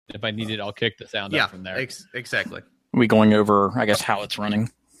If I need it, I'll kick the sound Yeah, up from there. Exactly. We going over, I guess, how it's running.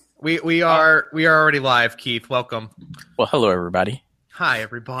 We are already live, Keith. Welcome. Well, hello, everybody. Hi,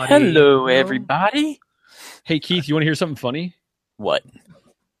 everybody. Hello, everybody. Hey, Keith, you want to hear something funny? What?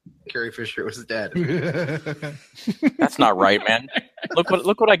 Carrie Fisher was dead. That's not right, man. Look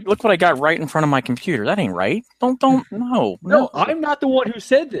what I got right in front of my computer. That ain't right. No. No, I'm not the one who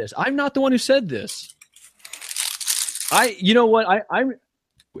said this. You know what? I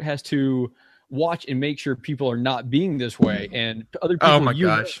has to watch and make sure people are not being this way, and other people. Oh my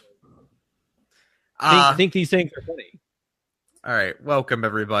gosh! Think these things are funny. All right, welcome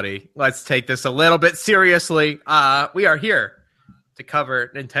everybody. Let's take this a little bit seriously. We are here to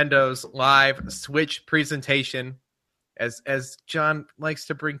cover Nintendo's live Switch presentation. As John likes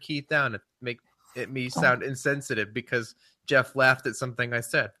to bring Keith down and make me sound insensitive because Jeff laughed at something I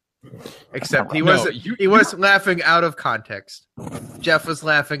said. Except he wasn't. He was laughing out of context. Jeff was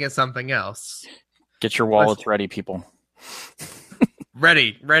laughing at something else. Get your wallets ready, people.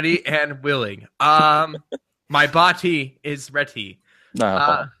 Ready and willing. My body is ready.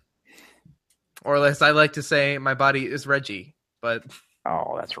 Or as I like to say, my body is Reggie. But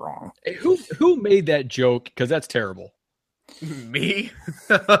that's wrong. Hey, who made that joke? Because that's terrible. Me.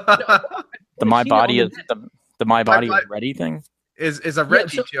 The my body is ready thing is a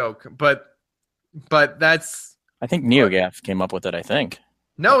Reggie joke, but that's. I think NeoGaf came up with it. I think.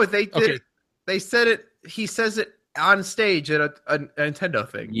 No, they did. Okay. They said it. He says it on stage at a Nintendo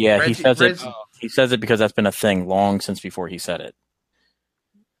thing. Yeah, Reggie, he says it. He says it because that's been a thing long since before he said it.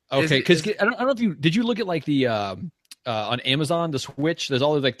 Okay, because I don't know if you did. You look at like the on Amazon, the Switch. There's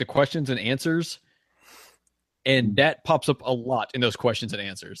all like the questions and answers, and that pops up a lot in those questions and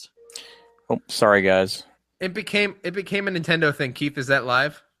answers. Oh, sorry, guys. It became a Nintendo thing. Keith, is that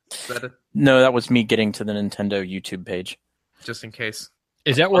live? No, that was me getting to the Nintendo YouTube page. Just in case.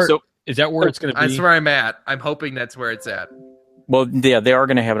 Is that where it's going to be? That's where I'm at. I'm hoping that's where it's at. Well, yeah, they are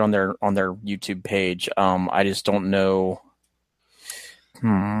going to have it on their YouTube page. I just don't know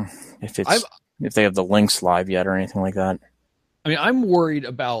if they have the links live yet or anything like that. I mean, I'm worried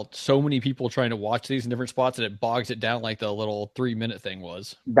about so many people trying to watch these in different spots that it bogs it down like the little 3-minute thing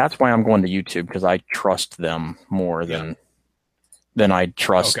was. That's why I'm going to YouTube, because I trust them more than I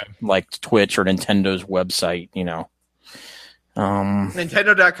trust like Twitch or Nintendo's website, you know.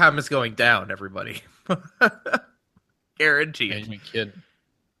 Nintendo.com is going down, everybody. Guaranteed. Made me kid.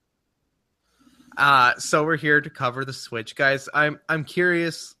 So we're here to cover the Switch, guys. I'm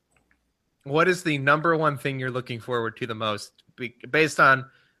curious, what is the number one thing you're looking forward to the most, based on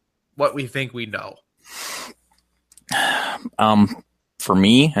what we think we know? For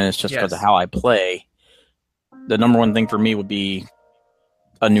me, and it's just because of how I play, the number one thing for me would be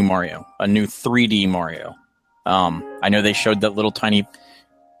a new Mario, a new 3D Mario. I know they showed that little tiny.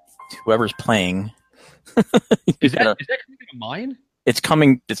 Whoever's playing, is that coming to mine? It's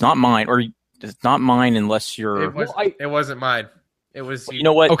coming. It's not mine, or it's not mine unless you're. It wasn't mine. It was. You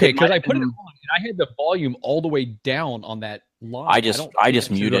know what? Okay, because I put it on and I had the volume all the way down on that line. I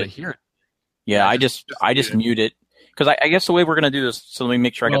just mute it. Yeah, I just mute it because I guess the way we're gonna do this. So let me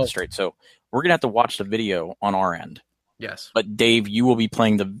make sure I got this straight. So we're gonna have to watch the video on our end. Yes. But Dave, you will be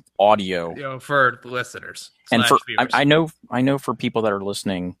playing the audio for the listeners. And for I know for people that are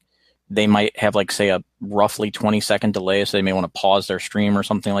listening, they might have like say a roughly 20-second delay, so they may want to pause their stream or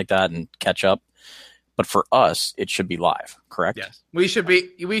something like that and catch up. But for us, it should be live, correct? Yes. We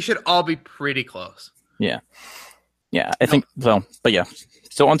should all be pretty close. Yeah. Yeah, I think so. But yeah.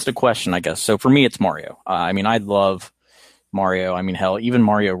 So on to the question, I guess. So for me, it's Mario. I mean, I love Mario. I mean, hell, even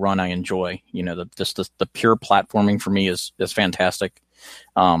Mario Run I enjoy. You know, the pure platforming for me is fantastic.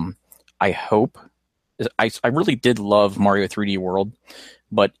 I hope I really did love Mario 3D World,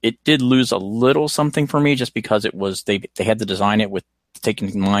 but it did lose a little something for me just because it was they had to design it with taking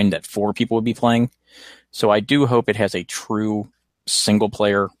in mind that 4 people would be playing. So I do hope it has a true single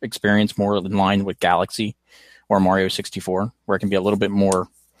player experience more in line with Galaxy or Mario 64, where it can be a little bit more,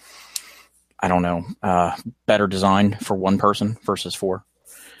 I don't know, better design for one person versus 4.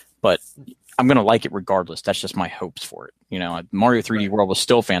 But I'm going to like it regardless. That's just my hopes for it. You know, Mario 3D World was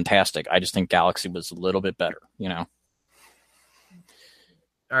still fantastic. I just think Galaxy was a little bit better, you know.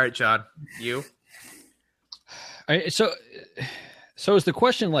 All right, John, you? So is the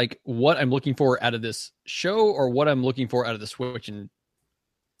question like what I'm looking for out of this show or what I'm looking for out of the Switch? And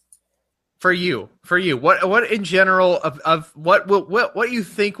for you, what in general of what you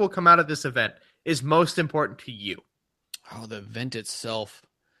think will come out of this event is most important to you? Oh, the event itself.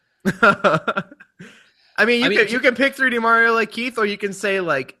 I mean, you can pick 3D Mario like Keith, or you can say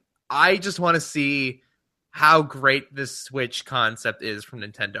like, I just want to see how great this Switch concept is from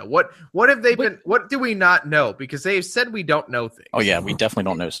Nintendo. What have they been? What do we not know? Because they've said we don't know things. Oh yeah, we definitely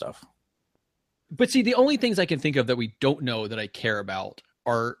don't know stuff. But see, the only things I can think of that we don't know that I care about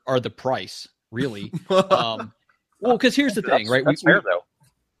are the price, really. Well, because here's the thing, right? That's fair though.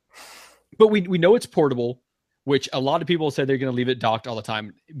 But we know it's portable, which a lot of people said they're going to leave it docked all the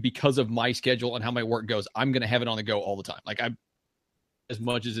time because of my schedule and how my work goes. I'm going to have it on the go all the time, like as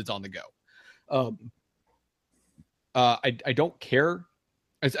much as it's on the go. I don't care.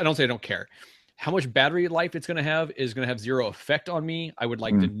 I don't say I don't care. How much battery life it's going to have is going to have zero effect on me. I would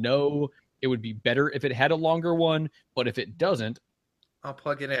like to know. It would be better if it had a longer one, but if it doesn't, I'll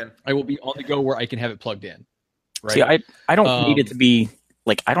plug it in. I will be on the go where I can have it plugged in. Right? See, I don't need it to be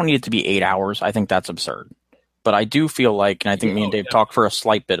like, I don't need it to be 8 hours. I think that's absurd. But I do feel like, and I think me and Dave talked for a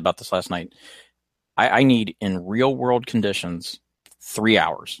slight bit about this last night, I need in real world conditions 3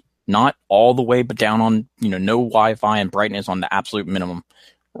 hours. Not all the way, but down on, no Wi-Fi and brightness on the absolute minimum.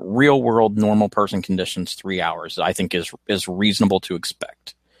 Real world, normal person conditions, 3 hours, I think is reasonable to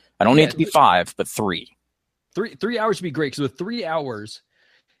expect. I don't need it to be 5, but 3. 3 hours would be great, because with 3 hours,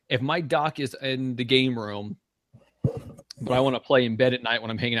 if my dock is in the game room, but I want to play in bed at night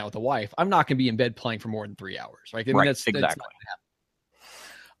when I'm hanging out with the wife, I'm not going to be in bed playing for more than 3 hours. Right? That's exactly. That's not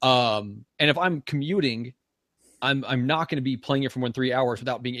gonna happen. And if I'm commuting, I'm not going to be playing it for more than 3 hours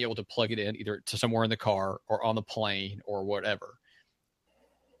without being able to plug it in either to somewhere in the car or on the plane or whatever.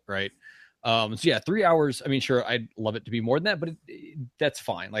 Right. So yeah, 3 hours. I mean, sure, I'd love it to be more than that, but that's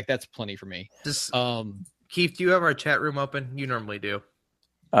fine. Like, that's plenty for me. Keith, do you have our chat room open? You normally do.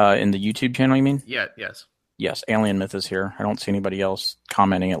 In the YouTube channel, you mean? Yeah. Yes. Yes. Alien Myth is here. I don't see anybody else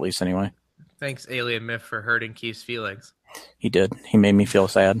commenting, at least anyway. Thanks, Alien Myth, for hurting Keith's feelings. He did. He made me feel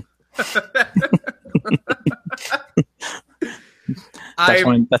sad.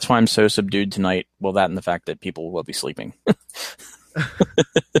 That's why I'm so subdued tonight. Well, that and the fact that people will be sleeping.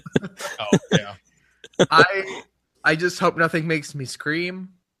 Oh yeah. I just hope nothing makes me scream.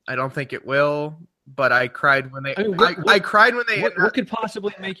 I don't think it will, but I cried when they. I cried when they. What could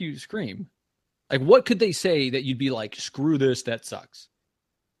possibly make you scream? Like, what could they say that you'd be like, "Screw this, that sucks"?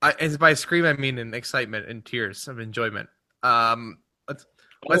 As by scream, I mean in excitement and tears of enjoyment.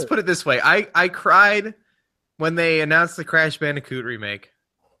 Let's put it this way. I cried when they announced the Crash Bandicoot remake.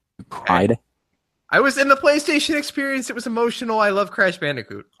 Cried? I was in the PlayStation experience. It was emotional. I love Crash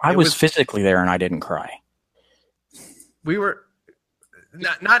Bandicoot. I was physically there and I didn't cry. We were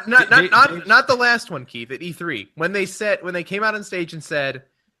not the last one, Keith, at E3. When they came out on stage and said,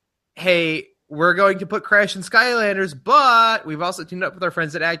 "Hey, we're going to put Crash and Skylanders, but we've also teamed up with our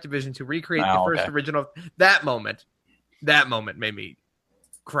friends at Activision to recreate the first original." That moment made me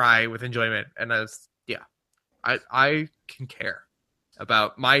cry with enjoyment, and I can care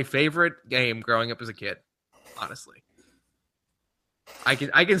about my favorite game growing up as a kid. Honestly, I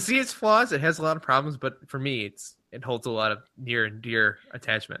can see its flaws. It has a lot of problems, but for me, it holds a lot of near and dear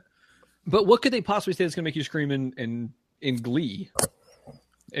attachment. But what could they possibly say that's going to make you scream in glee?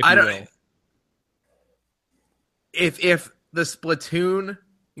 If the Splatoon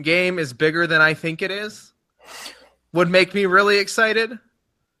game is bigger than I think it is, would make me really excited.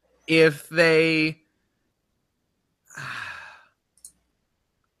 If Mario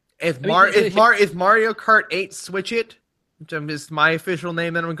Kart 8 Switch It, which is my official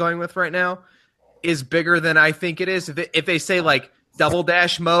name that I'm going with right now, is bigger than I think it is. If they say like Double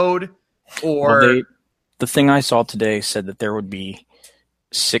Dash mode, or the thing I saw today said that there would be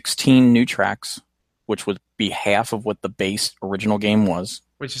 16 new tracks, which would be half of what the base original game was.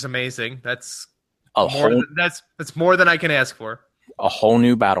 Which is amazing. That's that's more than I can ask for. A whole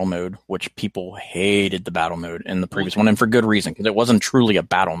new battle mode, which people hated the battle mode in the previous one, and for good reason, because it wasn't truly a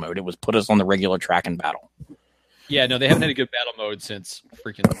battle mode. It was put us on the regular track and battle. Yeah, no, they haven't had a good battle mode since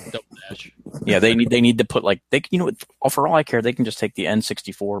freaking Double Dash. Yeah, they need to put for all I care, they can just take the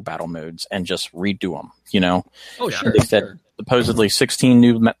N64 battle modes and just redo them. Oh sure. They said supposedly 16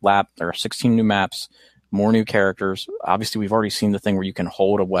 new maps, more new characters. Obviously, we've already seen the thing where you can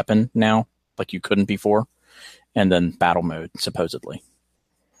hold a weapon now, like you couldn't before, and then battle mode supposedly.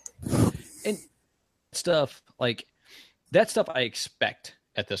 And stuff like that stuff I expect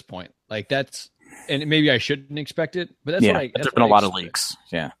at this point. Like that's. And maybe I shouldn't expect it, but that's what there's been a lot of leaks.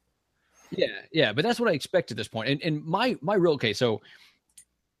 Yeah. But that's what I expect at this point. And my real case. So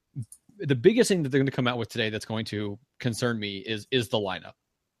the biggest thing that they're going to come out with today that's going to concern me is the lineup.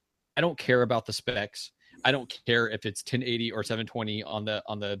 I don't care about the specs. I don't care if it's 1080 or 720 on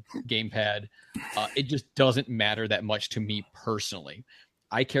the gamepad. It just doesn't matter that much to me personally.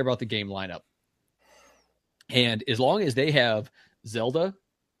 I care about the game lineup. And as long as they have Zelda,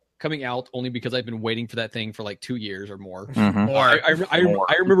 coming out only because I've been waiting for that thing for like 2 years or more. Mhm.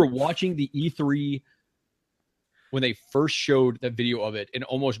 I remember watching the E3 when they first showed that video of it and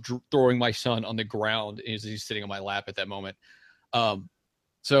almost throwing my son on the ground as he's sitting on my lap at that moment.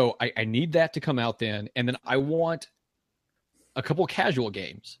 So I need that to come out then. And then I want a couple casual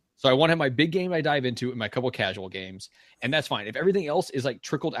games. So I want to have my big game I dive into and my couple casual games. And that's fine. If everything else is like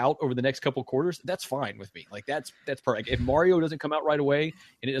trickled out over the next couple quarters, that's fine with me. Like that's perfect. If Mario doesn't come out right away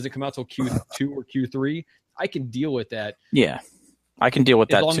and it doesn't come out till Q2 or Q3, I can deal with that. Yeah, I can deal with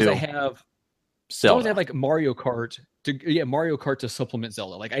that too. As long as I have like Mario Kart to supplement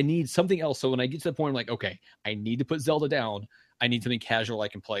Zelda. Like I need something else. So when I get to the point, I'm like, okay, I need to put Zelda down. I need something casual I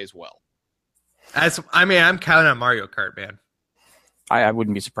can play as well. I'm counting on Mario Kart, man. I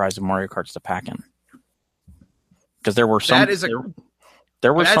wouldn't be surprised if Mario Kart's the pack-in. Because there were some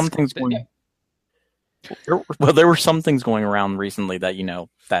there were some things going there were some things going around recently that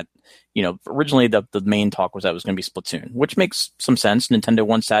originally the main talk was that it was going to be Splatoon, which makes some sense. Nintendo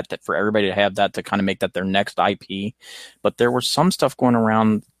wants that for everybody to have that to kind of make that their next IP. But there was some stuff going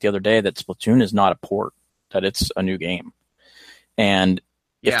around the other day that Splatoon is not a port, that it's a new game. And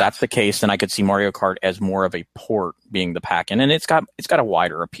if that's the case, then I could see Mario Kart as more of a port being the pack-in, and it's got a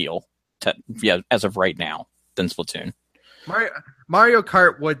wider appeal as of right now than Splatoon. Mario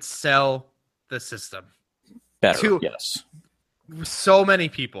Kart would sell the system better. Yes, so many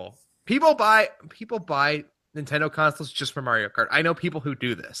people buy Nintendo consoles just for Mario Kart. I know people who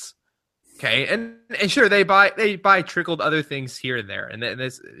do this. Okay, and sure they buy trickled other things here and there, and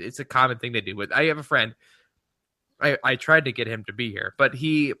it's a common thing they do. I have a friend. I tried to get him to be here, but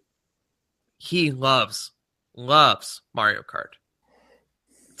he loves Mario Kart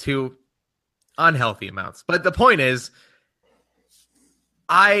to unhealthy amounts. But the point is,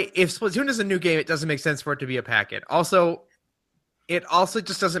 if Splatoon is a new game, it doesn't make sense for it to be a packet. It also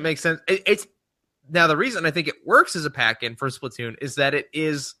just doesn't make sense. It's now the reason I think it works as a pack-in for Splatoon is that it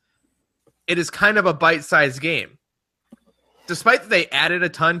is kind of a bite-sized game. Despite that they added a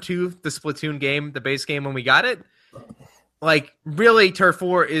ton to the Splatoon game, the base game when we got it. Like, really, Turf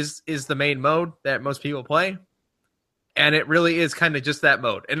War is the main mode that most people play. And it really is kind of just that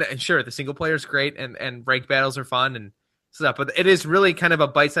mode. And sure, the single player is great, and ranked battles are fun and stuff. But it is really kind of a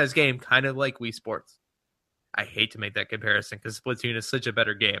bite-sized game, kind of like Wii Sports. I hate to make that comparison because Splatoon is such a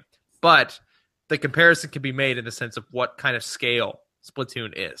better game. But the comparison can be made in the sense of what kind of scale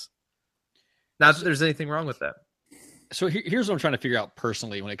Splatoon is. Not that there's anything wrong with that. So here's what I'm trying to figure out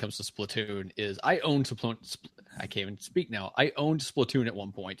personally when it comes to Splatoon is I owned Splatoon. I can't even speak now. I owned Splatoon at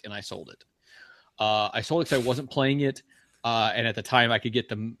one point and I sold it. I sold it because I wasn't playing it. And at the time I could get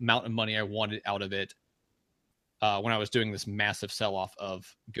the amount of money I wanted out of it when I was doing this massive sell-off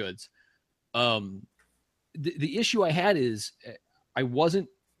of goods. The issue I had is I wasn't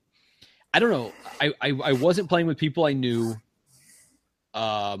playing with people I knew.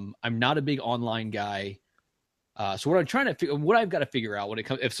 I'm not a big online guy. So what I've got to figure out when it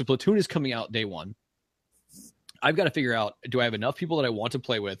comes, if Splatoon is coming out day one, I've got to figure out, do I have enough people that I want to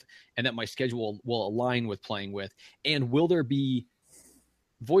play with and that my schedule will align with playing with? And will there be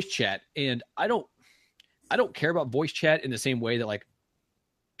voice chat? And I don't care about voice chat in the same way that like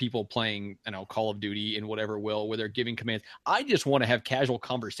people playing, Call of Duty and whatever where they're giving commands. I just want to have casual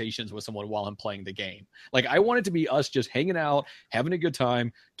conversations with someone while I'm playing the game. Like I want it to be us just hanging out, having a good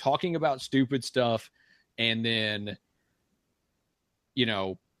time, talking about stupid stuff. And then,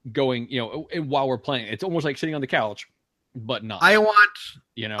 going, and while we're playing, it's almost like sitting on the couch, but not. I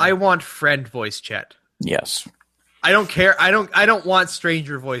want friend voice chat. Yes. I don't care. I don't want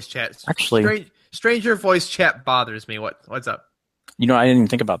stranger voice chat. Actually, stranger voice chat bothers me. What's up? I didn't even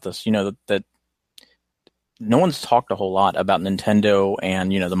think about this. That no one's talked a whole lot about Nintendo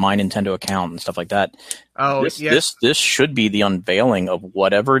and the My Nintendo account and stuff like that. Oh, this should be the unveiling of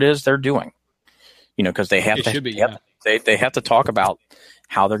whatever it is they're doing. Because they have they have to talk about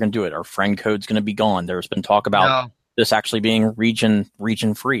how they're going to do it. Our friend code's going to be gone. There's been talk about this actually being region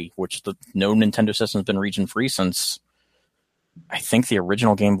free, which no Nintendo system has been region free since I think the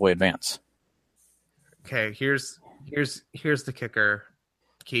original Game Boy Advance. Okay, here's the kicker,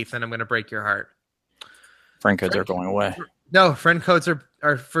 Keith, and I'm going to break your heart. Friend codes are going away. No, friend codes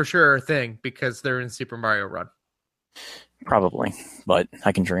are for sure a thing because they're in Super Mario Run. Probably, but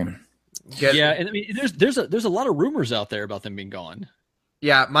I can dream. And I mean, there's a lot of rumors out there about them being gone.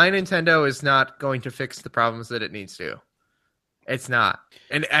 Yeah, My Nintendo is not going to fix the problems that it needs to. It's not,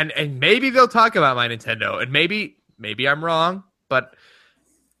 and maybe they'll talk about My Nintendo, and maybe I'm wrong, but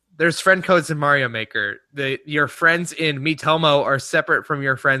there's friend codes in Mario Maker. Your friends in Miitomo are separate from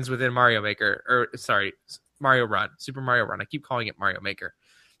your friends within Mario Maker, Mario Run, Super Mario Run. I keep calling it Mario Maker.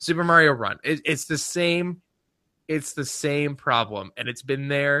 Super Mario Run. It's the same. It's the same problem, and it's been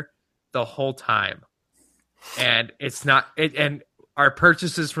there the whole time. And it's not. And our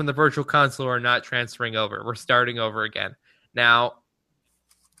purchases from the Virtual Console are not transferring over. We're starting over again now.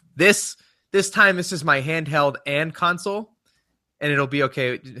 This time, this is my handheld and console, and it'll be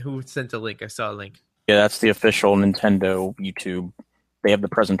okay. Who sent a link? I saw a link. Yeah, that's the official Nintendo YouTube. They have the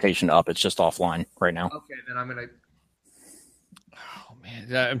presentation up. It's just offline right now. Okay, then I'm gonna. Oh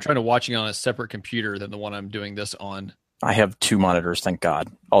man, I'm trying to watch it on a separate computer than the one I'm doing this on. I have 2 monitors, thank God.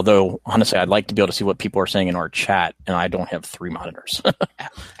 Although, honestly, I'd like to be able to see what people are saying in our chat, and I don't have 3 monitors.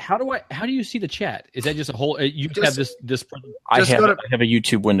 How do you see the chat? Is that just a whole? You Just- have this. I have a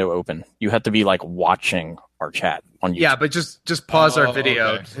YouTube window open. You have to be like watching our chat on YouTube. Yeah, but just pause our Oh, video.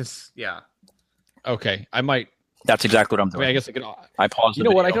 okay. Just yeah. Okay, I might. That's exactly what I'm I doing. mean, I guess I could. I paused You the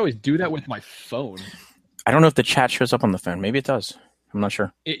know what? I video. can always do that with my phone. I don't know if the chat shows up on the phone. Maybe it does. I'm not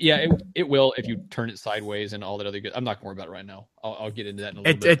sure. It will if you turn it sideways and all that other good. I'm not gonna worry about it right now. I'll get into that in a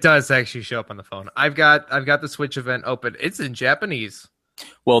little bit. It does actually show up on the phone. I've got the Switch event open. It's in Japanese.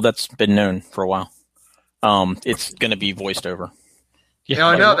 Well, that's been known for a while. It's going to be voiced over. Yeah,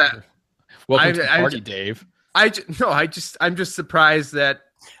 I know that. Welcome to the I- party, Dave. I'm just surprised that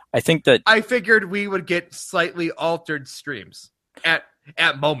I think that I figured we would get slightly altered streams at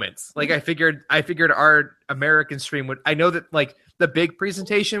moments. Like I figured our American stream would. I know that like the big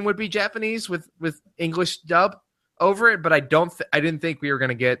presentation would be Japanese with English dub over it, but I didn't think we were going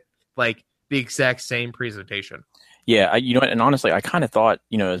to get like the exact same presentation. Yeah, you know what? And honestly, I kind of thought,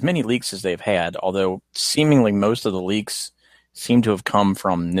 as many leaks as they've had, although seemingly most of the leaks seem to have come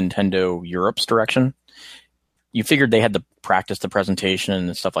from Nintendo Europe's direction. You figured they had to practice the presentation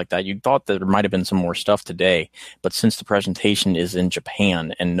and stuff like that. You thought that there might have been some more stuff today, but since the presentation is in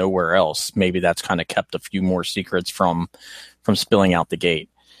Japan and nowhere else, maybe that's kind of kept a few more secrets from spilling out the gate.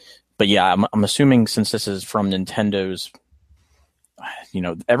 But yeah, I'm assuming since this is from Nintendo's,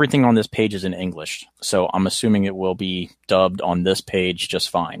 everything on this page is in English, so I'm assuming it will be dubbed on this page just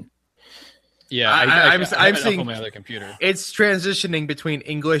fine. Yeah, I'm I'm seeing- on my other computer. It's transitioning between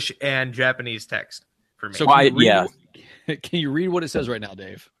English and Japanese text for me. So Well, can you read what it says right now,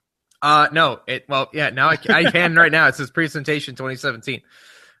 Dave? No, now I can right now. It says presentation 2017.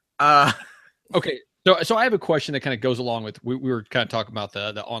 Okay, so I have a question that kind of goes along with we were kind of talking about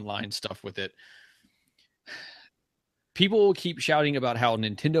the online stuff with it. People keep shouting about how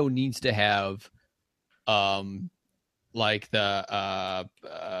Nintendo needs to have, like the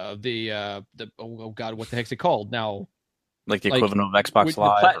oh god, what the heck's it called now? Like the Like, equivalent of Xbox With the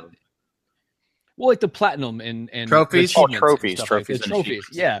Live. well, like the platinum and Trophies? achievements and Trophies, stuff trophies like that. and Trophies.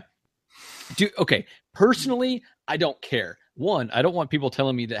 achievements. Yeah. Okay. Personally, I don't care. One, I don't want people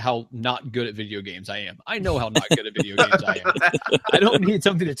telling me that how not good at video games I am. I know how not good at video games I am. I don't need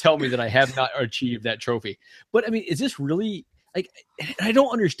something to tell me that I have not achieved that trophy. But I mean, is this really like? I don't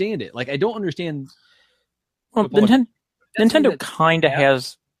understand it. Like, I don't understand. Well, Well, Nintendo that- kind of yeah.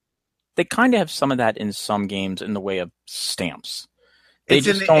 has. They kind of have some of that in some games in the way of stamps. They It's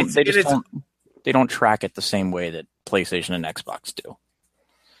in just the- don't. it's- They it just is- don't. They don't track it the same way that PlayStation and Xbox do.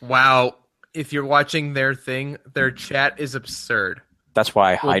 Wow. If you're watching their thing, their chat is absurd. That's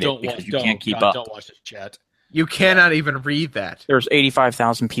why I Well, hide it don't because watch. you can't keep God, up. Don't watch this chat. You cannot even read that. There's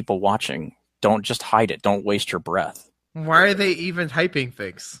 85,000 people watching. Don't just hide it. Don't waste your breath. Why are they even typing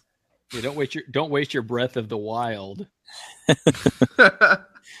things? Yeah, don't waste your breath of the wild.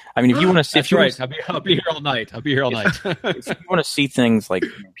 I mean, if you want to see, That's right. I'll be here all night. I'll be here all night. if you want to see things like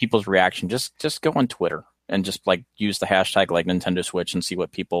people's reaction, just go on Twitter and just like use the hashtag like Nintendo Switch and see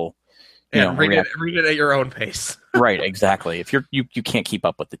what people. And read react. it at your own pace. Right, exactly. If you can't keep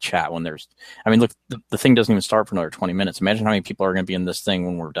up with the chat when there's, I mean, look, the thing doesn't even start for another 20 minutes. Imagine how many people are going to be in this thing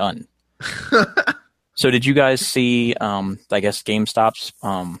when we're done. So, did you guys see? I guess GameStop's.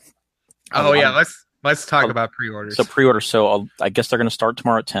 Oh yeah, let's talk about pre-orders. So pre-order. So I guess they're going to start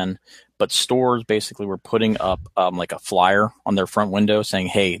tomorrow at 10. But stores basically were putting up like a flyer on their front window saying,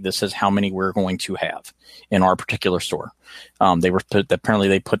 "Hey, this is how many we're going to have in our particular store." Apparently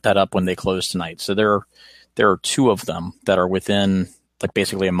they put that up when they closed tonight. So there are 2 of them that are within like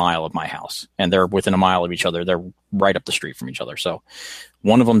basically a mile of my house, and they're within a mile of each other. They're right up the street from each other. So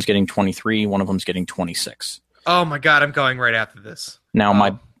one of them's getting 23, one of them's getting 26. Oh my god, I'm going right after this.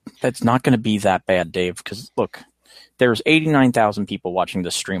 Now that's not going to be that bad, Dave, because look, there's 89,000 people watching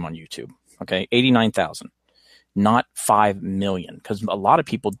this stream on YouTube. Okay, 89,000, not 5 million, because a lot of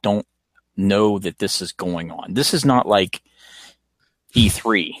people don't know that this is going on. This is not like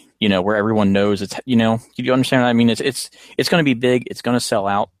E3, where everyone knows it's, you understand what I mean? It's going to be big. It's going to sell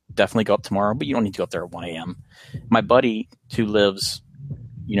out. Definitely go up tomorrow, but you don't need to go up there at 1 a.m. My buddy who lives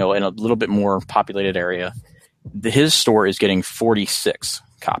in a little bit more populated area, his store is getting 46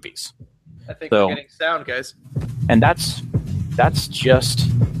 copies. I think we're getting sound, guys. And that's just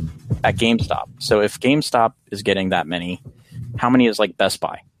at GameStop. So if GameStop is getting that many, how many is like Best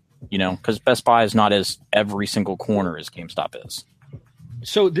Buy? Because Best Buy is not as every single corner as GameStop is.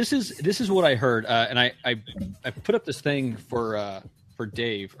 So this is what I heard, and I put up this thing for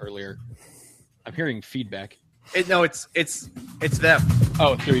Dave earlier. I'm hearing feedback. It's them.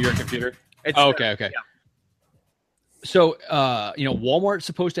 Oh, through your computer. Okay. Yeah. So Walmart's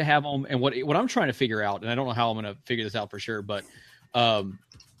supposed to have them, and what I'm trying to figure out, and I don't know how I'm going to figure this out for sure, but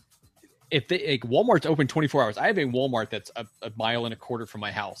if Walmart's open 24 hours, I have a Walmart that's a mile and a quarter from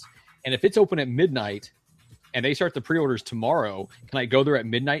my house, and if it's open at midnight and they start the pre-orders tomorrow, can I go there at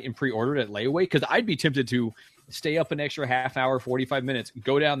midnight and pre-order it at layaway? Because I'd be tempted to stay up an extra half hour, 45 minutes,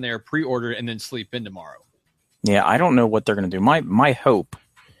 go down there, pre-order it, and then sleep in tomorrow. Yeah, I don't know what they're going to do. My hope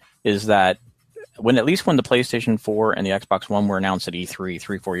is that when the PlayStation 4 and the Xbox One were announced at E3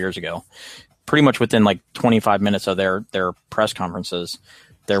 3-4 years ago, pretty much within like 25 minutes of their press conferences,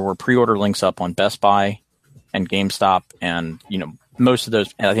 there were pre-order links up on Best Buy and GameStop and most of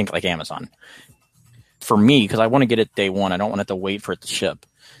those, I think, like Amazon. For me, because I want to get it day one, I don't want to have to wait for it to ship.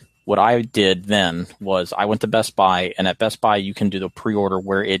 What I did then was I went to Best Buy, and at Best Buy you can do the pre-order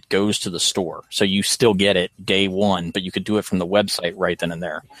where it goes to the store. So you still get it day one, but you could do it from the website right then and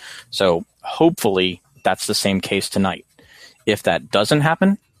there. So hopefully that's the same case tonight. If that doesn't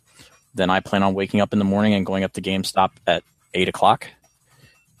happen, then I plan on waking up in the morning and going up to GameStop at 8 o'clock.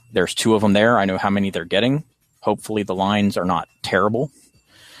 There's 2 of them there. I know how many they're getting. Hopefully the lines are not terrible.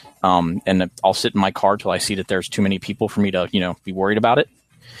 And I'll sit in my car till I see that there's too many people for me to, be worried about it.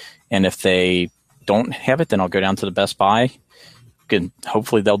 And if they don't have it, then I'll go down to the Best Buy.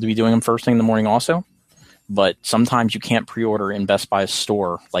 Hopefully they'll be doing them first thing in the morning also. But sometimes you can't pre-order in Best Buy's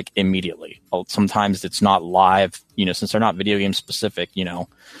store like immediately. Sometimes it's not live, since they're not video game specific,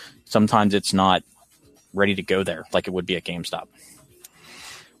 sometimes it's not ready to go there like it would be at GameStop.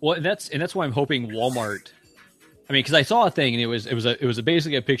 Well, and that's why I'm hoping Walmart. I mean, because I saw a thing, and it was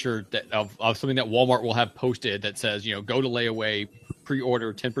basically a picture of something that Walmart will have posted that says, go to layaway,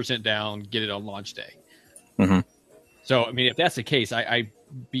 pre-order 10% down, get it on launch day. Mm-hmm. So, I mean, if that's the case, I'd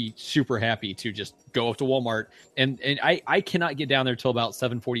be super happy to just go up to Walmart, and I cannot get down there till about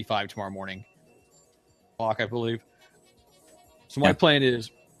 7:45 tomorrow morning. I believe. So my plan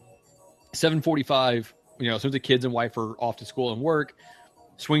is 7:45. As soon as the kids and wife are off to school and work,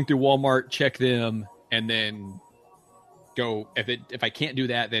 swing through Walmart, check them, and then go. If I can't do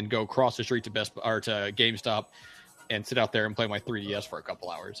that, then go across the street to to GameStop and sit out there and play my 3DS for a couple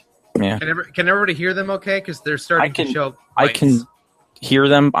hours. Yeah. Can everybody hear them okay? Because they're starting to show lights. I can hear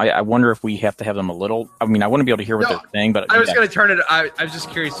them. I wonder if we have to have them a little. I mean, I want to be able to hear what they're saying, but I was going to turn it. I was just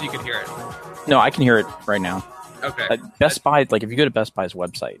curious so you could hear it. No, I can hear it right now. Okay. Best Buy, if you go to Best Buy's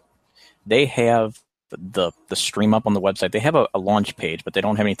website, they have the stream up on the website. They have a launch page, but they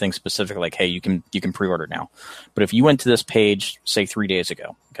don't have anything specific like, hey, you can pre-order now. But if you went to this page, say 3 days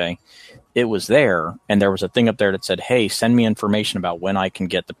ago, okay, it was there, and there was a thing up there that said, hey, send me information about when I can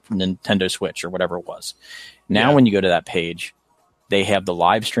get the Nintendo Switch or whatever it was. Now, when you go to that page, they have the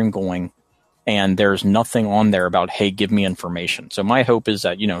live stream going, and there's nothing on there about, hey, give me information. So my hope is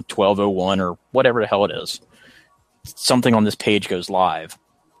that, 12:01 or whatever the hell it is, something on this page goes live,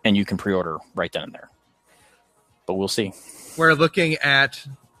 and you can pre-order right then and there. But we'll see. We're looking at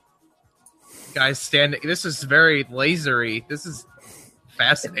guys standing. This is very lasery. This is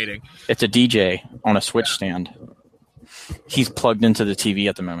fascinating. It's a DJ on a Switch stand. He's plugged into the TV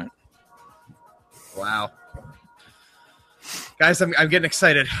at the moment. Wow. Guys, I'm getting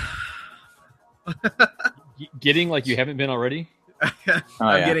excited. Getting like you haven't been already?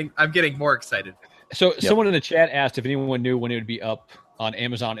 I'm getting more excited. So someone in the chat asked if anyone knew when it would be up on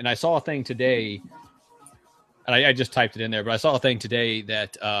Amazon, and I saw a thing today, and I just typed it in there, but I saw a thing today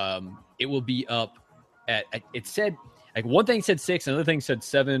that it will be up at, it said, like one thing said 6, another thing said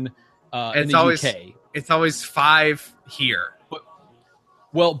 7 in the UK. It's always 5 here.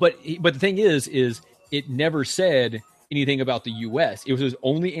 But the thing is it never said anything about the US. It was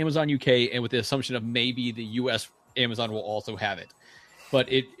only Amazon UK, and with the assumption of maybe the US Amazon will also have it. But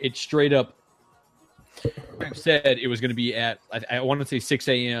it straight up said it was going to be at, I want to say 6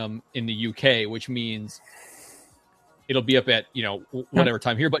 a.m. in the UK, which means it'll be up at whatever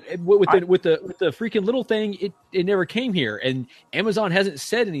time here. But with the freaking little thing, it never came here, and Amazon hasn't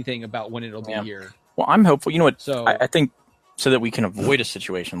said anything about when it'll be here. Well, I'm hopeful. You know what? So I think so that we can avoid a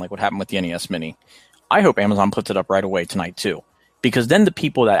situation like what happened with the NES Mini. I hope Amazon puts it up right away tonight too. Because then the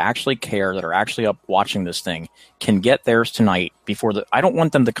people that actually care, that are actually up watching this thing, can get theirs tonight before I don't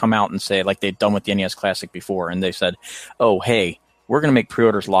want them to come out and say, like they've done with the NES Classic before, and they said, oh, hey, we're going to make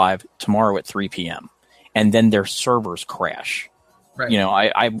pre-orders live tomorrow at 3 p.m. And then their servers crash. Right. You know,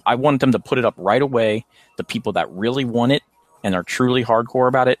 I want them to put it up right away. The people that really want it and are truly hardcore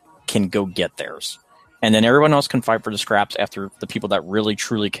about it can go get theirs. And then everyone else can fight for the scraps after the people that really,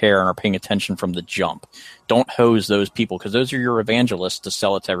 truly care and are paying attention from the jump. Don't hose those people, because those are your evangelists to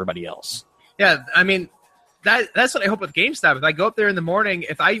sell it to everybody else. Yeah, I mean, that's what I hope with GameStop. If I go up there in the morning,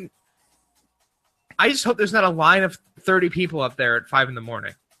 I just hope there's not a line of 30 people up there at 5 in the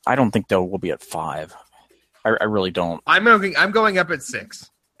morning. I don't think we'll be at 5. I really don't. I'm going up at 6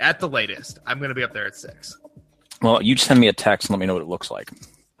 at the latest. I'm going to be up there at 6. Well, you send me a text and let me know what it looks like.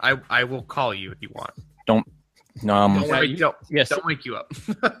 I will call you if you want. Don't wake you up.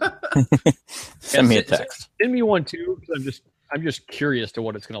 Send me a text. Send me one too, because I'm just curious to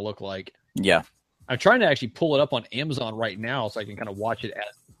what it's going to look like. Yeah, I'm trying to actually pull it up on Amazon right now so I can kind of watch it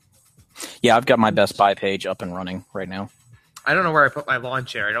as. Yeah, I've got my Best Buy page up and running right now. I don't know where I put my lawn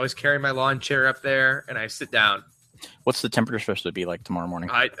chair. I always carry my lawn chair up there, and I sit down. What's the temperature supposed to be like tomorrow morning?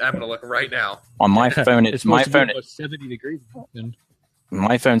 I'm going to look right now. On my phone, it's my phone. It's 70 degrees.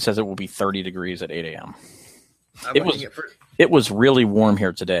 My phone says it will be 30 degrees at 8 a.m. It was really warm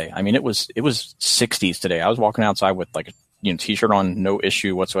here today. I mean, it was 60s today. I was walking outside with like a t-shirt on, no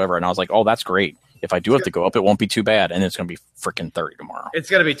issue whatsoever, and I was like, "Oh, that's great. If I do have to go up, it won't be too bad." And it's going to be freaking 30 tomorrow. It's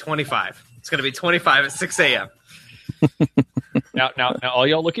going to be 25. It's going to be 25 at 6 a.m. Now, all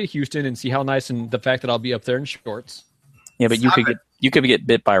y'all look at Houston and see how nice, and the fact that I'll be up there in shorts. Yeah, but you could get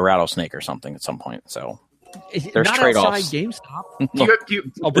bit by a rattlesnake or something at some point. So there's not trade-offs. Outside GameStop.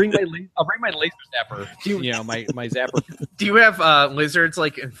 I'll bring my laser zapper. My zapper. Do you have lizards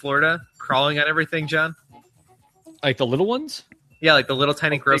like in Florida crawling on everything, John? Like the little ones? Yeah, like the little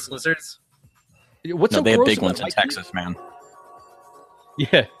tiny gross lizards. What's they have big ones in Texas, man.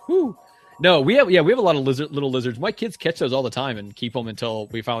 Yeah. Whew. No, we have a lot of little lizards. My kids catch those all the time and keep them until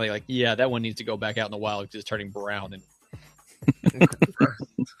we finally that one needs to go back out in the wild because it's turning brown. And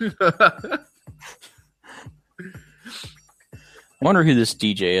I wonder who this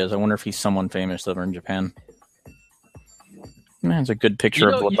DJ is. I wonder if he's someone famous over in Japan. Man, it's a good picture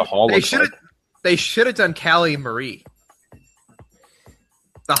of what the hall looks like. They should have done Callie Marie.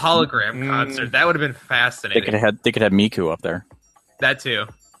 The hologram concert. That would have been fascinating. They could have Miku up there. That too.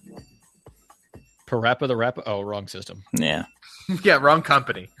 Parappa the Rappa. Oh, wrong system. Yeah. Yeah, wrong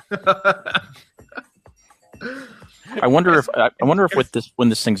company. I wonder if with this, when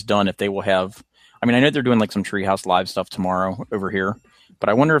this thing's done, if they will have. I mean, I know they're doing like some Treehouse Live stuff tomorrow over here, but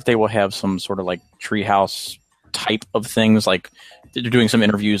I wonder if they will have some sort of like Treehouse type of things, like they're doing some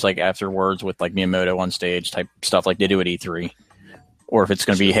interviews like afterwards with like Miyamoto on stage type stuff like they do at E3, or if it's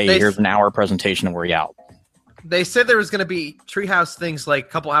going to be, hey, here's an hour presentation and we're out. They said there was going to be Treehouse things like a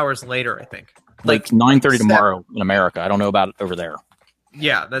couple hours later, I think. Like 9:30 tomorrow in America. I don't know about it over there.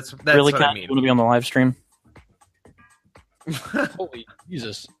 Yeah, that's really what I mean. You want to be on the live stream? Holy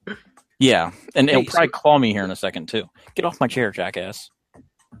Jesus. Yeah, and he'll probably call me here in a second, too. Get off my chair, jackass.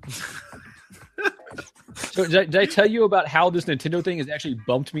 So did I tell you about how this Nintendo thing has actually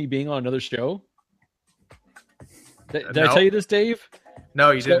bumped me being on another show? Did I tell you this, Dave? No,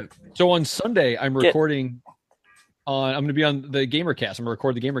 you didn't. So on Sunday, I'm recording I'm going to be on the GamerCast. I'm going to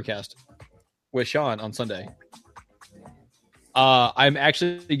record the GamerCast with Sean on Sunday. I'm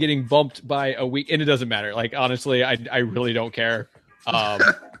actually getting bumped by a week, and it doesn't matter. Like, honestly, I really don't care.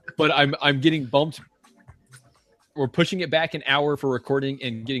 But I'm getting bumped. We're pushing it back an hour for recording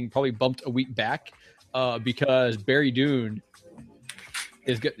and getting probably bumped a week back because Barry Dune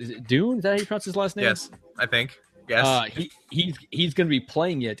is it Dune? Is that how you pronounce his last name? Yes, I think. Yes. He's going to be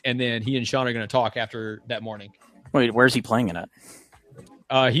playing it, and then he and Sean are going to talk after that morning. Wait, where's he playing it at?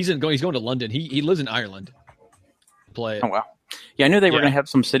 He's going to London. He lives in Ireland. Play it. Oh wow. Yeah, I knew they were going to have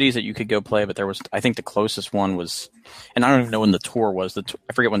some cities that you could go play, but there was, I think the closest one was, and I don't even know when the tour was. I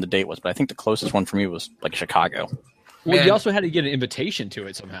forget when the date was, but I think the closest one for me was like Chicago. Well, you also had to get an invitation to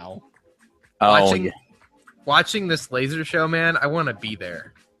it somehow. Watching this laser show, man, I want to be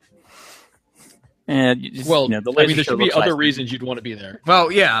there. And there should be other reasons you'd want to be there. Well,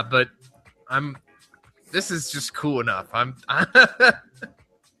 yeah, but this is just cool enough.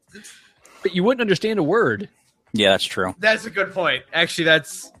 But you wouldn't understand a word. Yeah, that's true. That's a good point. Actually,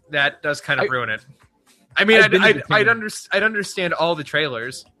 that does kind of ruin it. I mean, I'd understand all the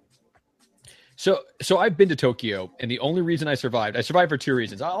trailers. So I've been to Tokyo, and the only reason I survived for two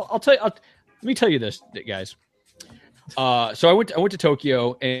reasons. Let me tell you this, guys. So I went to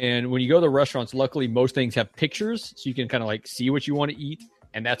Tokyo, and when you go to the restaurants, luckily most things have pictures, so you can kind of like see what you want to eat,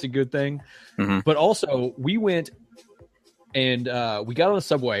 and that's a good thing. Mm-hmm. But also, we went and we got on the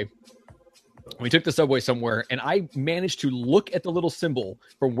subway. We took the subway somewhere, and I managed to look at the little symbol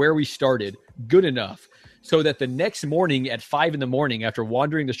from where we started good enough so that the next morning at 5 a.m, after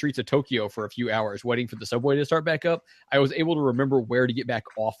wandering the streets of Tokyo for a few hours, waiting for the subway to start back up, I was able to remember where to get back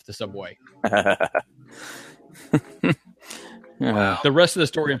off the subway. Wow. The rest of the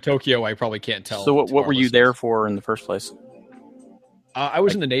story of Tokyo, I probably can't tell. So what were you there for in the first place? I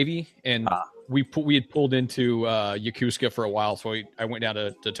was in the Navy, and we had pulled into Yokosuka for a while, so I went down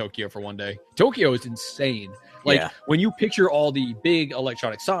to Tokyo for one day. Tokyo is insane. Like, when you picture all the big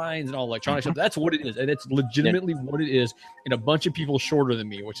electronic signs and all electronic stuff, that's what it is. And it's legitimately what it is, and a bunch of people shorter than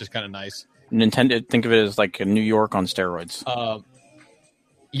me, which is kind of nice. Nintendo, think of it as like New York on steroids.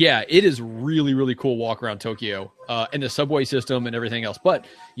 Yeah, it is really, really cool walk around Tokyo, and the subway system and everything else. But,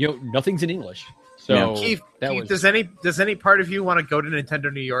 nothing's in English. So Keith, does any part of you want to go to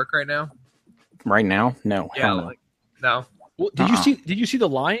Nintendo New York right now? Right now? No. Yeah, no. Well, did you see the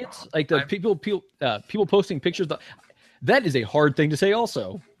lines? Like the people posting pictures. That is a hard thing to say.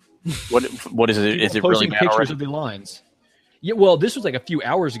 Also, what is it? Is it really posting pictures of the lines? Yeah. Well, this was like a few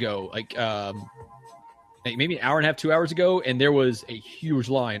hours ago, like maybe an hour and a half, 2 hours ago, and there was a huge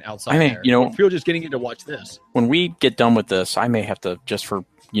line outside. There. People just getting in to watch this. When we get done with this, I may have to, just for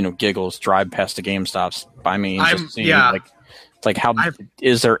giggles, drive past the GameStops by me and just see like how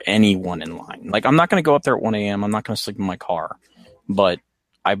is there anyone in line? Like, I'm not going to go up there at 1 a.m. I'm not going to sleep in my car, but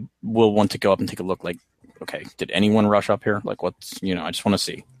I will want to go up and take a look. Like, okay, did anyone rush up here? Like, what's I just want to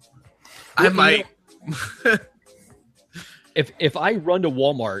see. I might. If I run to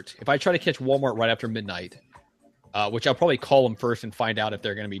Walmart, if I try to catch Walmart right after midnight, which I'll probably call them first and find out if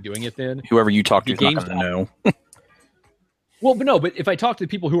they're going to be doing it then. Whoever you talk to is not going to know. Well, but if I talk to the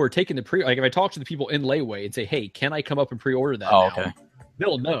people who are taking if I talk to the people in layaway and say, hey, can I come up and pre-order that now? Okay.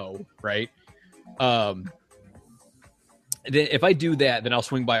 They'll know, right? Then if I do that, then I'll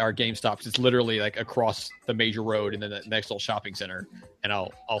swing by our GameStop, because it's literally like across the major road and then the next little shopping center, and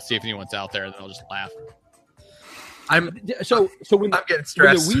I'll see if anyone's out there, and then I'll just laugh. So when I'm getting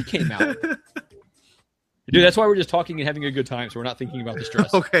stressed. When the Wii came out, dude, that's why we're just talking and having a good time, so we're not thinking about the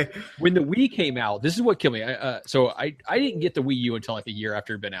stress. Okay. When the Wii came out, this is what killed me. So I didn't get the Wii U until like a year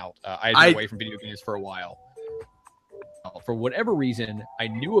after it had been out. I had been away from video games for a while. For whatever reason, I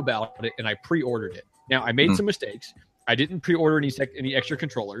knew about it and I pre-ordered it. Now, I made some mistakes. I didn't pre-order any extra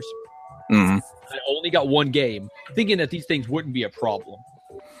controllers. Mm-hmm. I only got one game, thinking that these things wouldn't be a problem.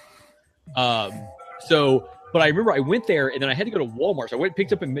 But I remember I went there, and then I had to go to Walmart. So I went and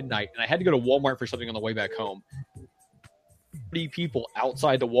picked up at midnight, and I had to go to Walmart for something on the way back home. 30 people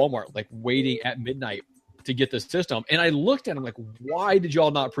outside the Walmart, like, waiting at midnight to get the system. And I looked at them like, why did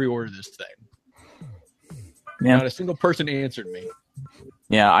y'all not pre-order this thing? Yeah. Not a single person answered me.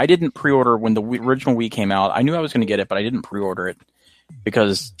 Yeah, I didn't pre-order when the original Wii came out. I knew I was going to get it, but I didn't pre-order it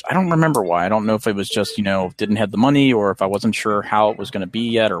because I don't remember why. I don't know if it was just, didn't have the money, or if I wasn't sure how it was going to be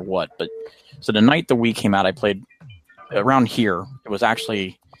yet or what. But so the night the Wii came out, I played around here. It was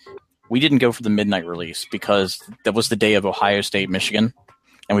actually, we didn't go for the midnight release because that was the day of Ohio State, Michigan,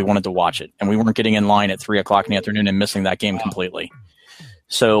 and we wanted to watch it. And we weren't getting in line at 3 o'clock in the afternoon and missing that game completely.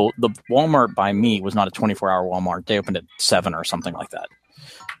 So the Walmart by me was not a 24-hour Walmart. They opened at 7 or something like that.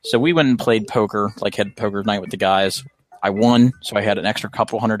 So we went and played poker, like had poker night with the guys. I won, so I had an extra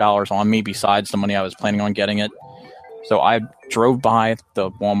couple $100 on me besides the money I was planning on getting it. So I drove by the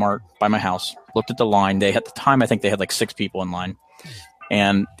Walmart by my house, looked at the line. At the time, I think they had like 6 people in line.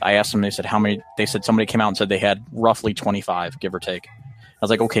 And I asked them, they said, how many? They said somebody came out and said they had roughly 25, give or take. I was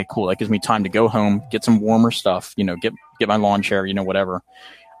like, okay, cool. That gives me time to go home, get some warmer stuff, get my lawn chair, whatever.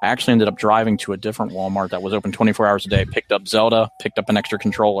 I actually ended up driving to a different Walmart that was open 24 hours a day, picked up Zelda, picked up an extra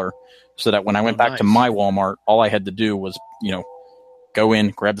controller, so that when I went back to my Walmart, all I had to do was, go in,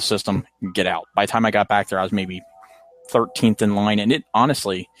 grab the system, and get out. By the time I got back there, I was maybe 13th in line. And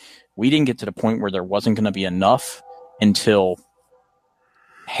honestly, we didn't get to the point where there wasn't going to be enough until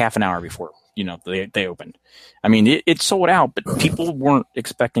half an hour before, they opened. I mean, it sold out, but people weren't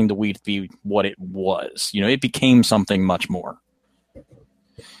expecting the Wii to be what it was. It became something much more.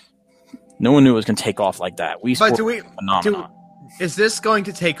 No one knew it was going to take off like that. Is this going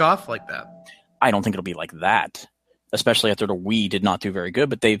to take off like that? I don't think it'll be like that, especially after the Wii did not do very good.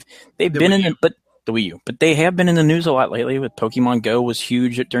 But they've been in it, but the Wii U. But they have been in the news a lot lately. With Pokemon Go was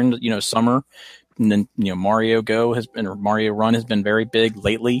huge during the summer, and then Mario Run has been very big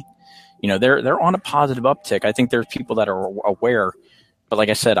lately. They're on a positive uptick. I think there's people that are aware. But like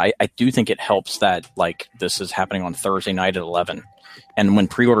I said, I do think it helps that like this is happening on Thursday night at 11. And when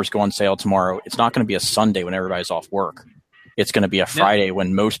pre-orders go on sale tomorrow, it's not going to be a Sunday when everybody's off work. It's going to be a Friday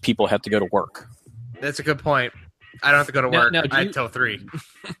when most people have to go to work. That's a good point. I don't have to go to work until 3.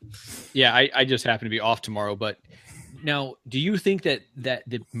 Yeah, I just happen to be off tomorrow. But now, do you think that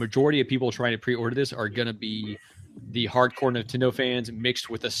the majority of people trying to pre-order this are going to be the hardcore Nintendo fans mixed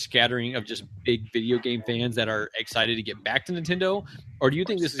with a scattering of just big video game fans that are excited to get back to Nintendo? Or do you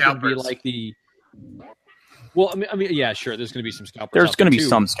think this is going to be like the... Well, I mean, yeah, sure. There's going to be some scalpers. There's going to be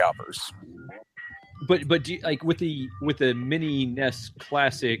some scalpers. But do you, like with the mini NES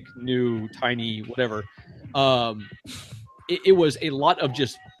Classic, new, tiny, whatever, it was a lot of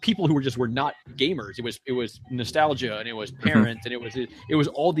just people who were not gamers. It was nostalgia, and it was parents, and it was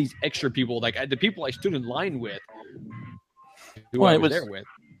all these extra people, like the people I stood in line with, who I was there with.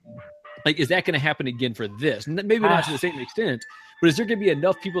 Like, is that going to happen again for this? Maybe not to the same extent, but is there going to be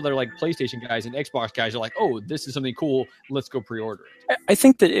enough people that are like PlayStation guys and Xbox guys are like, oh, this is something cool, let's go pre-order it? I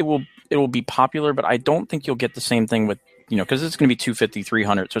think that it will be popular, but I don't think you'll get the same thing with, because it's going to be 250,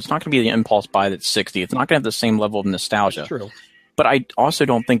 300, so it's not going to be the impulse buy that's 60. It's not going to have the same level of nostalgia. That's true. But I also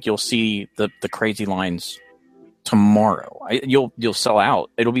don't think you'll see the crazy lines tomorrow. You'll sell out.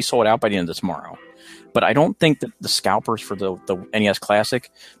 It'll be sold out by the end of tomorrow. But I don't think that the scalpers for the NES Classic,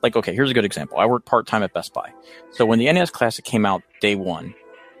 like, okay, here's a good example. I worked part-time at Best Buy. So when the NES Classic came out day one,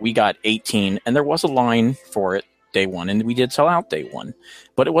 we got 18, and there was a line for it day one, and we did sell out day one.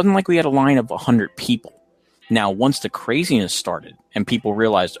 But it wasn't like we had a line of 100 people. Now, once the craziness started and people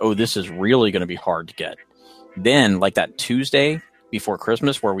realized, oh, this is really going to be hard to get, then like that Tuesday before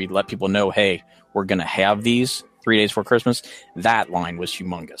Christmas where we let people know, hey, we're going to have these 3 days before Christmas, that line was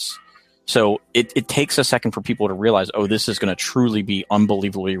humongous. So it takes a second for people to realize, oh, this is going to truly be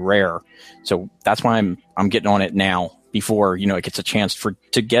unbelievably rare. So that's why I'm getting on it now before, it gets a chance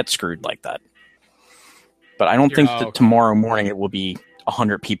to get screwed like that. But I don't think that tomorrow morning it will be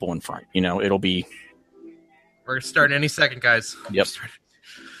 100 people in front. It'll be... We're starting any second, guys. Yep.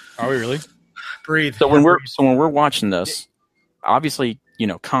 Are we really? Breathe. So when we're watching this, obviously,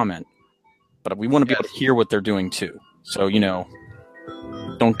 comment, but we want to be able to hear what they're doing too. So,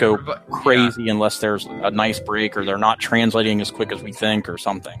 don't go crazy unless there's a nice break or they're not translating as quick as we think or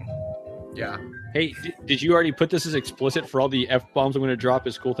something. Yeah. Hey, did you already put this as explicit for all the F-bombs I'm going to drop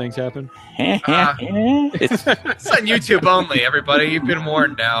as cool things happen? It's on YouTube only, everybody. You've been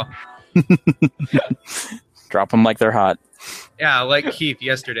warned now. Drop them like they're hot. Yeah, like Keith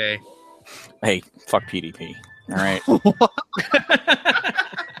yesterday. Hey, fuck PDP. All right.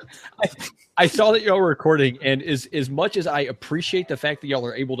 I saw that y'all were recording, and as much as I appreciate the fact that y'all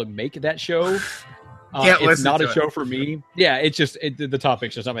are able to make that show, it's not a show for me. Yeah, it's just the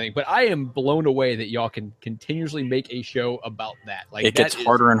topic's just something. But I am blown away that y'all can continuously make a show about that. Like it gets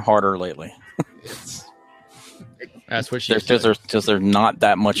harder and harder lately. That's what she said. Because there's not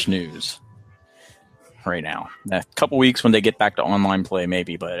that much news right now. A couple weeks when they get back to online play,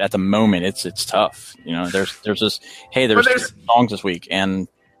 maybe, but at the moment, it's tough. There's just there's songs this week, and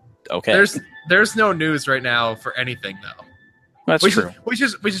okay, there's no news right now for anything though. That's true. Which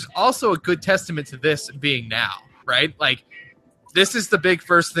is also a good testament to this being now, right? Like, this is the big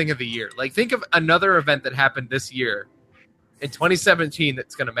first thing of the year. Like, think of another event that happened this year in 2017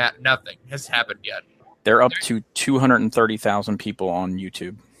 that's going to matter. Nothing has happened yet. They're up to 230,000 people on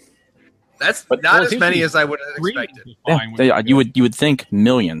YouTube. That's not as many as I would have expected. You would think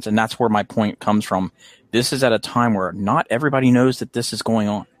millions, and that's where my point comes from. This is at a time where not everybody knows that this is going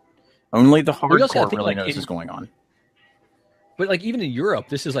on. Only the hardcore really knows is going on. But like even in Europe,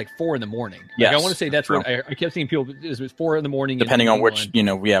 this is like 4 a.m. Yes, I want to say that's what I kept seeing people. It was 4 a.m. depending on which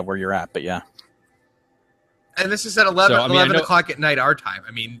where you're at. But yeah, and this is at 11 o'clock at night our time.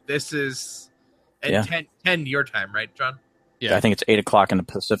 I mean, this is at 10 your time, right, John? Yeah, I think it's 8 o'clock in the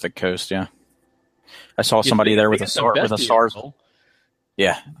Pacific Coast. Yeah, I saw somebody there with a SARS.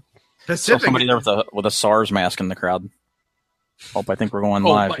 Yeah, I saw somebody there with a SARS mask in the crowd. I think we're going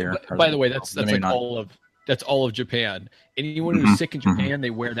live here. By the way, that's like all of Japan. Anyone who's sick in Japan, they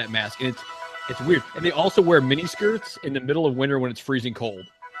wear that mask, and it's weird. And they also wear mini skirts in the middle of winter when it's freezing cold.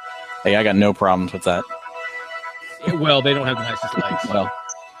 Hey, I got no problems with that. Well, they don't have the nicest legs. Well,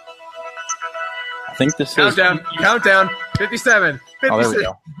 I think this countdown, 57. Oh, there we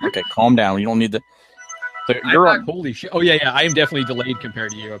go. Okay, calm down. You don't need to. So you're on. Holy shit! Oh yeah. I am definitely delayed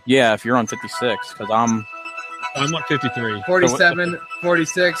compared to you. Yeah, if you're on 56, because I'm on 53. 47,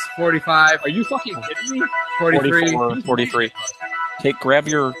 46, 45. Are you fucking kidding me? 43. 43. Grab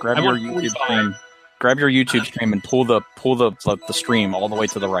your YouTube stream. Grab your YouTube stream and pull the stream all the way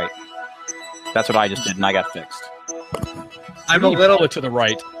to the right. That's what I just did, and I got fixed. I'm a little to the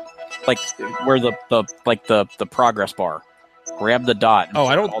right. Like where the progress bar. Grab the dot. Oh,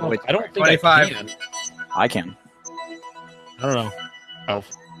 I don't think 25. I can. I can. I don't know. Oh,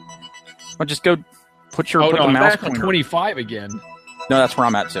 Well, just go put the I'm mouse back on pointer. 25 again. No, that's where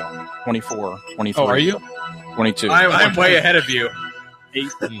I'm at too. 24, 23. Oh, are you? 22. I'm way ahead of you.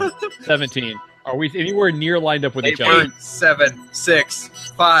 18, 17. Are we anywhere near lined up with each other? 8, 7, 6,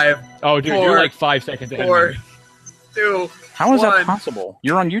 5, Oh, dude, 4, you're like 5 seconds ahead 4, of me. 2. How is that 1. possible?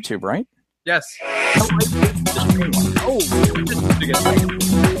 You're on YouTube, right? Yes. Oh,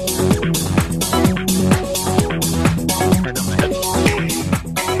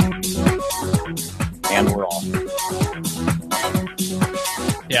 And we're off.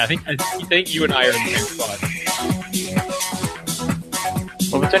 yeah, I think you and I are in the same spot.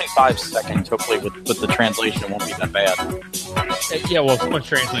 Well, if it's only 5 seconds, hopefully with the translation, it won't be that bad. Yeah, well, if someone's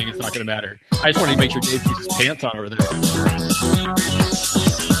translating, it's not going to matter. I just wanted to make sure Dave keeps his pants on over there.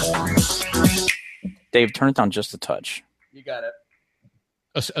 Dave, turn it down just a touch. You got it.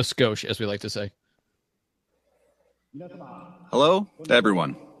 A skosh, as we like to say. Hello to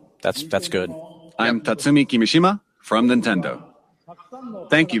everyone. That's good. I'm Tatsumi Kimishima from Nintendo.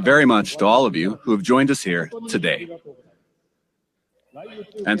 Thank you very much to all of you who have joined us here today.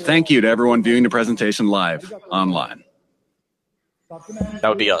 And thank you to everyone viewing the presentation live online. That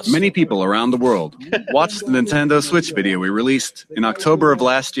would be us. Many people around the world watched the Nintendo Switch video we released in October of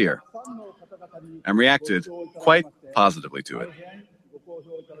last year and reacted quite positively to it.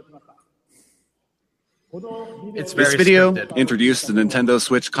 It's very This video scripted. introduced the Nintendo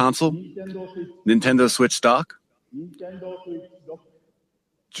Switch console, Nintendo Switch dock,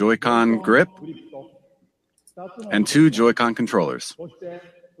 Joy-Con grip, and 2 Joy-Con controllers,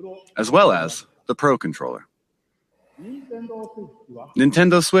 as well as the Pro controller.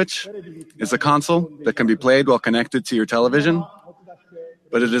 Nintendo Switch is a console that can be played while connected to your television,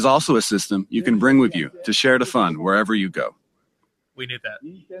 but it is also a system you can bring with you to share the fun wherever you go. We knew that.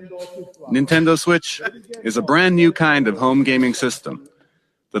 Nintendo Switch is a brand new kind of home gaming system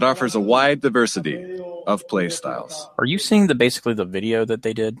that offers a wide diversity of play styles. Are you seeing basically the video that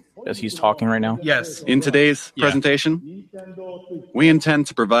they did as he's talking right now? Yes. In today's presentation, we intend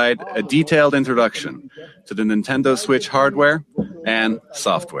to provide a detailed introduction to the Nintendo Switch hardware and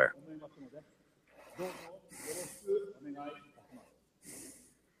software.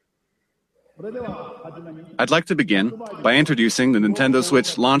 I'd like to begin by introducing the Nintendo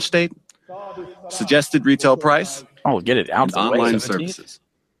Switch launch date, suggested retail price, Oh, get it out and of the way. online 17th? services.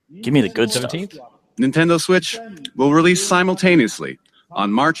 Give me the good stuff. 17th? Nintendo Switch will release simultaneously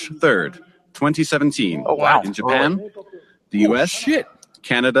on March 3rd, 2017 Oh, wow. in Japan, the US, Shit.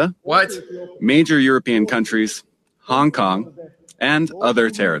 Canada, What? major European countries, Hong Kong, and other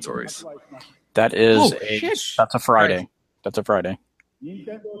territories. That is Oh, shit. that's a Friday. That's a Friday.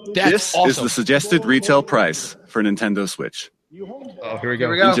 That's This awesome. is the suggested retail price for Nintendo Switch. Oh, here we go.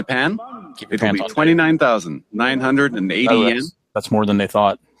 Here we go. In Japan, Keep your it will pants be on. 29,980 Oh, yen. that's more than they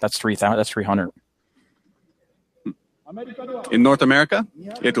thought. That's 3,000. That's 300. In North America,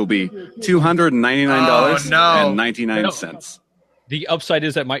 it will be $299.99. The upside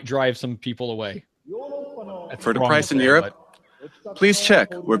is that might drive some people away. That's For the wrong price to in say, Europe, please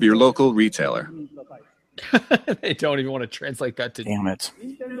check with your local retailer. but they don't even want to translate that to Damn it.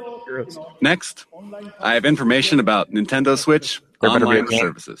 euros. Next, I have information about Nintendo Switch There better be a online game.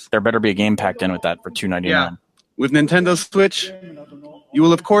 services. There better be a game packed in with that for $299. Yeah. With Nintendo Switch, you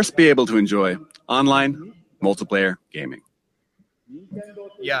will of course be able to enjoy online multiplayer gaming.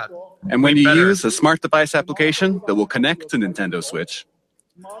 Yeah. And when Way you better. use a smart device application that will connect to Nintendo Switch,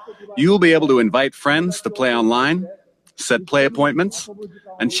 you will be able to invite friends to play online, set play appointments,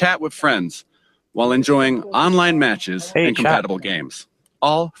 and chat with friends while enjoying online matches Hey, and chat. compatible games,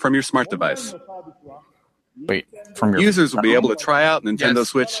 all from your smart device. Wait, from your Users will be able to try out Nintendo Yes.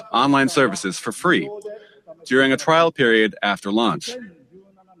 Switch online services for free during a trial period after launch.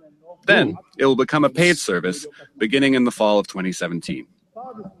 Then, it will become a paid service beginning in the fall of 2017.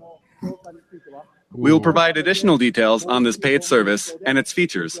 We will provide additional details on this paid service and its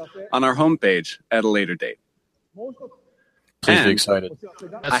features on our homepage at a later date. Please And be excited.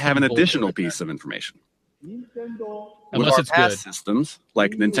 That's I have an some bullshit additional right there. piece of information. With Unless our it's past good. systems,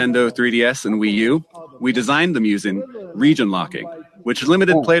 like Nintendo 3DS and Wii U, we designed them using region locking, which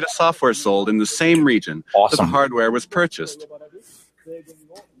limited play to software sold in the same region that the Awesome. hardware was purchased.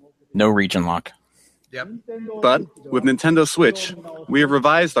 No region lock. Yep. But with Nintendo Switch, we have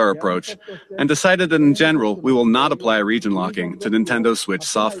revised our approach and decided that in general, we will not apply region locking to Nintendo Switch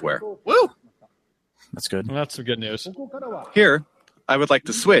software. Woo! That's good. Well, that's some good news. Here, I would like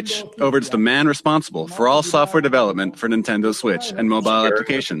to switch over to the man responsible for all software development for Nintendo Switch and mobile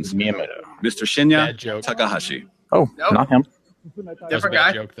applications, Miyamoto. Mr. Shinya Bad joke. Takahashi. Oh, Nope. not him. That was a Different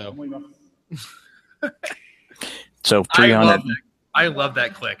bad guy. joke, though. So I 300. love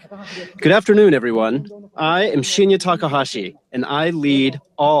that click. Good afternoon, everyone. I am Shinya Takahashi, and I lead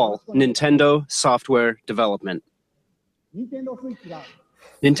all Nintendo software development.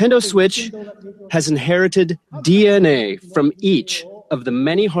 Nintendo Switch has inherited DNA from each of the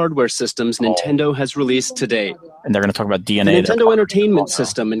many hardware systems Nintendo has released to date. And they're going to talk about The DNA. Nintendo Entertainment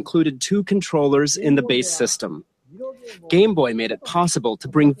System included 2 controllers in the base system. Game Boy made it possible to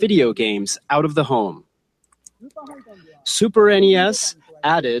bring video games out of the home. Super NES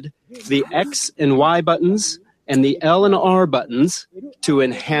added the X and Y buttons and the L and R buttons to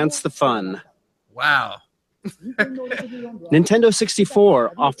enhance the fun. Wow. Nintendo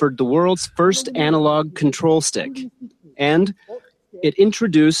 64 offered the world's first analog control stick, and it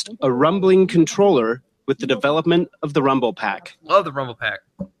introduced a rumbling controller with the development of the Rumble Pack. Love the Rumble Pack.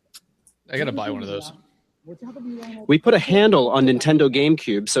 I gotta buy one of those. We put a handle on Nintendo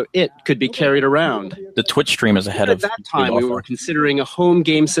GameCube so it could be carried around. The Twitch stream is ahead At of that time, we were considering a home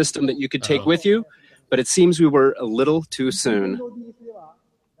game system that you could take with you, but it seems we were a little too soon.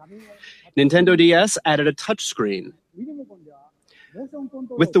 Nintendo DS added a touchscreen.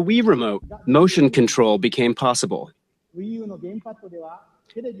 With the Wii Remote, motion control became possible.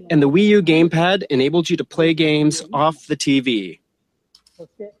 And the Wii U gamepad enabled you to play games off the TV.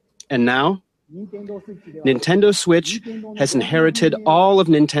 And now, Nintendo Switch has inherited all of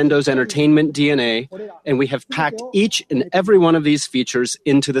Nintendo's entertainment DNA, and we have packed each and every one of these features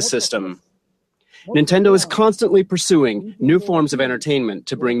into the system. Nintendo is constantly pursuing new forms of entertainment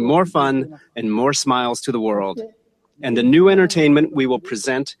to bring more fun and more smiles to the world. And the new entertainment we will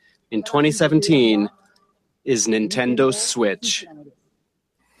present in 2017 is Nintendo Switch.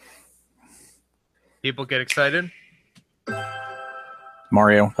 People get excited.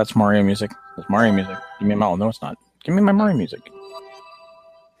 Mario. That's Mario music. That's Mario music. Give me my. No, it's not. Give me my Mario music.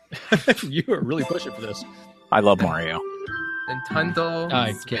 You are really pushing for this. I love Mario. Nintendo.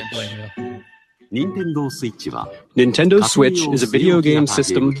 I can't blame you. Nintendo Switch は Nintendo Switch is a video game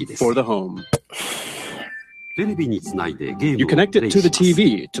system for the home. テレビにつないでゲーム You を connect プレ it イ to し the ます。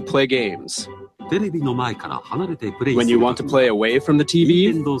 TV to play games. テレビの前から離れてプレイ When す you る want to play away from the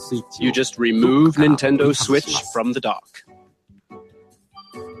TV, Nintendo Switch を you just remove どこから Nintendo 取り外 Switch します from the dock.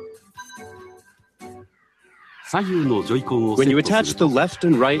 左右のジョイコンを When セ you ットす attach る the と left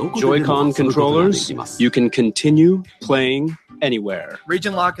and right どこででも Joy-Con 遊ぶことがで controllers, きます you can continue playing anywhere.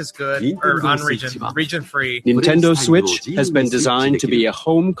 Region lock is good. Or on region. Region free. Nintendo Switch has been designed to be a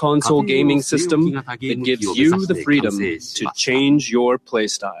home console gaming system that gives you the freedom to change your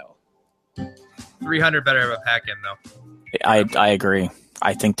playstyle. 300 better of a pack in, though. I agree.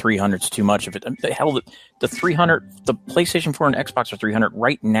 I think 300 is too much of it. Hell, the 300, the PlayStation 4 and Xbox are 300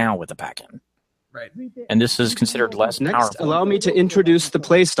 right now with the pack-in. Right. And this is considered less Next, powerful. allow me to introduce the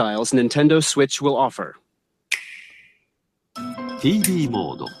playstyles Nintendo Switch will offer. TV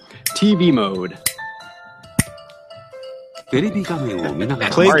モード TV mode. テレビ画面を見なが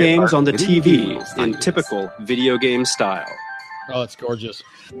ら Play Mario games Kart. on the テレビゲーム TV のスタイ in ルです typical video game style. Oh, it's gorgeous.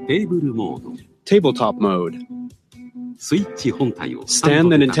 テーブルモード Tabletop mode. スイッチ本体を Stand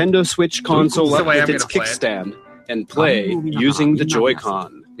the Nintendo Switch console That's the up way I'm with its gonna play it. kickstand and play using the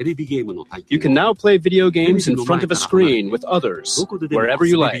Joy-Con. テレビゲームの体 You 験 can now play video games in front of a screen with others, どこででも wherever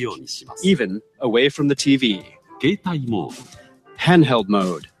遊 you べ like, るようにします even away from the TV. 携帯モード Handheld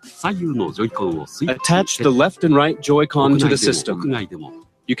mode. 左右のジョイコンをスイッチ Attach the left and right Joy-Con 屋 to 内 the でも屋 system. 外でも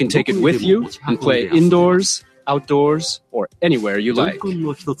You can take it with you and play indoors, outdoors, or anywhere you ジョイ like. コン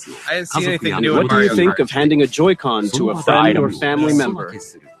の一つを I didn't 家 see 族 anything や new in What do you Mario think Kart. of handing a Joy-Con to a friend or family member Other and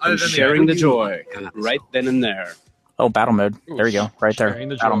than the sharing the other- joy right then and there? Oh, battle mode. There you go. Right there. Sharing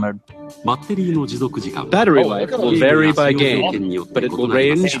the Battle joy. mode. バッテリーの持続時間は Battery Oh, life look at will all vary these. by game, but it will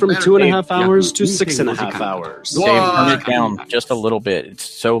range from 2.5 hours to 6.5 hours. Whoa. Dave, turn it down just a little bit. It's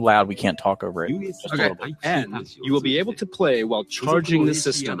so loud we can't talk over it. Just a Okay. little bit. And you will be able to play while charging the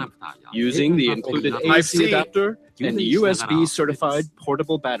system using the included AC Type-C. adapter and USB certified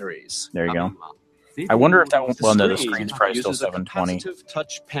portable batteries. There you go. I wonder if that won't. The Well, no, the screen screen's probably still uses a 720. capacitive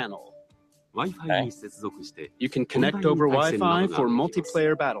touch panel. Wi-Fi に接続して You can connect over Wi-Fi for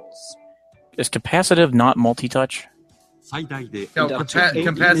multiplayer battles. Is capacitive not multi-touch? 最大で No, And up to 8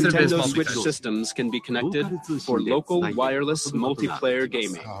 capacitive is Nintendo Switch multi-touch. systems can be connected for local wireless multiplayer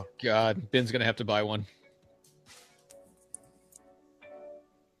gaming. Oh God, Ben's gonna have to buy one.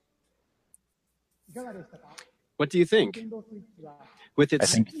 What do you think? With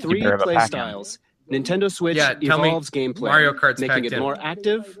its I think you 3 better have a play pack-in. styles, Nintendo Switch Yeah, tell me evolves gameplay, Mario Kart's making packed it in. more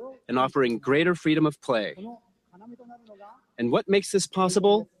active and offering greater freedom of play. And what makes this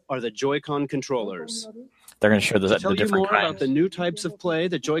possible are the Joy-Con controllers. They're going to show To the tell you different more about kinds. the new types of play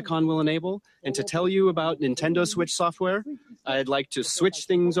that Joy-Con will enable, and to tell you about Nintendo Switch software, I'd like to switch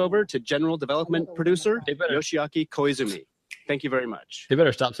things over to General Development Producer They better- Yoshiaki Koizumi. Thank you very much. They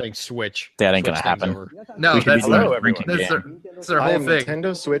better stop saying Switch. That ain't Switch gonna things happen. over. No, We should be that's doing Hello, a drinking everyone. that's their game. I whole am thing.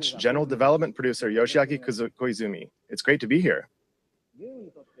 Nintendo Switch General Development Producer Yoshiaki Koizumi. It's great to be here.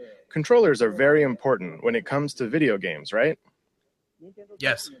 Controllers are very important when it comes to video games, right?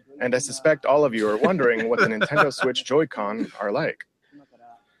 Yes. And I suspect all of you are wondering what the Nintendo Switch Joy-Con are like.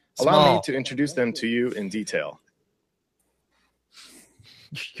 Allow Small. me to introduce them to you in detail.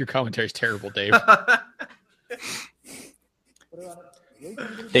 Your commentary is terrible, Dave.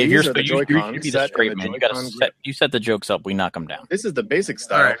 Dave, These you're are the you Joy-Con be the set in straight the man. You got to Joy-Con set. You set the jokes up. We knock them down. This is the basic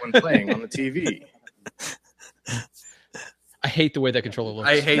style All right. when playing on the TV. I hate the way that controller looks.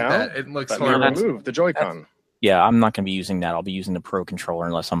 I hate Now, that. It looks Let me horrible. remove the Joy-Con. Yeah, I'm not going to be using that. I'll be using the Pro controller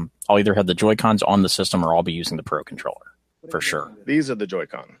unless I'll either have the Joy-Cons on the system or I'll be using the Pro controller for sure. These are the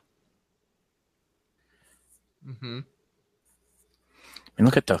Joy-Con. Hmm. And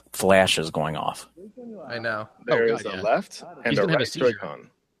look at the flashes going off. I know. There God, is yeah. a left and He's a gonna have a right seizure. Joy-Con.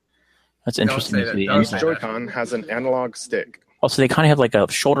 That's Don't interesting. say to that. see the Don't Each say inside. that. Joy-Con has an analog stick. Also, they kind of have like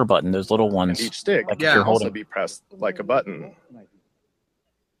a shoulder button. Those little And ones. each stick Like if Yeah. can you're also holding. be pressed like a button.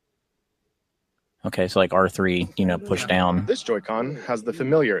 Okay, so like R3, push down. This Joy-Con has the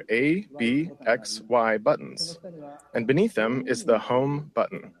familiar A, B, X, Y buttons. And beneath them is the home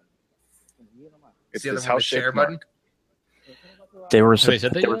button. It's the other this one, the share house-shaped button? mark. They were Have they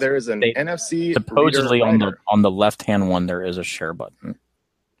said that yet? There is an They- NFC supposedly reader on the left-hand one there is a share button.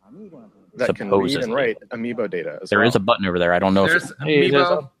 that can read and supposedly. write Amiibo data as There well. is a button over there. I don't know There's if there's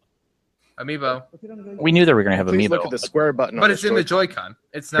Amiibo. we knew they were going to have Please Amiibo. look at the square button on But this it's in the Joy-Con. Joy-Con.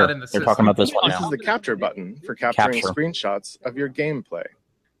 It's Here, not in the they're system. talking about this one This now. is the capture button for capturing Capture. screenshots of your gameplay.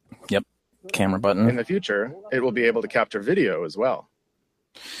 Camera In button. the future, it will be able to capture video as well.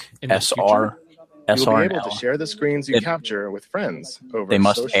 In the SR. future? You'll SR be and able to L. share the screens you It- capture with friends over They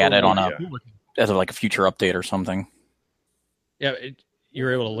must social add it on a- media. as of like a future update or something. Yeah,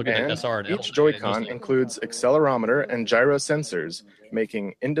 you're able to look at And the SR and L. each Joy-Con includes accelerometer and gyro sensors,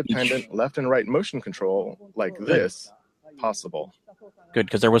 making independent left and right motion control like this possible. Good,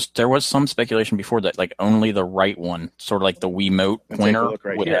 because there was some speculation before that like only the right one, sort of like the Wiimote And take a pointer, look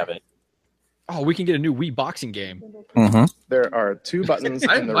right would here. have it. Oh, we can get a new Wii boxing game. Mm-hmm. There are two buttons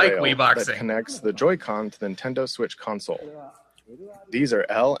I in the like rail Wii that boxing. connects the Joy-Con to the Nintendo Switch console. These are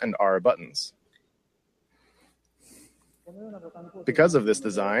L and R buttons. Because of this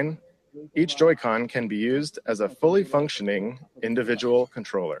design, each Joy-Con can be used as a fully functioning individual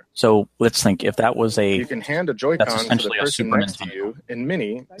controller. So let's think if that was You a can hand a Joy-Con to the essentially a person Super next to Nintendo. you in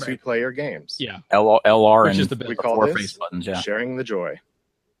Mini to Right. play your games. Yeah, LR which and is the best We the call four this face buttons. Yeah. sharing the joy.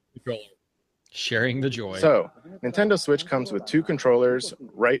 controller. Sharing the joy. So, Nintendo Switch comes with two controllers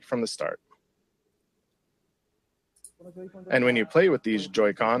right from the start. And when you play with these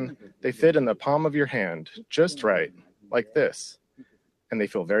Joy-Con, they fit in the palm of your hand just right, like this. And they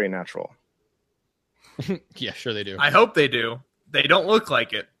feel very natural. Yeah, sure they do. I hope they do. They don't look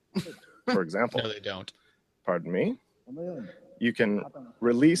like it. For example, No, they don't. pardon me, you can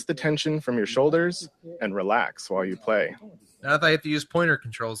release the tension from your shoulders and relax while you play. Now that I have to use pointer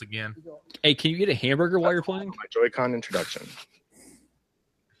controls again. Hey, can you get a hamburger while you're playing? My Joy-Con introduction.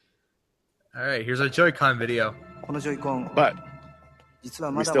 All right, here's our Joy-Con video. But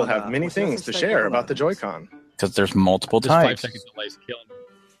we still have many things to share about the Joy-Con. Because there's multiple This 5 types. second delay is killing me.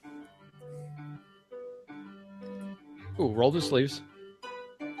 Ooh, roll the sleeves.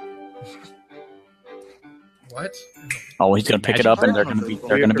 What? Oh, he's gonna pick it up, and they're gonna be We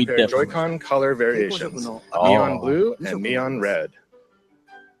have prepared different. Joy-Con color variations. Oh. Neon blue and neon red.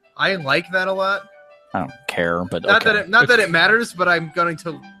 I like that a lot. I don't care, but Not okay. that it matters, but I'm going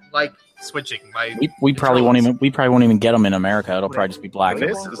to like switching my. we probably won't even get them in America. It'll probably just be black. And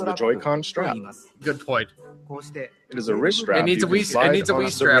this is the Joy-Con strap. Good point. It is a wrist strap. It needs you a can Wii- it slide needs a onto Wii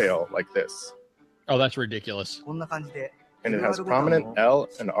the strap. rail like this. Oh, that's ridiculous. And it has prominent L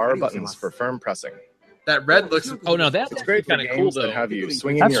and R buttons for firm pressing. That red looks. Oh, no, that's It's great for kind of cool games though. that have you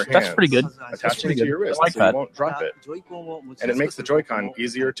swinging your hands, That's pretty good. attaching pretty it to good. your wrist I like so that. you won't drop it. And it makes the Joy-Con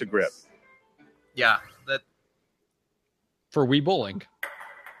easier to grip. Yeah, that. For Wii bowling,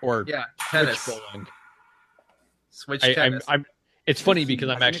 or Yeah, Switch tennis. bowling. Switch I'm, tennis. it's funny because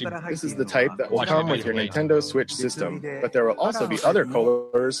I'm actually This is the type that will Watching come the with your video. Nintendo Switch system, but there will also be other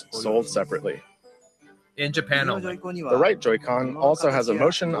colors sold separately. In Japan 右の only. ジョイコンには The right Joy-Con also has a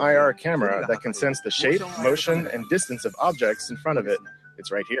motion IR camera that can sense the shape, motion, and distance of objects in front of it.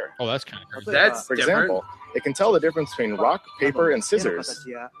 It's right here. Oh, that's kind of crazy. 例えば That's For different. example, it can tell the difference between rock, paper, and 手の scissors, 形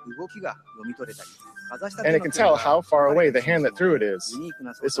や動きが読み取れたり、かざした and 手 it の can 距離 tell が how far away the hand that threw it is. ユニーク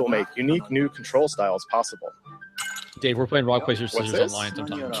な操 This 作 will が make unique new control styles possible. Dave, we're playing rock, paper, scissors this? online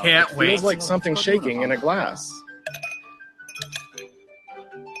sometime. Can't It wait. feels like something shaking in a glass.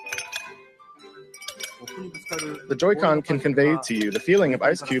 コップにぶつかる The Joy-Con can convey to you the feeling of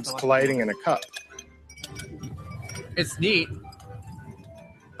ice cubes colliding in a cup. It's neat.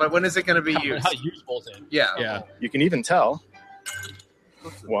 But when is it going to be How used? useful is it? Yeah. Yeah. You can even tell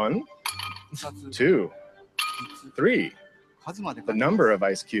 1, 2, 3, 数まで the number of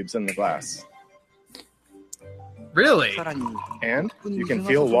ice cubes in the glass. Really? さらに And you can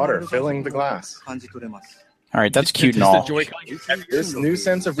feel water filling the glass. 感じ取れます All right, that's cute and Does the all. Joy-Con This new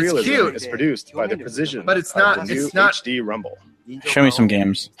sense of realism cute. is produced by the precision But it's of not- the new it's not- HD Rumble. Show me some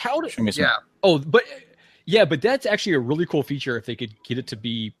games. How do? Show me some Yeah. Oh, but yeah, but that's actually a really cool feature if they could get it to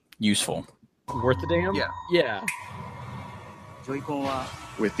be useful. worth the damn. Yeah. Yeah. ジョイコンは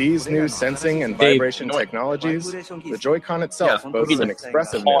With these new sensing and Dave, vibration you know what? technologies, バイブレーション技 the 術 Joy-Con itself Yeah. boasts an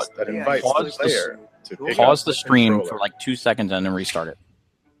expressiveness that invites the Pause the- player to pick Pause up the stream controller. for like 2 seconds and then restart it.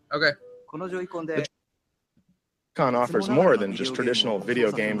 Okay. このジョイコンで Joy-Con offers more than just traditional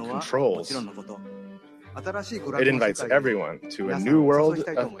video game も controls. ちろんのこと新しい娯楽 It の世 invites 界で everyone to a new world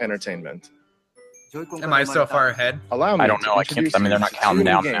of entertainment. ジョイコンか Am ら I 生ま so れた far ahead? Allow me I don't to know, I can't- introduce I mean, they're you not to counting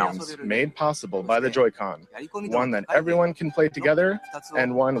two down new now. games made possible by the Joy-Con. やり込みと One that アイデア everyone can play together, 二つを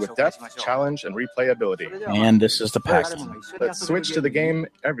and one with 紹介し depth, ましょう challenge, and replayability. それでは And this is the 誰 pack. もが一緒に遊べる Let's switch to the ゲーム game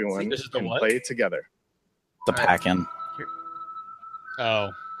everyone This is the can what? play together. The pack in.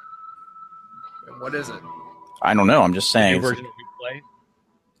 Oh. What is it? I don't know. I'm just New saying version of Play.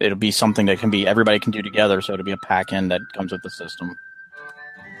 it'll be something that can be everybody can do together. So it'll be a pack in that comes with the system.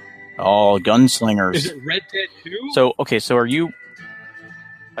 Oh, Is gunslingers. it Red Dead 2? So okay, so are you?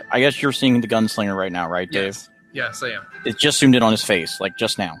 I guess you're seeing the gunslinger right now, right, Dave? Yes. Yes, I am. It just zoomed in on his face, like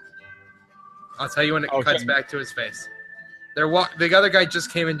just now. I'll tell you when it Okay. cuts back to his face. The other guy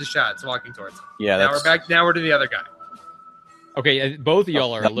just came into shots, walking towards him. Yeah, Now that's we're back. Now we're to the other guy. Okay, both of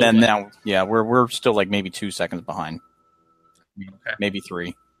y'all are a little then late. now. Yeah, we're still like maybe 2 seconds behind, Okay. maybe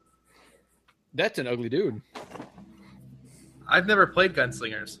 3. That's an ugly dude. I've never played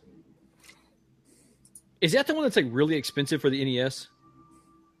Gunslingers. Is that the one that's like really expensive for the NES?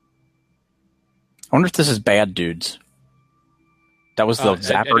 I wonder if this is Bad Dudes. That was the I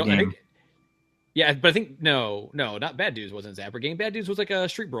Zapper don't- I game. think- yeah, but I think no, not Bad Dudes wasn't a Zapper game. Bad Dudes was like a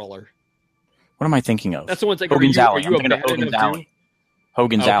street brawler. What am I thinking of? That's the one that's like Hogan's are Alley. you I'm a thinking of bad Hogan's enough Alley.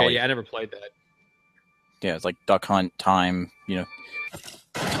 Hogan's Okay, Alley. yeah, I never played that. Yeah, it's like Duck Hunt time. You know,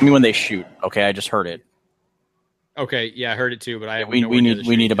 tell me when they shoot. Okay, I just heard it. Okay, yeah, I heard it too, but I have We nowhere near the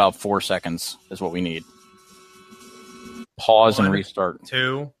need street. about 4 seconds is what we need. Pause and One. restart.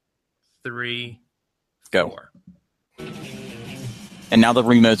 2, 3, Go. 4. And now the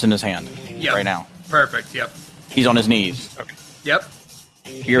remote's in his hand Yep. right now. Perfect. Yep. He's on his knees. Yep.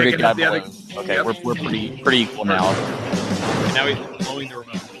 You're a Picking good guy. up the other- Boy. Okay, Yep. we're pretty equal now. And now he's blowing the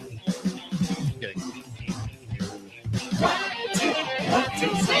remote. Kidding.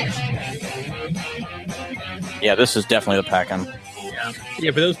 Yeah, this is definitely the pack-in.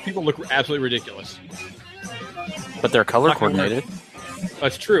 Yeah, but those people look absolutely ridiculous. But they're color Not gonna work. coordinated.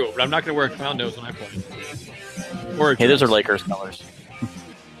 That's true, but I'm not going to wear a clown nose when I play. Or a Hey, those are dress. Lakers colors.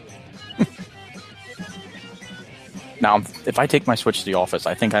 Now, if I take my Switch to the office,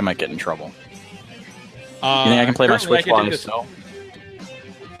 I think I might get in trouble. You think I can play my currently Switch I can while take I'm this- still?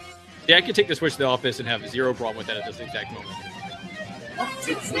 Yeah, I can take the Switch to the office and have zero problem with that at this exact moment.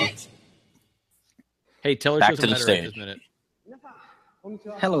 Hey, tell her Back she to the doesn't matter at stage. this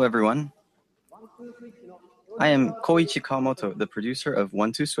minute. Hello, everyone. I am Koichi Kawamoto, the producer of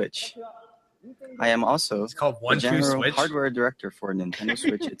 1-2 Switch. I am also It's called the 1-2 general Switch. hardware director for Nintendo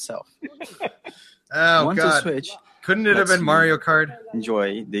Switch itself. Oh 1-2 God! Switch Couldn't it have lets been you Mario Kart?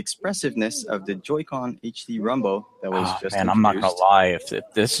 enjoy the expressiveness of the Joy-Con HD Rumble that was Oh, just man, I'm not gonna introduced. lie.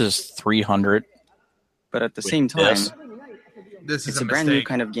 If this is 300, But at the with same time, this, This is it's a a brand new mistake.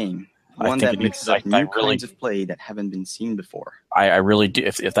 kind of game. I One think that it mixes needs- up I new really- kinds of play that haven't been seen before. I really do.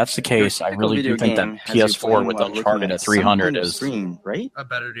 If that's the case, I Typical really do video think game that has you PS4 playing with while looking Uncharted at some 300 kind of is. screen, right? A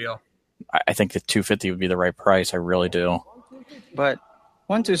better deal. I think the 250 would be the right price. I really do. But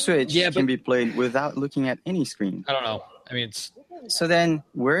 1-2 Switch Yeah, can but- be played without looking at any screen. I don't know. I mean, it's So then,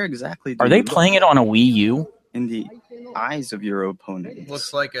 where exactly do Are they you look playing it on a Wii U? in the eyes of your opponent?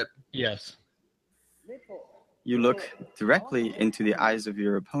 Looks like it. yes. You look directly into the eyes of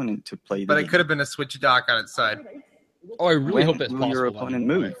your opponent to play the But game. it could have been a Switch dock on its side. Oh, I really When hope that's will possible. your opponent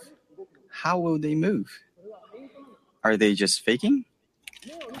move? How will they move? Are they just faking?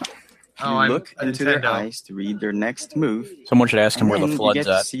 Oh, You I'm look a into their Nintendo. eyes to read their next move. Someone should ask him where the and flood's you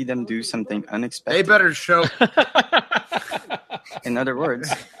get at. to see them do something They unexpected. better show. In other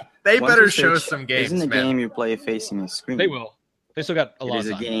words, They One better Two show Switch some games, isn't a man. game you play facing a screen. They will. They still got a It lot is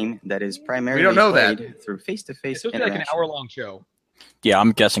of a time. game that is primarily We don't know that. played through It's face-to-face still like an interaction. hour-long show. Yeah,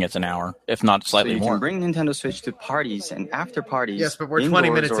 I'm guessing it's an hour, if not So slightly you more. can bring Nintendo Switch to parties and after parties. Yes, but we're 20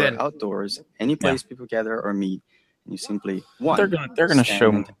 indoors minutes or in. Outdoors, any place people gather or meet, and you simply one. They're gonna stand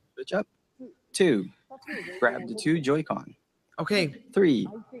show. Nintendo Switch up. 2. Grab the 2 Joy-Con. Okay. 3.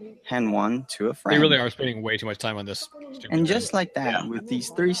 Hand one to a They friend. really are spending way too much time on this. Stupid And thing. just like that, with these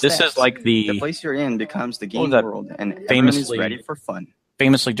 3 This steps, is like the place you're in becomes the game that world, and everyone is famously- ready for fun.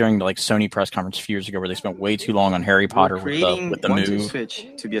 famously during the Sony press conference a few years ago, where they spent way too long on Harry Potter with Creating the One Two move, Switch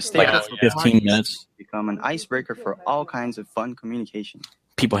to be a like staple for 15 parties, minutes. become an icebreaker for all kinds of fun communication.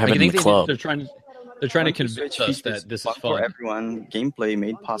 People have Like, it I in think the club. they're trying to One Two convince Switch us features that this is fun for fun. everyone. Gameplay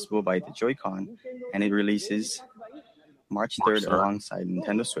made possible by the Joy-Con, and it releases March 3rd alongside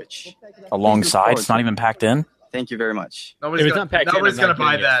Nintendo Switch. Alongside, it's not even packed in. Thank you very much. Nobody's If it's gonna, not packed in, nobody's I'm gonna not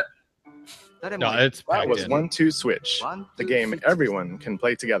buy getting it. that. No, it's That packed was in. 1-2 Switch, the game everyone can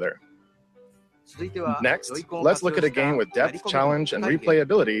play together. Next, let's look at a game with depth, challenge, and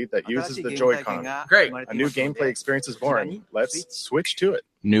replayability that uses the Joy-Con. Great. A new gameplay experience is born. Let's switch to it.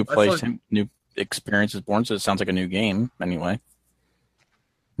 New Let's place, new experience is born, so it sounds like a new game anyway.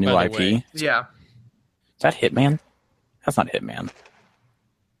 New By IP. the way. Yeah. Is that Hitman? That's not Hitman.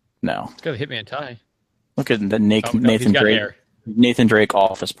 No. It's got a Hitman tie. Look at the Oh, no, Nathan he's got Drake. hair. Nathan Drake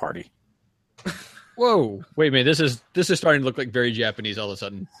office party. Whoa! Wait a minute. This is starting to look like very Japanese all of a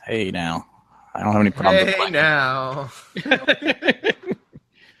sudden. Hey now, I don't have any problem. Hey now.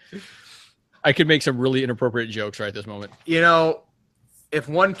 I could make some really inappropriate jokes right at this moment. You know, if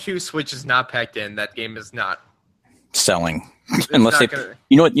 1-2 Switch is not packed in, that game is not. Selling. It's Unless not they, gonna-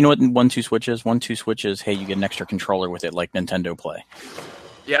 you know what 1-2 Switch is? 1-2 Switch is, hey, you get an extra controller with it, like Nintendo Play.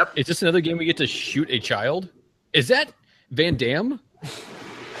 Yep. Is this another game we get to shoot a child? Is that Van Damme?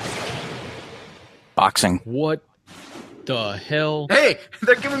 Boxing. What the hell? Hey,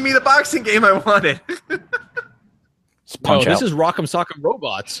 they're giving me the boxing game I wanted. It's Punch this Out. is Rock'em Sock'em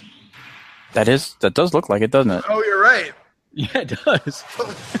Robots. That does look like it, doesn't it? Oh, you're right. Yeah, it does.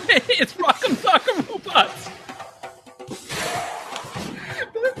 It's Rock'em Sock'em Robots.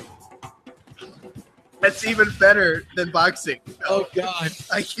 That's even better than boxing. Oh God,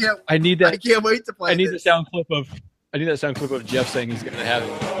 I can't. I need that. I can't wait to play. I need the this. sound clip of. I need that sound clip of Jeff saying he's going to have it.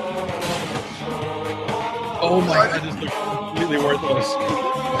 Oh my God, this looks completely worthless.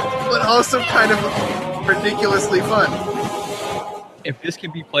 But also kind of ridiculously fun. If this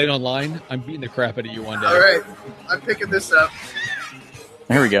can be played online, I'm beating the crap out of you one day. All right, I'm picking this up.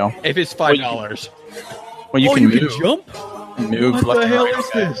 There we go. If it's $5. Well, you can you move. can jump? Move What left the and hell right. is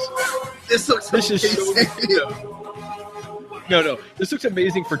this? This looks This is so amazing. No. This looks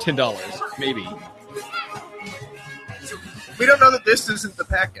amazing for $10, maybe. We don't know that this isn't the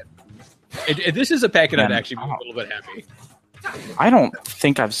packet. If this is a packet, I'd Man, actually be a little bit happy. I don't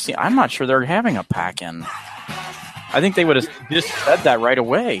think I've seen. I'm not sure they're having a pack in. I think they would have said that right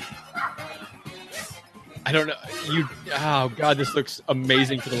away. I don't know. Oh God, this looks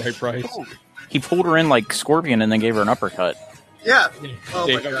amazing for the right price. He pulled her in like Scorpion and then gave her an uppercut. Yeah. Oh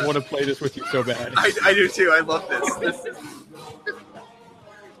Dave, my I God. want to play this with you so bad. I do too. I love this.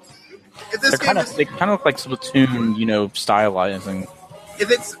 If this They're game they kind of look like Splatoon, stylizing.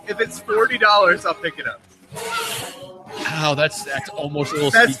 if it's $40, I'll pick it up. Wow, that's almost a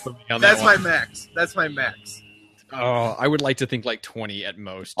little steep That's for me on that that's my one. max. That's my max. Oh, I would like to think like 20 at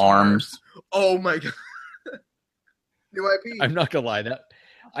most. Arms. Oh my God. New IP. I'm not gonna lie, that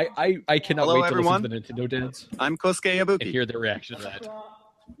I cannot Hello, wait to everyone. listen to the Nintendo dads I'm Kosuke and Yabuki. hear their reaction to that.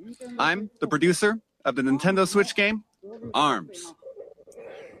 I'm the producer of the Nintendo Switch game, ARMS.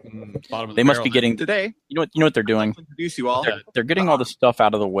 Bottom of the They must barrel. be getting. Today, You know what they're doing? to introduce you all. They're getting all the stuff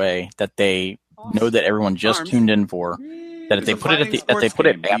out of the way that they know that everyone just Arms tuned in for. That if they put it if they put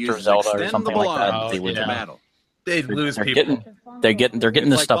it after Zelda or something like that, they Oh, lose yeah. them. battle. They'd lose They're people. getting they're getting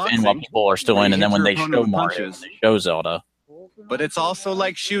this It's like stuff in while boxing, people are still where in, you and then hit when your they opponent show with Mario, punches. they show Zelda. But it's also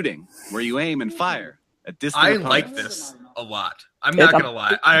like shooting, where you aim and fire at distant I opponents. like this a lot. I'm not gonna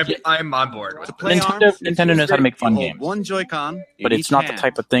lie. I'm on board with To it. play Nintendo- ARMS, Nintendo knows how to make fun you hold games. One Joy-Con, But it's not the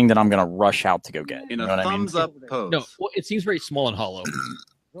type of thing that I'm going to rush out to go get. in You a know what I mean? thumbs up pose. No, well, it seems very small and hollow.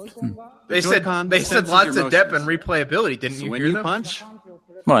 They said Joy-Con they said senses lots your of depth and motions. replayability. Didn't So you when hear you them? punch,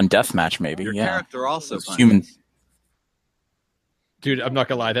 Well, in deathmatch, maybe. Your yeah. character also It's finds human. Dude, I'm not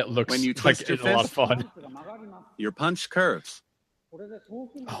gonna lie, that looks when you like twist your it's a lot of fist, fun. your punch curves. Oh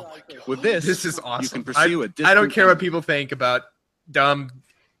my god. With this, This is awesome. You can pursue a I distant don't care what enemy. people think about dumb,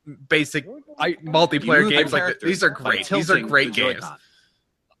 basic You multiplayer move the games like character These are by great. These are tilting great the games. Joy-Con.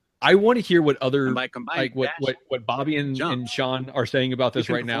 I want to hear what other And by combining like what Bobby and jump, Sean are saying about this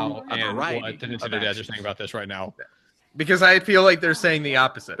you right can now, perform a and variety what the of Nintendo dads are actions. saying about this right now. Because I feel like they're saying the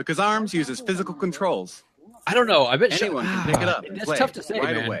opposite. Because ARMS uses physical controls. I don't know. I bet Anyone can pick it up and That's play tough to say,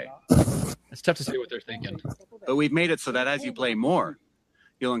 right man. away. It's tough to say what they're thinking. But we've made it so that as you play more,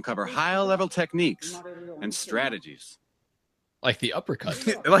 you'll uncover higher-level techniques and strategies. Like the uppercut.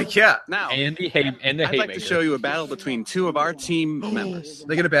 Like, yeah. Now, and the I'd like haymaker. to show you a battle between two of our team members.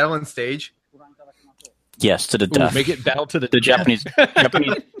 They're going to battle on stage? Yes, to the death. Make it battle to the Japanese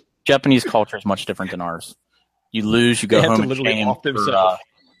Japanese culture is much different than ours. You lose, you go They have home to and literally shame off for themselves.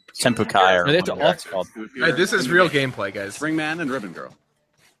 Senpukai or They have to whatever off- it's called. All right, this is real gameplay, guys. Springman and Ribbon Girl.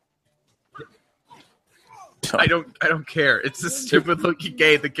 I don't care. It's a stupid looking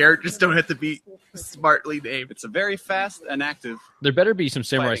game. The characters don't have to be smartly named. It's a very fast and active. There better be some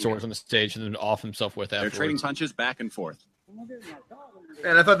samurai Fighting. swords on the stage and then off himself with They're afterwards. trading punches back and forth.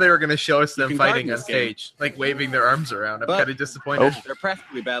 And I thought they were going to show us You them can guard fighting in on this game. stage, like waving their arms around. I'm But- kind of disappointed. They're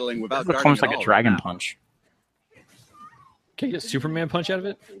practically battling without It guarding becomes at like all a dragon right now. punch. Can you get Superman punch out of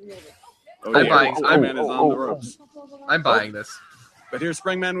it? Oh, I'm yeah. buying- Springman is on the ropes. I'm buying this. But here's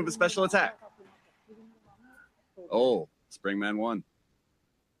Springman with a special attack. Oh, Springman won.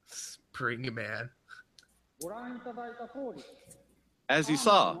 Spring Man. As you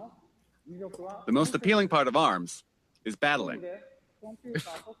saw, the most appealing part of ARMS is battling.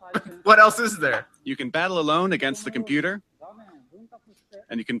 What else is there? You can battle alone against the computer,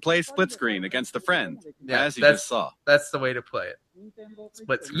 and you can play split screen against a friend, Yeah, as you that's- just saw. That's the way to play it.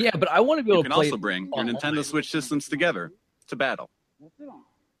 Split screen. Yeah, but I want to be You able can to play. also bring your Nintendo Switch systems together to battle.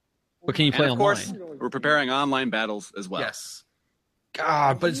 But can you play And of online? course, we're preparing online battles as well. Yes.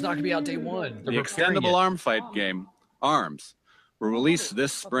 God, but it's not going to be out day one. The extendable arm fight game, ARMS, will release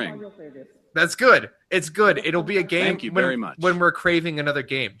this spring. That's good. It's good. It'll be a game Thank you when, very much. when we're craving another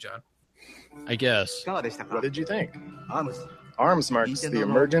game, John. I guess. What did you think? アームス ARMS marks the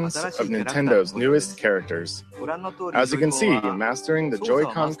emergence of Nintendo's newest characters. ご覧の通り As you can ジ see, ョイコンは mastering the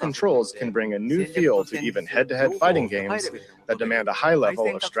Joy-Con controls can bring a new feel to even head-to-head fighting games that demand a high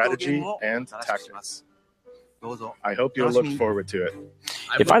level of strategy and tactics. どうぞ I hope you'll look forward to it.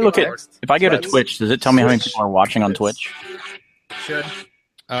 I'm If I looking look at forward. if I go to Twitch, does it tell me how many people are watching on Twitch? Should.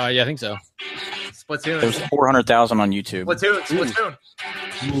 Yeah, I think so. Splatoon. There's 400,000 on YouTube. Splatoon.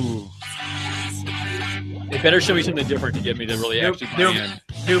 They better show me something different to get me to really actually buy in.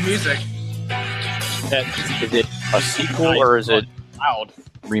 New music. That, Is it a sequel or is it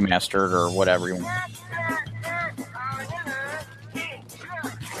remastered or whatever you want?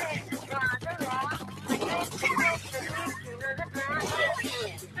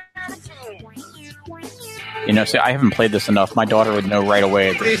 You know, see, I haven't played this enough. My daughter would know right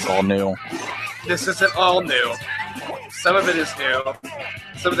away that it's all new. This isn't all new. Some of it is new.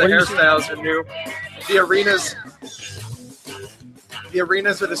 Some of the What are you hairstyles are new. The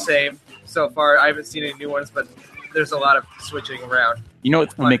arenas are the same so far. I haven't seen any new ones, but there's a lot of switching around. You know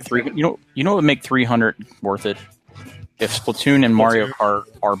what would make you know what would make 300 worth it? If Splatoon and Mario Kart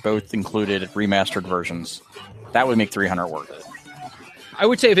are both included remastered versions, that would make 300 worth it. I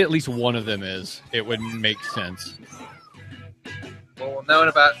would say if at least one of them is, it would make sense. Well, we'll know in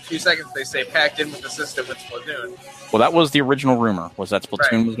about 2 seconds. They say packed in with the system with Splatoon. Well, that was the original rumor, was that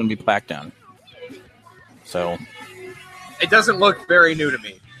Splatoon Right. was going to be packed in. So, It doesn't look very new to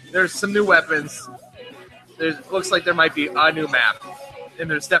me. There's some new weapons. Looks like there might be a new map, and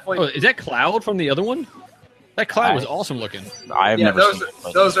there's definitely Oh, is that Cloud from the other one? That Cloud was awesome looking. I've yeah. never Those seen it.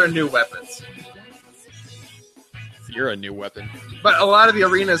 but- those are new weapons, You're a new weapon. but a lot of the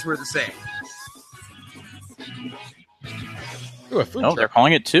arenas were the same. Ooh, a food No, truck. they're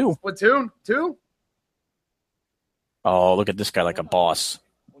calling it 2. Splatoon 2. Oh, look at this guy like a boss.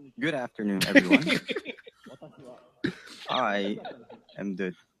 Good afternoon, everyone. I am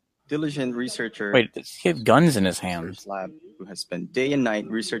the diligent researcher Wait, does he have guns in his hands? lab who has spent day and night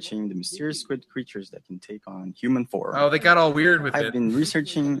researching the mysterious squid creatures that can take on human form. Oh, they got all weird with I've it. been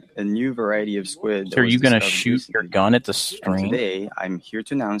researching a new variety of squid. that So are was you going to discovered shoot your recently. gun at the And stream? today, I'm here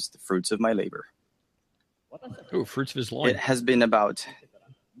to announce the fruits of my labor. Ooh, fruits of his It loin. has been about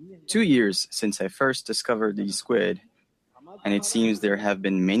 2 years since I first discovered these squid, and it seems there have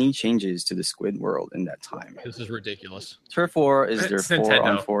been many changes to the Squid world in that time. This is ridiculous. Turf War is their It's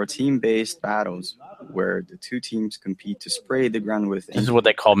Nintendo. 4-on-4 team-based battles where the two teams compete to spray the ground with ink. This is what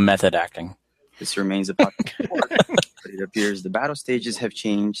they call method acting. This remains a popular sport, but it appears the battle stages have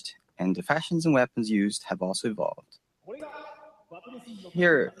changed and the fashions and weapons used have also evolved.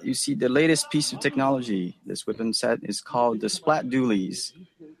 Here, you see the latest piece of technology. This weapon set is called the Splat Dualies.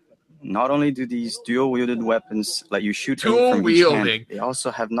 Not only do these dual-wielded weapons let you shoot ink from each hand, they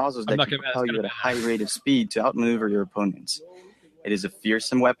also have nozzles that can propel you at a high rate of speed to outmaneuver your opponents. It is a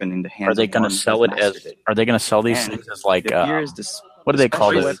fearsome weapon in the hands Are they of going one to who sell has it as? mastered it. Are they going to sell these And things as like? it appears the What do they call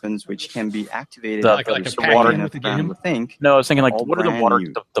special this? weapons which can be activated The- after like a spraying water- in a ground with ink. No, I was thinking like, all what are the brand water,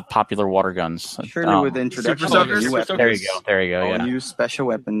 new. the popular water guns? Surely with the introduction of Soakers? new weapons, There you go. There you go. all Yeah. new special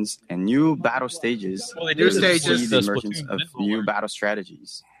weapons, and new battle stages, Well, they New did this stages. with the the emergence Splatoon of Mental new Alert. battle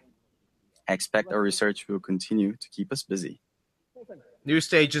strategies. I expect our research will continue to keep us busy. New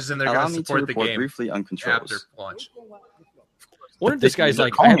stages, and they're Allow going to me to support the report game briefly on after controls. launch. What if this guy's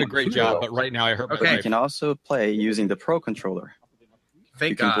like, I have a great job, but right now I hurt my Okay. You wife. can also play using the Pro Controller.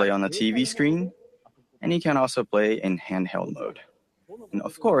 Thank You can God. play on a TV screen, and you can also play in handheld mode. And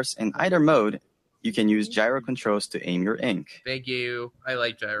of course, in either mode, you can use gyro controls to aim your ink. Thank you. I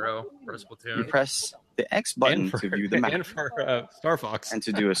like Gyro for You Splatoon. press the X button And for, to view the map. and for Star Fox. And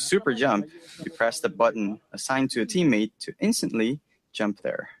to do a super jump, you press the button assigned to a teammate to instantly jump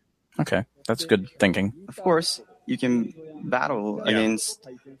there. Okay, that's good thinking. Of course, you can battle against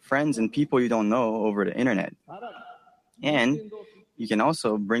friends and people you don't know over the internet. And you can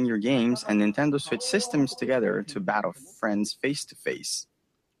also bring your games and Nintendo Switch systems together to battle friends face to face.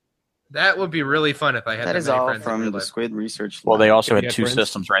 That would be really fun if I had That that is many all friends in from real the life. Squid Research Well, Lab. they also You had had two friends?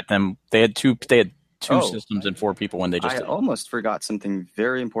 systems, right? They had two Oh. systems and 4 people when they just I did. almost forgot something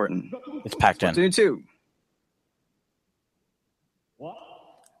very important. It's packed in. Splatoon 2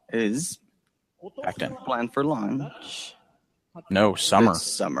 is Packed in. planned for launch No, summer. this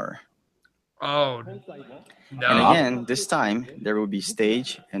summer. Oh, And no. again, this time there will be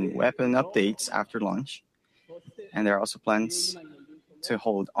stage and weapon updates after launch, and there are also plans to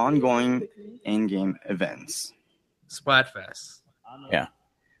hold ongoing in-game events. Splatfest.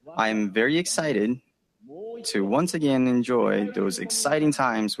 I am very excited to once again enjoy those exciting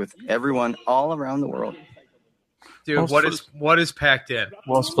times with everyone all around the world. Dude, Well, what is packed in?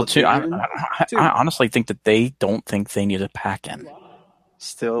 Well, Splatoon. I honestly think that they don't think they need a pack in,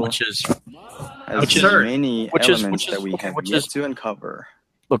 Still, which is has absurd. many Which is- elements which is- that we okay, have which yet is- to uncover.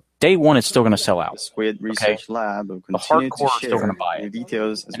 look. Day one is still going to sell The out, Squid Research Lab will The continue to hardcore are still share gonna buy new it.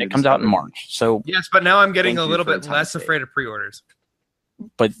 details as and we it comes out in discover them. March. So, Yes, but now I'm getting Thank a you little for bit the time less today. afraid of pre-orders.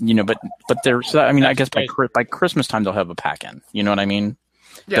 but there. So I mean, I guess by Right. by Christmas time they'll have a pack in. You know what I mean?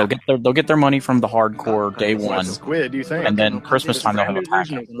 Yeah. They'll get their money from the hardcore day What one, Squid, you think? and then Christmas time they'll have a New pack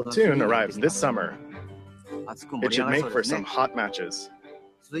version in. of Splatoon arrives this summer. It should make for some hot matches.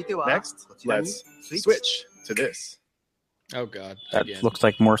 Next, let's switch to this. Oh God. That Again. looks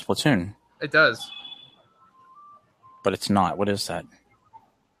like more Splatoon, It does. but it's not. What is that?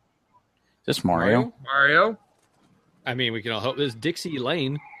 Is this Mario? Mario? I mean, we can all hope. This is Dixie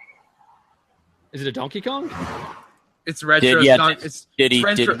Lane. Is it a Donkey Kong? It's retro. Yeah, it's Diddy, it's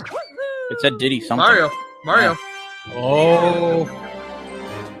retro. Diddy. It said Diddy something. Mario. Oh.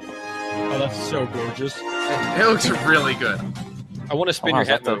 Oh, that's so gorgeous. It looks really good. I want to Oh, spin wow, your is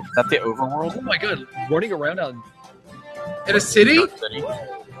that hat. the, is that the overworld? Oh my God! Running around out In a city?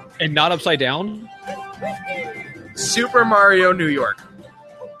 and not upside down. Super Mario, New York.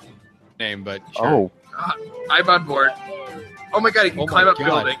 Name, but sure. Oh, I'm on board. Oh my god, you can Oh my climb up God.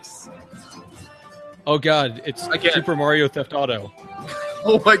 buildings. Oh God! It's Again. Super Mario Theft Auto.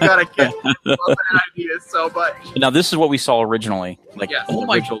 Oh my god, I can't love that idea so much. now this is what we saw originally. Like, Yes. Oh the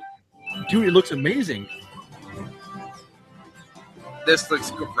my original- Dude, it looks amazing. This looks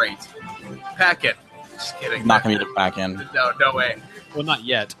great. Pack it. Just kidding. Not gonna be the back end. No way. Well, not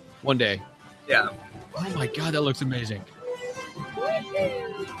yet. One day. Yeah. Oh my God, that looks amazing.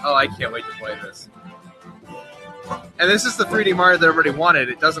 Oh, I can't wait to play this. And this is the 3D Mario that everybody wanted.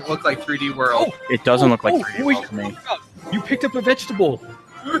 It doesn't look like 3D World. It doesn't look like Oh, 3D wait. World to me. You picked up a vegetable.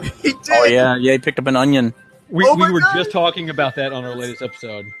 He did. Oh yeah, he picked up an onion. We, Oh we my were God. just talking about that on our latest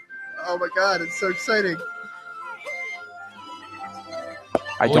episode. Oh my god, it's so exciting.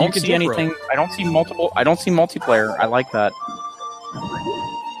 I Well, you don't can see jump anything. I don't see multiplayer. I like that.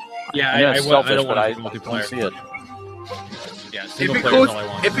 Yeah, I know I it's don't selfish, but I want don't multiplayer. see it. Yeah, It'd single be player cool. is all I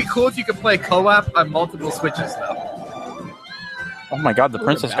want. It'd be cool if you could play co-op on multiple Switches, though. Oh my God, the Ooh,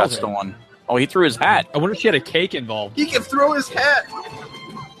 princess got Bowser. stolen. Oh, he threw his hat. I wonder if she had a cake involved. He can throw his hat.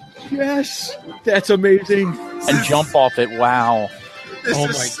 Yes, that's amazing. And jump off it. Wow. This Oh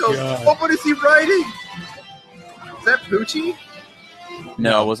is my so. God. Oh, what is he riding? Is that Poochie?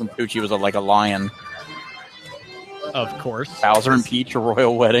 No, it wasn't Poochie. It was like a lion. Of course. Bowser and Peach, a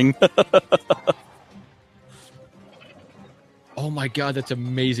royal wedding. Oh my God, that's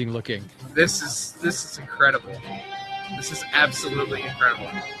amazing looking. This is incredible. This is absolutely incredible.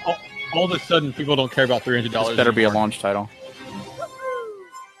 All of a sudden, people don't care about $300. This better be a launch title.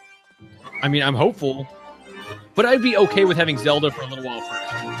 I mean, I'm hopeful, but I'd be okay with having Zelda for a little while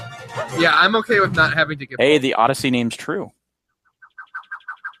first. Yeah, I'm okay with not having to get. Hey, the Odyssey name's true.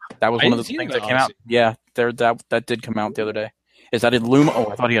 That was one of the things that came out. Yeah, that did come out the other day. Is that a Luma?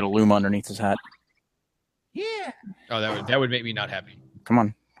 Oh, I thought he had a Luma underneath his hat. Yeah. Oh, that would make me not happy. Come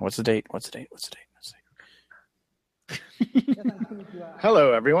on. What's the date?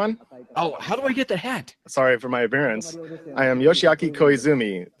 Hello, everyone. Oh, how do I get the hat? Sorry for my appearance. I am Yoshiaki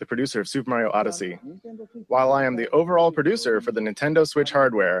Koizumi, the producer of Super Mario Odyssey. While I am the overall producer for the Nintendo Switch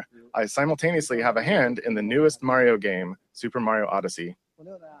hardware, I simultaneously have a hand in the newest Mario game, Super Mario Odyssey.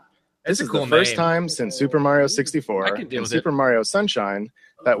 This is the first time since Super Mario 64 and Super Mario Sunshine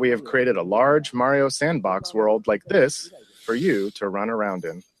that we have created a large Mario sandbox world like this for you to run around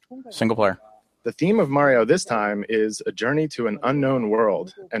in. Single player. The theme of Mario this time is a journey to an unknown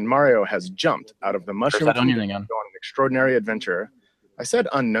world, and Mario has jumped out of the mushroom kingdom on an extraordinary adventure. I said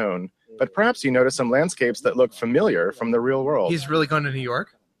unknown, but perhaps you notice some landscapes that look familiar from the real world. He's really going to New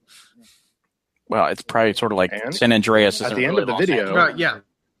York? Well, it's probably sort of like San Andreas. At the end of the video,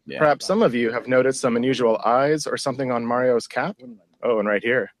 perhaps some of you have noticed some unusual eyes or something on Mario's cap. Oh, and right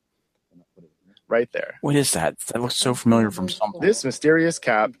here. Right there. What is that? That looks so familiar from something. This mysterious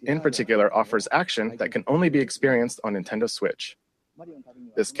cap, in particular, offers action that can only be experienced on Nintendo Switch.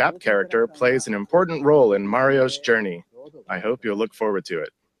 This cap character plays an important role in Mario's journey. I hope you'll look forward to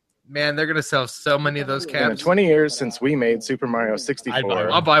it. Man, they're going to sell so many of those caps. In the 20 years since we made Super Mario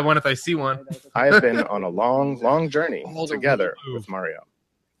 64, I'll buy one if I see one. I have been on a long, long journey together with Mario.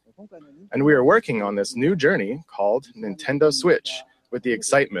 And we are working on this new journey called Nintendo Switch, with the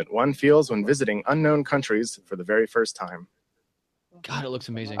excitement one feels when visiting unknown countries for the very first time. God, it looks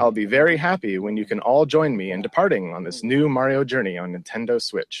amazing. I'll be very happy when you can all join me in departing on this new Mario journey on Nintendo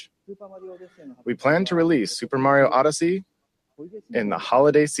Switch. We plan to release Super Mario Odyssey in the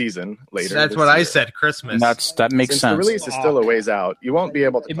holiday season later. That's what I said, Christmas. That makes sense. The release is still a ways out, you won't be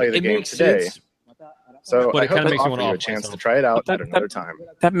able to play the game today. So I hope I offer you a chance to try it out at another time.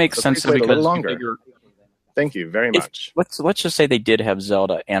 That makes sense because a little because longer. Thank you very much. Let's just say they did have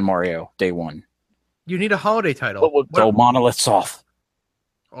Zelda and Mario day one. You need a holiday title. So Monolith's off.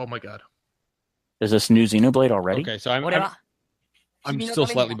 Oh my God. Is this new Xenoblade already? Okay, so I'm still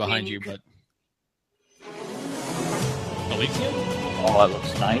slightly behind you, but Elysium? Oh, that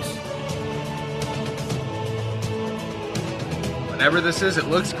looks nice. Whatever this is, it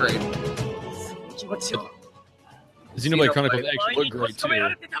looks great. Xenoblade Chronicles X look great too.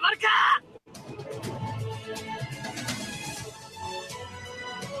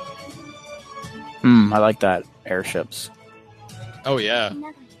 I like that. Airships. Oh yeah.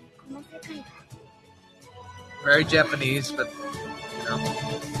 Very Japanese, but you know.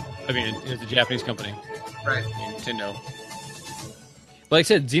 I mean, it's a Japanese company, right? Nintendo. But like I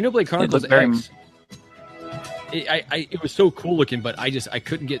said, Xenoblade Chronicles X. It was so cool looking, but I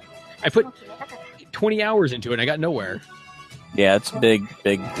couldn't get. I put 20 hours into it, and I got nowhere. Yeah, it's big.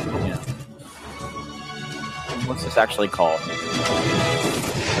 Yeah. What's this actually called?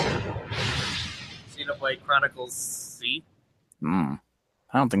 Xenoblade Chronicles C? I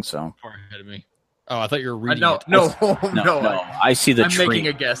don't think so. Far ahead of me. Oh, I thought you were reading no, it. No. I see the I'm tree. I'm making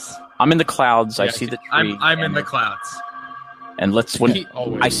a guess. I'm in the clouds. I see the tree. I'm in the clouds. And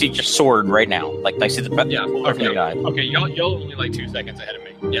I see just sword right now. Like I see the Okay, okay. Y'all only like 2 seconds ahead of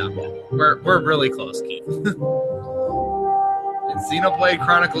me. Yeah, we're really close, Keith. It's Xenoblade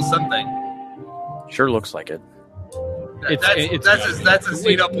Chronicles something. Sure looks like it. That's a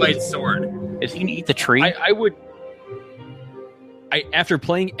Xenoblade sword. Is he gonna eat the tree? I would. After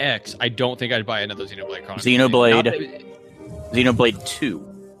playing X, I don't think I'd buy another Xenoblade Chronicles. Xenoblade 2.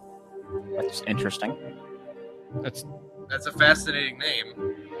 That's interesting. That's a fascinating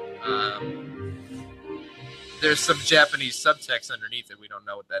name. There's some Japanese subtext underneath it. We don't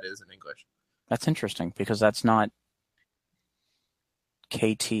know what that is in English. That's interesting because that's not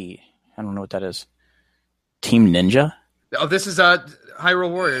KT. I don't know what that is. Team Ninja? Oh, this is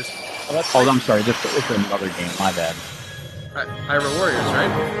Hyrule Warriors. Oh, I'm sorry. This is another game. My bad. Hyrule Warriors,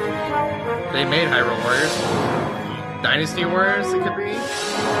 right? They made Hyrule Warriors. Dynasty Warriors, it could be.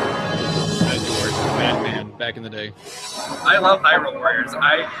 Dynasty Warriors. back in the day. I love Hyrule Warriors.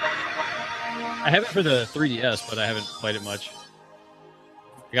 I have it for the 3DS, but I haven't played it much.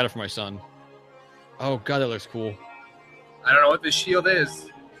 I got it for my son. Oh god, that looks cool. I don't know what the shield is.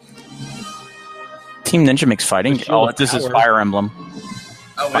 Team Ninja makes fighting. Oh, this is Fire Emblem.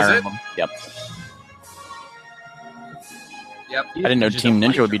 Oh, Fire is it? Emblem. Yep. Yep. I didn't know Team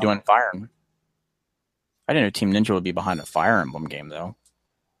Ninja would be doing Fire. I didn't know Team Ninja would be behind a Fire Emblem game, though.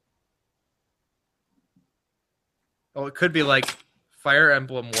 Oh, it could be like Fire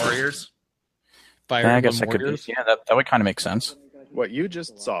Emblem Warriors. I guess that could be. Yeah, that would kind of make sense. What you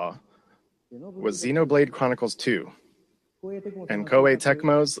just saw was Xenoblade Chronicles 2 and Koei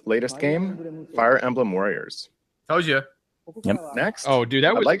Tecmo's latest game, Fire Emblem Warriors. Told you. Yep. Next, oh, dude,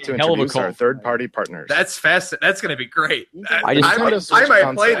 that was I'd like to hell of a introduce our third-party partners. That's fast. That's going to be great. I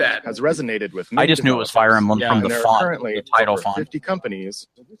might play that. Has resonated with. I just knew it was Fire Emblem from the font, currently the title over font. 50 companies.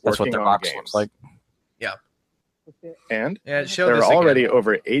 That's what the box looks like. Yeah. And yeah, there are already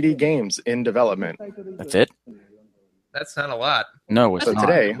over 80 games in development. That's it? That's not a lot. No, it's so not.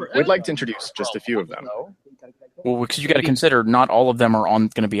 Today, we'd like to introduce just a few of them. Well, because you got to consider, not all of them are going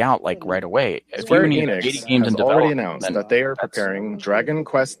to be out like right away. Square Enix 80 games has in already development, announced that they are preparing Dragon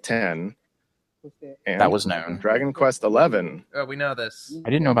Quest X. And that was known. Dragon Quest 11. Oh, we know this. I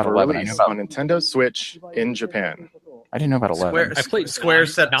didn't know about for 11. I release knew about on Nintendo Switch in Japan. I didn't know about 11. Square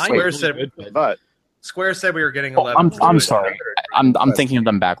said. But Square said we were getting 11. I'm sorry. I'm thinking of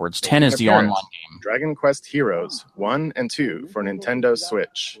them backwards. 10 is the online game. Dragon Quest Heroes 1 and 2 for Nintendo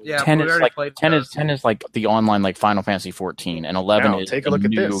Switch. Yeah, 10 is like 10 is like the online like Final Fantasy 14, and 11 is take a the look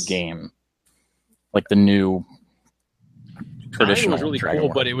at new this game, like the new traditional. 9 was really Dragon cool,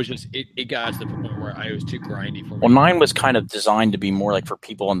 War. but it was just it got to the point where I was too grindy for me. Well, 9 was kind of designed to be more like for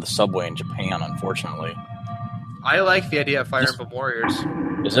people on the subway in Japan. Unfortunately, I like the idea of Fire Emblem Warriors.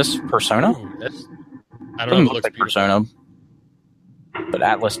 is this Persona? Ooh, that's I It don't know. doesn't If it look looks like beautiful. Persona, but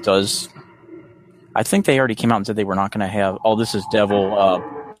Atlas does. I think they already came out and said they were not going to have. Oh, this is Devil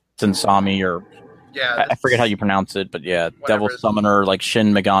Tensami, or Yeah, I forget how you pronounce it, but yeah, Devil Summoner, like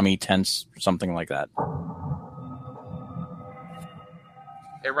Shin Megami Tense, something like that.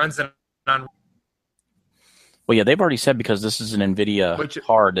 it runs on. Well, yeah, they've already said, because this is an NVIDIA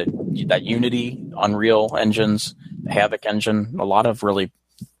card, that Unity, Unreal engines, the Havoc engine, a lot of really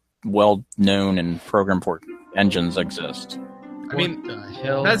well-known and programmed engines exist. I mean,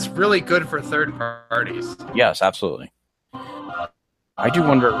 that's really good for third parties. Yes, absolutely. I do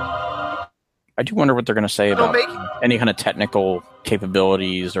wonder what they're going to say about any kind of technical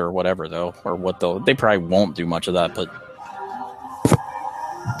capabilities or whatever, though, or what they probably won't do much of that, but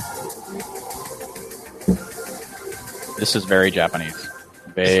this is very Japanese.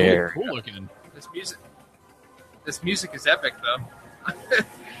 Very cool looking. This music is epic, though.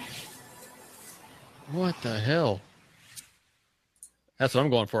 What the hell? That's what I'm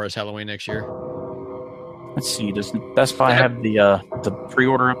going for as Halloween next year. Let's see. Does Best Buy have the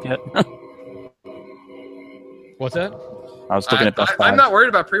pre-order up yet? What's that? I was looking at Best Buy. I'm not worried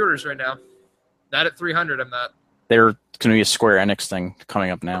about pre-orders right now. Not at 300. I'm not. There's going to be a Square Enix thing coming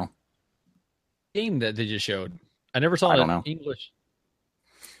up now. Game that they just showed. I never saw I it don't in know. English.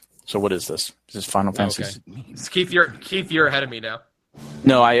 So what is this? Is this Final Fantasy? Okay. Keith, you're ahead of me now.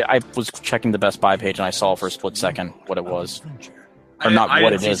 No, I was checking the Best Buy page and I saw for a split second what it was. Or not I what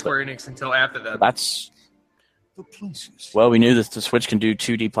didn't it see is. Square Enix until after that. That's well, we knew that the Switch can do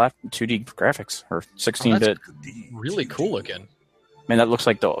 2D graphics or 16-bit. Really cool looking. I mean, that looks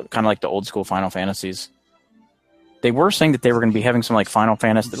like kind of like the old school Final Fantasies. They were saying that they were going to be having some like Final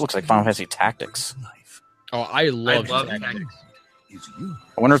Fantasy. It looks like Final Fantasy Tactics. Oh, I love Tactics.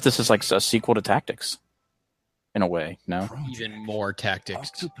 I wonder if this is like a sequel to Tactics. In a way, no. Even more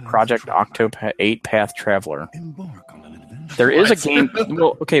tactics. Project Octopath 8 Path Traveler. There is a game.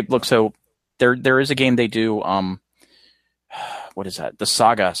 Well, okay, look. So there is a game they do. What is that? The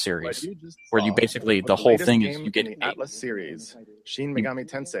Saga series, where you basically the whole thing is you get the Atlas series, Shin Megami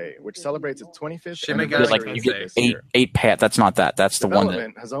Tensei, which celebrates its 25th Shin Megami anniversary. you get eight path. That's not that. That's the one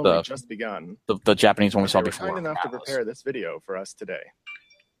Development that has only just begun. the Japanese one we They saw were before. kind enough to Atlas. prepare this video for us today.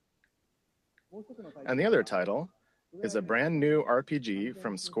 And the other title is a brand new RPG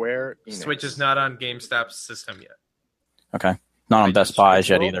from Square Enix. Switch is not on GameStop's system yet. Okay, not on Best Buy's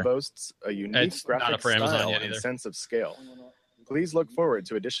yet World either. boasts a unique It's not graphic up for Amazon style yet and either. sense of scale. Please look forward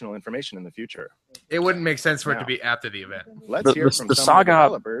to additional information in the future. It wouldn't make sense for it to Now, be after the event. Let's hear from The some Saga,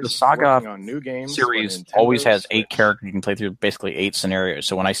 of the developers the Saga working on new games for series Nintendo always has Switch. 8 characters. You can play through basically 8 scenarios.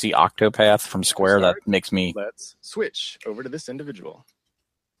 So when I see Octopath from Square, that makes me. Let's switch over to this individual.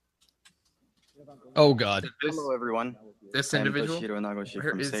 Oh God. Hello, everyone. This I'm individual? Toshiro Nagoshi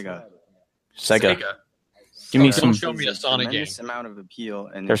Where from is- Sega. Sega. Give me some. Show me a Sonic game. Amount of appeal,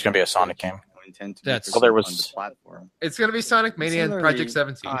 and there's going to be a Sonic game. There was. It's going to be Sonic Mania and Project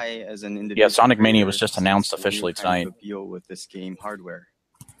 17. Yeah, Sonic Mania was just announced officially tonight. Appeal with this game hardware.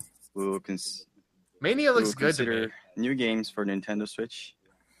 Mania looks good to me. New games for Nintendo Switch,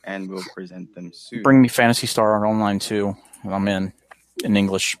 and we'll present them soon. Bring me Phantasy Star Online 2. I'm in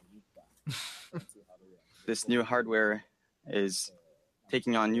English. This new hardware is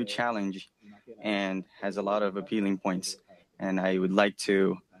taking on new challenge and has a lot of appealing points. And I would like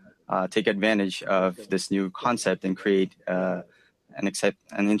to take advantage of this new concept and create an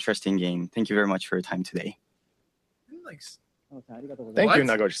interesting game. Thank you very much for your time today. Thank you,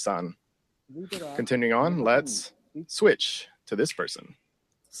 Nagoshi-san. Continuing on, let's switch to this person.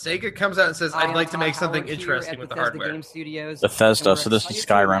 Sega comes out and says, I'd like to make something interesting with the hardware. Bethesda, so this is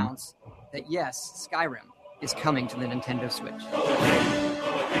Skyrim. That yes, Skyrim is coming to the Nintendo Switch.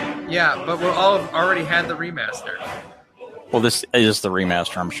 Yeah, but we'll all have already had the remaster. Well, this is the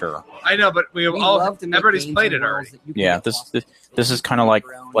remaster, I'm sure. I know, but everybody's played it already. Yeah, this is kind of like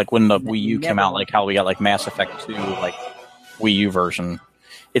when the Wii U came out, like how we got like Mass Effect 2, like Wii U version.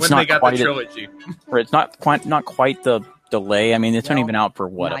 It's when not they got quite the trilogy. It's not quite the delay. I mean, it's only been out for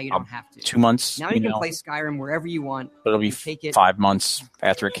what, 2 months? Now you can play Skyrim wherever you want. But it'll be 5 months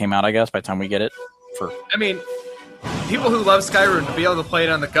after it came out, I guess, by the time we get it. I mean, people who love Skyrim, to be able to play it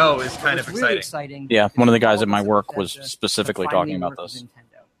on the go is kind of really exciting. Yeah, one of the guys at my work was specifically talking about this.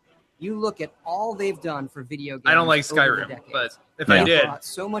 You look at all they've done for video games. I don't like Skyrim, but if I did. Brought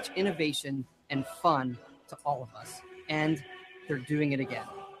so much innovation and fun to all of us, and they're doing it again.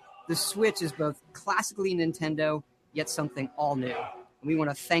 The Switch is both classically Nintendo, yet something all new. And we want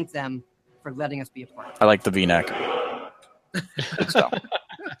to thank them for letting us be a part. I like the V-neck.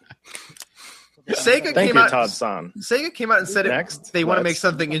 Sega came out and said they want to make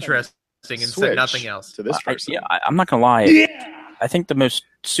something interesting and said nothing else. To this person. I'm not gonna lie. I think the most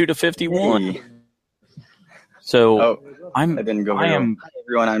Suda 51. So I am everyone.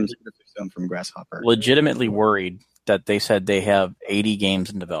 I'm from Grasshopper. Legitimately worried that they said they have 80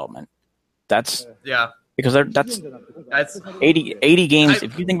 games in development. That's because that's 80 games.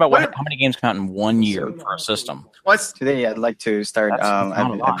 If you think about how many games come out in 1 year for a system. Today, I'd like to start. How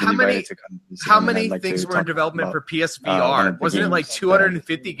many things were in development for PSVR? Wasn't it like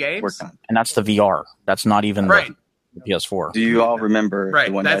 250 games? And that's the VR. That's not even the PS4. Do you all remember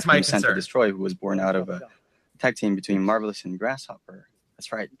the one that's that my Sent to concern. Destroy, who was born out of a tag team between Marvelous and Grasshopper?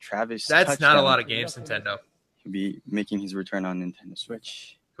 That's right, Travis. That's not a lot of games, Nintendo. He'll be making his return on Nintendo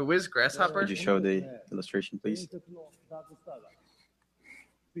Switch. Who is Grasshopper? Could you show the illustration, please?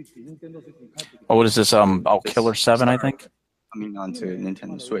 Oh, what is this? Killer 7, I think. Coming onto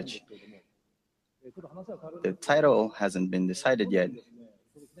Nintendo Switch. The title hasn't been decided yet,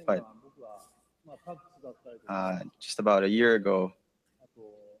 but just about a year ago,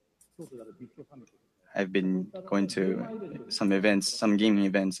 I've been going to some events, some gaming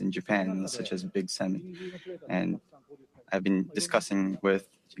events in Japan, such as Big Semi, and I've been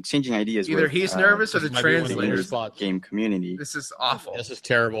exchanging ideas Either with he's nervous or the translators. Game community. This is awful. This is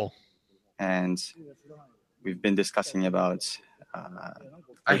terrible. And we've been discussing about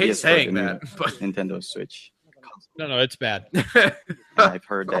I hate saying that, but Nintendo Switch. No, it's bad. I've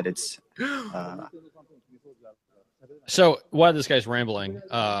heard that it's so while this guy's rambling,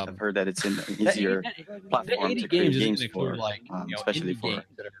 I've heard that it's an easier platform to create games for, especially for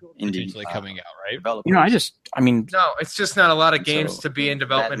indie coming out, right? Developers. No, it's just not a lot of games to be in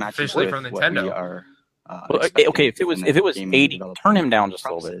development officially from Nintendo. Okay, if it was 80, turn him down just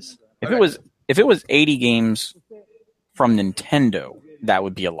a little bit. If it was 80 games from Nintendo, that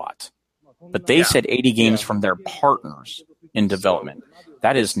would be a lot. But they said 80 games from their partners in development.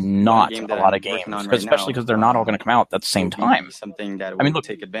 That is not a lot of games, especially because they're not all going to come out at the same time. I mean, look,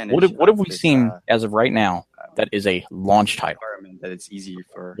 what have we seen as of right now that is a launch title? That it's easy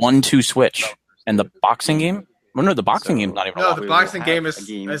for 1-2 Switch and the boxing game. Well, no, the boxing game's not even. No, the boxing game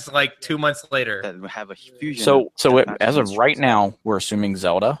is like 2 months later. That have a fusion. So as of right now, we're assuming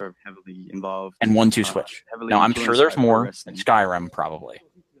Zelda heavily involved and 1-2 Switch. Now I'm sure there's more. Skyrim probably.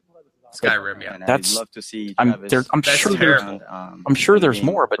 Skyrim, yeah. That's. I'd love to see I'm sure there's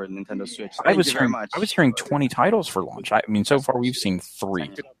more, but Nintendo Switch. I was hearing 20 titles for launch. I mean, so far we've seen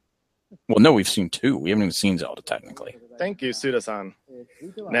 3. Well, no, we've seen 2. We haven't even seen Zelda technically. Thank you, Suda-san.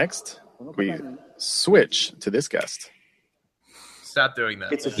 Next, we switch to this guest. Stop doing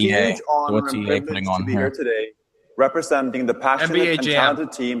that. It's a huge honor and privilege to be here today, representing the passionate and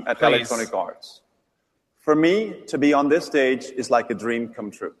talented team at Electronic Arts. For me, to be on this stage is like a dream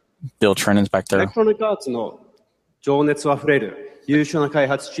come true. Bill Trennan's back there. エレクトロニックアーツの情熱あふれる優秀な開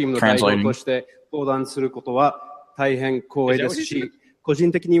発チームの代表として登壇することは大変光栄ですし、個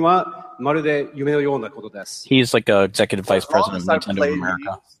人的にはまるで夢のようなことです。He's like a executive vice president of Nintendo of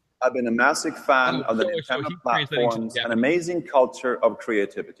America. I've been a massive fan of the Nintendo platforms and amazing culture of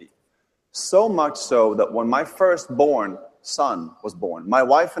creativity. So much so that when my firstborn son was born, my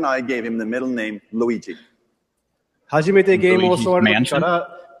wife and I gave him the middle name Luigi. 初めてゲームを教わる時から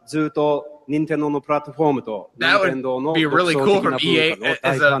ずっと任天堂のプラットフォームと任天堂の独創的な文化の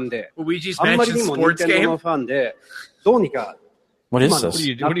大ファンで、あんまりにも任天堂のファンで、どうにか What is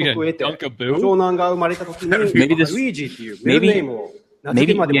this? 長男が生まれた時にルイージっていうメルネームを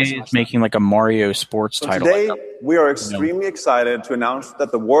Maybe EA is making like a Mario sports title. Today, we are extremely excited to announce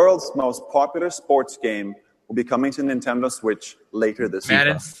that the world's most popular sports game will be coming to Nintendo Switch later this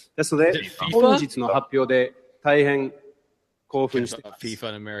year. ですので、本日の発表で大変興奮しています。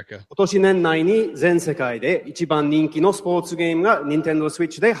今年年内に全世界で一番人気のスポーツゲームが Nintendo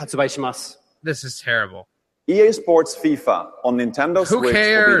Switch で発売します。This is terrible. EA Sports FIFA on Nintendo Switch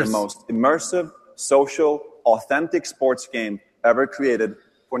will be the most immersive, social, authentic sports game ever created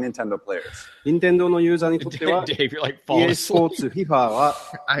for Nintendo players. 任天堂のユーザーにとっては EA スポーツ FIFA は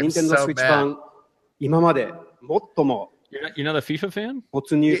Nintendo Switch 版今まで最も You're not a FIFA fan?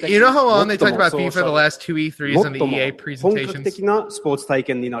 You know how long they talked about FIFA the last two E3s and the EA presentations?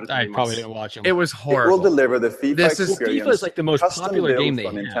 I probably didn't watch them. It was horrible. It will deliver the FIFA FIFA is like the most popular game they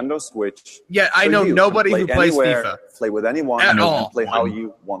have. Nintendo Switch. Yeah, I know nobody who plays FIFA. Play with anyone at all. Play how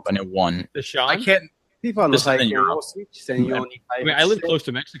you want. I know one. I can't. FIFA の体験をスイッチ専用に開発して、 I live close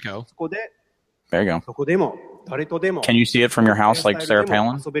to Mexico. そこで There you go. そこでも誰とでも Can you see it from your house like Sarah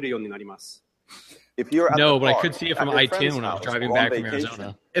Palin? 遊べるようになります。No, but I could see it from I-10 when I was driving back from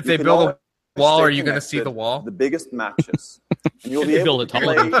Arizona. If they build a wall, are you going to see the wall? The biggest matches. And you'll be able to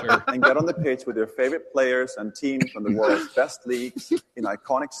play and get on the pitch with your favorite players and teams from the world's best leagues in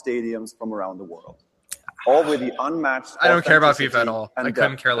iconic stadiums from around the world. All with the unmatched. I don't care about FIFA at all. I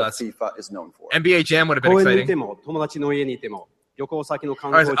couldn't care less. FIFA is known for. NBA Jam would have been exciting. 友達の家にいても旅行先の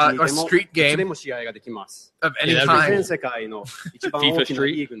観光地にいても street game いつでも試合ができます。 Of any kind. 全世界の一番大きな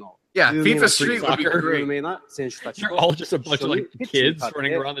リーグの Yeah, FIFA Street would be great. 有名な選手たち You're all just a bunch of like kids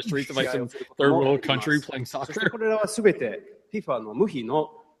running around the streets of like some third world country playing そして soccer. これらはすべて FIFA の無比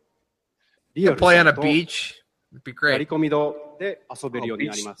のリアル Play on a さと beach. It'd be やり great. 込み度で遊べるように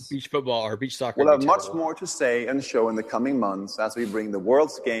なります。 Beach football or beach soccer. We'll have much more to say and show in the coming months as we bring the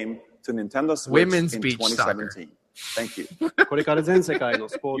world's game to Nintendo Switch Women's in beach 2017. Thank you. これから全世界の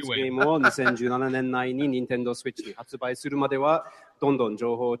スポーツゲームを2017年内に Nintendo Switch に発売するまではどんどん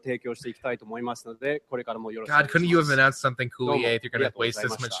情報を提供していきたいと思いますので、これからもよろしくお願い God, します。 couldn't you have announced something cool, EA, if you're going to waste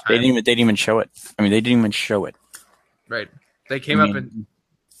this much They time? didn't even show it. I mean, they didn't even show it. Right. They came up and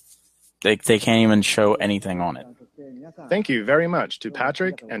they can't even show anything on it. Thank you very much to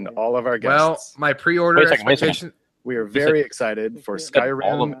Patrick and all of our guests. well, my pre-order expectation. We are very excited for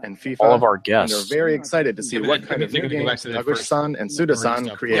Skyrim and FIFA. All of our guests. And are very excited to see what kind of new games Taguchi-san and Suda-san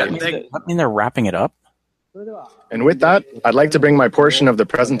create. Does that mean they're wrapping it up? And with that, I'd like to bring my portion of the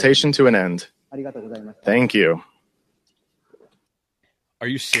presentation to an end. Thank you. Are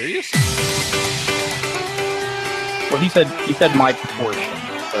you serious? Well, he said my portion.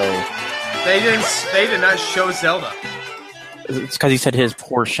 So They did not show Zelda. it's because he said his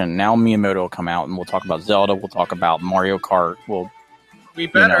portion. Now Miyamoto will come out and we'll talk about Zelda. We'll talk about Mario Kart. We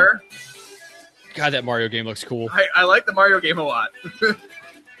better. God, that Mario game looks cool. I like the Mario game a lot.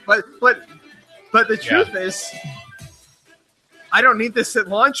 but the truth is, I don't need this at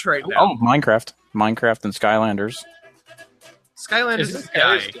launch right now. Oh, Minecraft and Skylanders. Skylanders is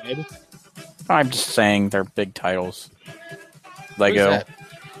dead. I'm just saying they're big titles. Lego.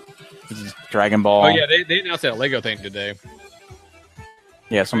 Dragon Ball. Oh yeah, they announced that Lego thing today.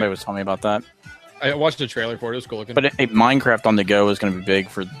 Yeah, somebody was telling me about that. I watched the trailer for it. It was cool looking. But Minecraft on the go is going to be big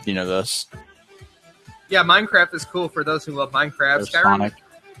for this. Yeah, Minecraft is cool for those who love Minecraft. There's Sonic.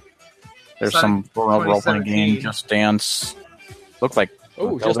 There's Sonic some role-playing game, Just Dance. Looked like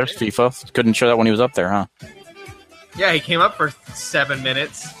there's FIFA. Couldn't show that when he was up there, huh? Yeah, he came up for 7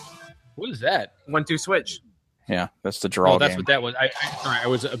 minutes. What is that? 1-2 switch. Yeah, that's the draw. Oh, that's game. what that was. I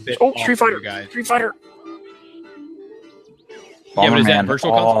was a bit. Oh, Street Fighter, guys. Street Fighter. Yeah, but is that Bomberman.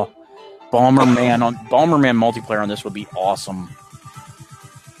 virtual console? Bomberman multiplayer on this would be awesome.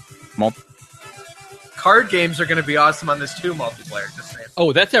 Card games are going to be awesome on this too, multiplayer. Just saying.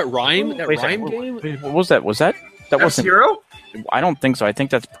 Oh, that's that Rhyme? That Wait, Rhyme game? What was that? Was that wasn't F-Zero? I don't think so. I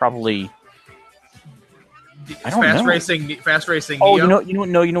think that's probably. I don't Fast know. Fast racing. Oh, Neo? you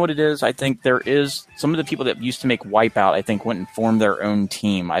know what it is? I think there is some of the people that used to make Wipeout. I think went and formed their own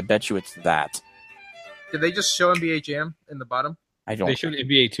team. I bet you it's that. Did they just show NBA Jam in the bottom? I don't. They showed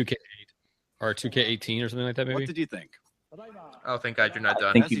NBA 2K8 or 2K18 or something like that. Maybe. What did you think? Oh, thank God you're not done.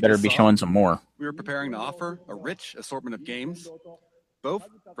 I think you better be showing some more. We are preparing to offer a rich assortment of games, both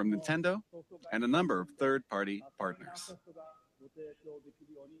from Nintendo and a number of third-party partners.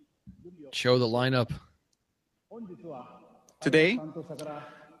 Show the lineup. Today,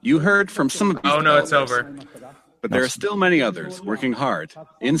 you heard from some of these it's over. But there are still many others working hard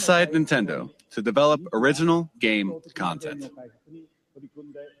inside Nintendo to develop original game content.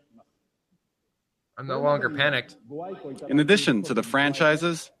 I'm no longer panicked. In addition to the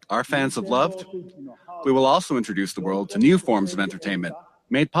franchises our fans have loved, we will also introduce the world to new forms of entertainment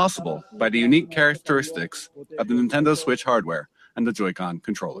made possible by the unique characteristics of the Nintendo Switch hardware and the Joy-Con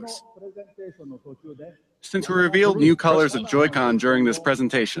controllers. Since we revealed new colors of Joy-Con during this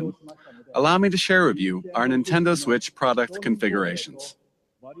presentation, allow me to share with you our Nintendo Switch product configurations.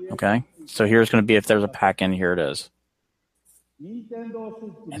 Okay, so here's going to be if there's a pack in, here it is. And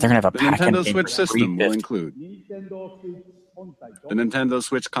they're going to have a The pack in. Nintendo Switch system will include the Nintendo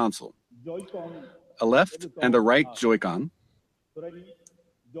Switch console, a left and a right Joy-Con,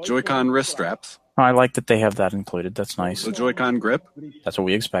 Joy-Con wrist straps. Oh, I like that they have that included. That's nice. The Joy-Con grip. That's what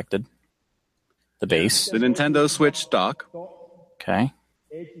we expected. The base. The Nintendo Switch dock. Okay.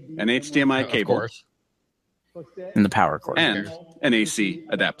 An HDMI cable. And the power cord. And an AC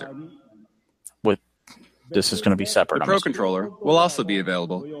adapter. This is going to be separate. The Pro Controller will also be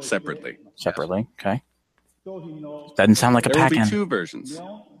available separately. Separately, okay. Doesn't sound like a pack-in. There will be two versions.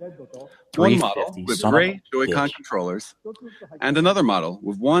 One model with gray Joy-Con controllers, and another model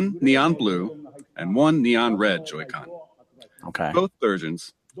with one neon blue and one neon red Joy-Con. Okay. Both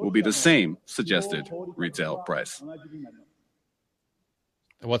versions will be the same suggested retail price.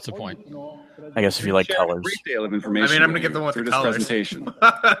 What's the point? I guess if you like colors. Detail of information. I'm going to get the one with through the this colors. presentation,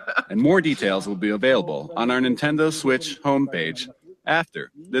 and more details will be available on our Nintendo Switch homepage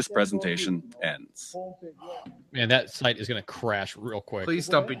after this presentation ends. Man, that site is going to crash real quick. Please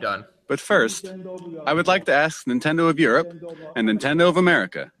don't be done. But first, I would like to ask Nintendo of Europe and Nintendo of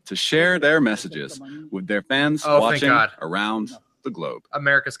America to share their messages with their fans watching around the globe.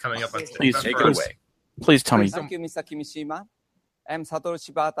 America's coming up on stage. Please take it away. Please tell me. Thank you, Mr. Kimishima. I'm Satoru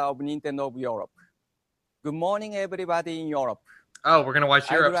Shibata of Nintendo of Europe. Good morning, everybody in Europe. Oh, we're going to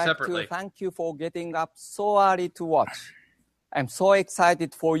watch Europe I'd like separately. to thank you for getting up so early to watch. I'm so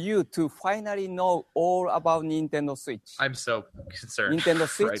excited for you to finally know all about Nintendo Switch. I'm so concerned. Nintendo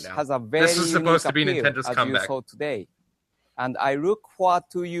Switch right now. has a very This is supposed to be unique appeal, Nintendo's as comeback. you saw today. And I look forward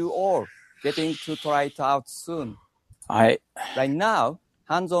to you all getting to try it out soon. Right now,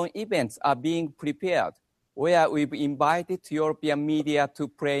 hands-on events are being prepared, where we've invited European media to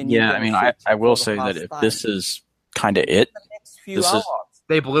play Nintendo Yeah, I mean, Switch I will for say the that first if time. this is kind of it, this is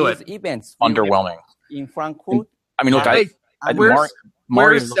They blew it. These events will underwhelming. be in Frankfurt. I mean, look, and- Mario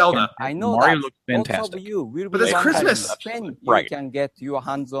where's Zelda? I know Mario that looks most fantastic. of you will But be it's wondering Christmas. when you Right. can get your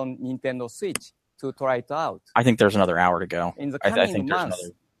hands on Nintendo Switch to try it out. I think there's another hour to go. In the I coming think there's months,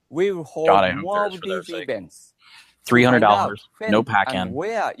 another we will hold God, I hope more there of is for their these sake. events. $300, Find out when no pack and in.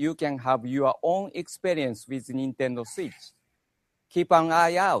 where you can have your own experience with Nintendo Switch. Keep an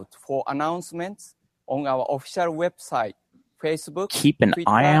eye out for announcements on our official website, Facebook, Keep an Twitter,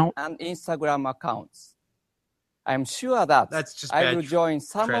 eye out? and Instagram accounts. I'm sure that That's just I bad will join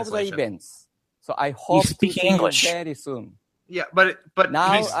some of the translation. events. So I hope to speak see English. you very soon. Yeah, but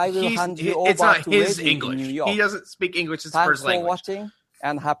Now he's, I will he's, hand you it's over not to his Reggie in English. New York. He doesn't speak English as his Thanks first for language. watching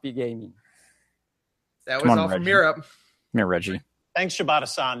and happy gaming. That Come was on, all from Reggie. Europe. Come here, Reggie. Thanks,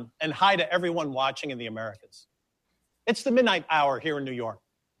 Shibata-san, and hi to everyone watching in the Americas. It's the midnight hour here in New York.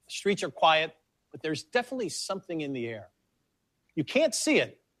 The streets are quiet, but there's definitely something in the air. You can't see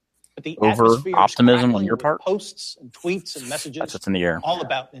it, but the Over atmosphere is optimism on crackling your with part? posts and tweets and messages That's what's in the air. all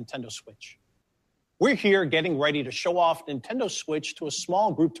about Nintendo Switch. We're here getting ready to show off Nintendo Switch to a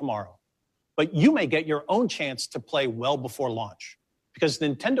small group tomorrow, but you may get your own chance to play well before launch, because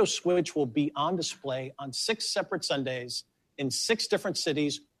Nintendo Switch will be on display on 6 separate Sundays in 6 different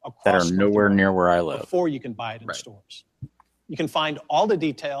cities across That are North nowhere America near where I live. before you can buy it in stores. You can find all the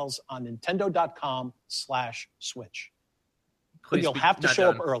details on nintendo.com/switch. But Please you'll be have to not show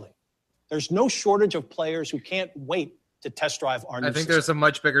up done. early. There's no shortage of players who can't wait to test drive our new I think system. there's a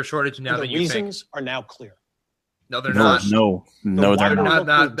much bigger shortage now And than the you think. reasons are now clear. No, they're No, not. no, The they're wider not.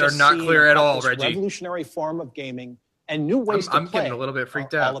 look we've They're just not seen clear at what all, this Reggie. revolutionary form of gaming and new ways I'm to play getting a little bit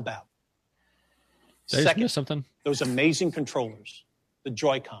freaked are out. all about. Did I just Second, miss something? those amazing controllers, the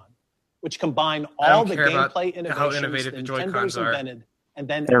Joy-Con, which combine I don't all the care about gameplay how innovations innovative the Nintendo's Joy-Cons are. invented, and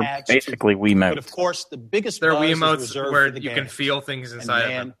then They're adds to basically But Wiimotes. of course, the biggest They're buzz is Wiimotes reserved where for the you can games. feel things And inside of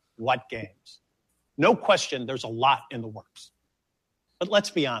man, them. what games? No question, there's a lot in the works. But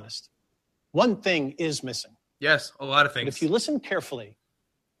let's be honest. One thing is missing. Yes, a lot of things. But if you listen carefully,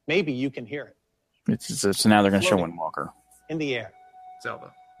 maybe you can hear it. So now they're going to show Windwalker. In the air.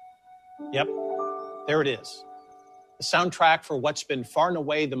 Zelda. Yep. There it is. The soundtrack for what's been far and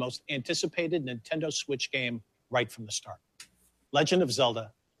away the most anticipated Nintendo Switch game right from the start. Legend of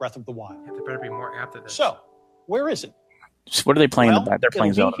Zelda, Breath of the Wild. Yeah, there better be more after this. So, where is it? So what are they playing in the back? They're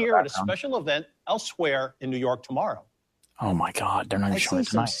playing Zelda. It'll be here at a special event elsewhere in New York tomorrow. Oh my God, they're not even showing it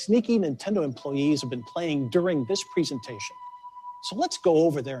tonight. Some sneaky Nintendo employees have been playing during this presentation. So let's go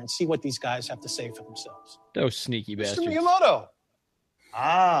over there and see what these guys have to say for themselves. Those sneaky bastards. Mr. Miyamoto.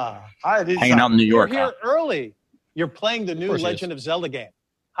 Hi. Hanging out in New York. You're here early. You're playing the new Legend of Zelda game.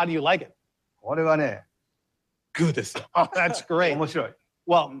 How do you like it? Good desu. Oh, that's great. 面白い。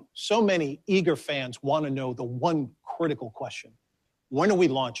 Well, so many eager fans want to know the one critical question. When are we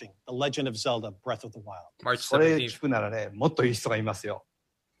launching The Legend of Zelda Breath of the Wild? March これ 17th. 聞くならね、もっといい人がいますよ。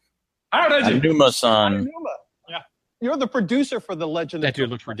 Anuma-san. Yeah. You're the producer for The Legend That of Zelda. dude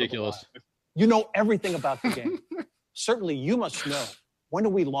looks ridiculous. You know everything about the game. Certainly, you must know. When are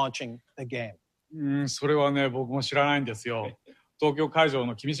we launching the game? それはね、僕も知らないんですよ。東京会場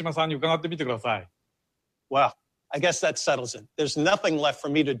の君島さんに伺ってみてください。Well, I guess that settles it. There's nothing left for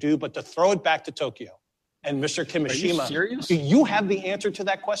me to do but to throw it back to Tokyo. And Mr. Kimishima, serious? do you have the answer to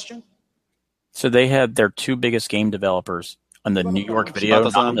that question? So they had their two biggest game developers on the New York video,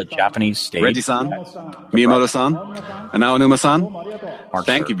 not on the Japanese stage. Reggie-san, Miyamoto-san, and Aonuma-san.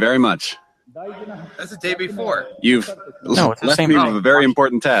 Thank you very much. That's the day before. You've left me with a very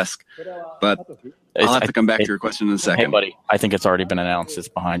important task, but I'll have to come back to your question in a second. Hey, buddy, I think it's already been announced. It's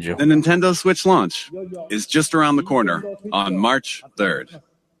behind you. The Nintendo Switch launch is just around the corner on March 3rd.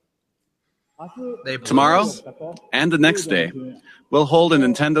 Tomorrow and the next day, we'll hold a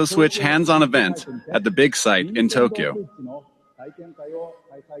Nintendo Switch hands-on event at the big site in Tokyo.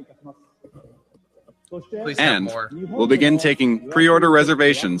 And we'll begin taking pre-order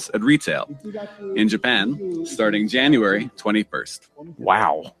reservations at retail in Japan starting January 21st.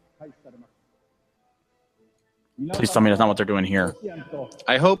 Wow. Please tell me that's not what they're doing here.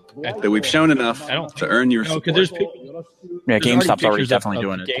 I hope that we've shown enough to earn your support. Yeah, GameStop's already definitely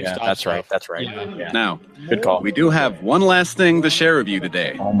doing it. Yeah, that's right. That's right. Yeah. Now, good call. We do have one last thing to share with you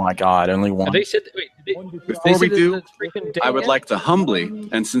today. Oh my God, only one. Before we do, I would like to humbly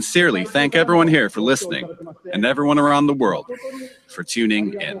and sincerely thank everyone here for listening and everyone around the world for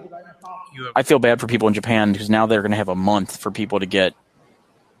tuning in. I feel bad for people in Japan because now they're going to have a month for people to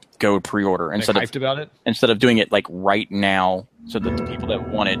go pre-order instead of doing it like right now so that the people that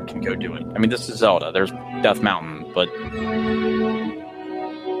want it can go do it. I mean, this is Zelda. There's Death Mountain, but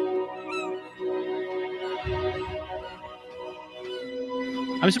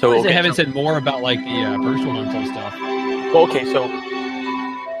I'm surprised they haven't said more about like the virtual console stuff. Well, okay, so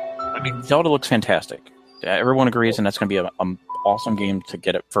I mean, Zelda looks fantastic. Everyone agrees, and that's going to be an awesome game to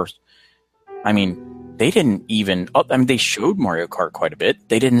get it first. I mean, they didn't even. They showed Mario Kart quite a bit.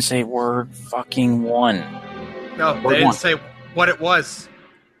 They didn't say word fucking one. No, they didn't say what it was.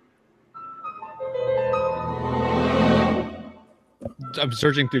 I'm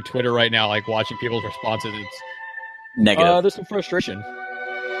searching through Twitter right now, like watching people's responses. It's negative. There's some frustration.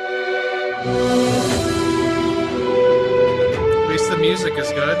 At least the music is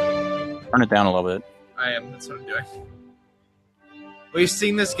good. Turn it down a little bit. I am. That's what I'm doing. We've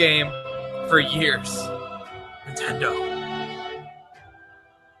seen this game for years. Nintendo.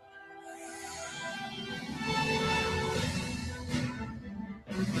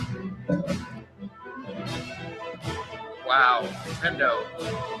 Wow, Nintendo.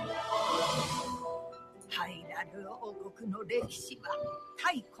 ハイラル王国の歴史は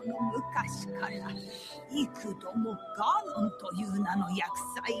太古の昔から幾度もガノンという名の厄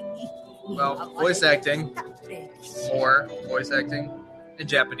災に Well, voice acting or voice acting in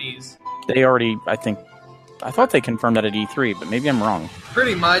Japanese. They already, I thought they confirmed that at E3, but maybe I'm wrong.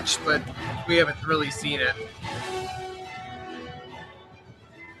 Pretty much, but we haven't really seen it.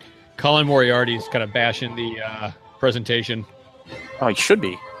 Colin Moriarty's kind of bashing the presentation. Oh, he should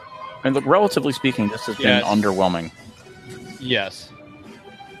be. I mean, look, relatively speaking, this has been underwhelming. Yes.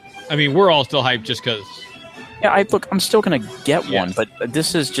 I mean, we're all still hyped just because... Yeah, I'm still going to get one, but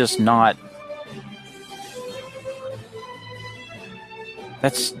this is just not...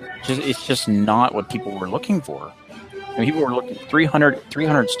 It's just not what people were looking for. I mean, people were looking...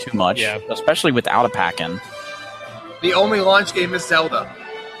 300's too much, especially without a pack-in. The only launch game is Zelda.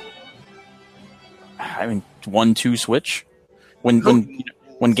 I mean, 1-2 Switch? When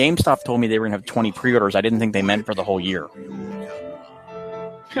GameStop told me they were going to have 20 pre-orders, I didn't think they meant for the whole year.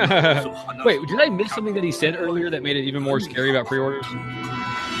 Wait, did I miss something that he said earlier that made it even more scary about pre-orders?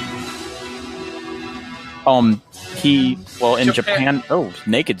 In Japan. Oh,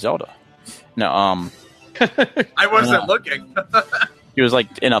 naked Zelda. No, I wasn't looking. He was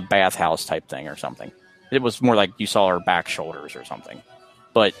like in a bathhouse type thing or something. It was more like you saw her back shoulders or something.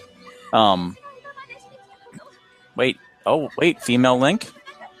 But, wait, female Link?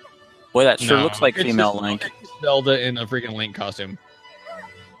 Boy, that sure looks like female Link. Zelda in a freaking Link costume.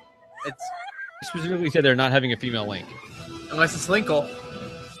 It's specifically said they're not having a female Link. Unless it's Linkle.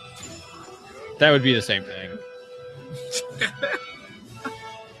 That would be the same thing.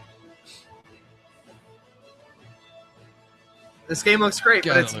 This game looks great,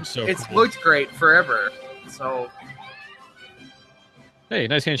 God, but it's cool. Looked great forever. So, hey,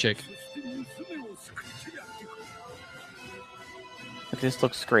 nice handshake. This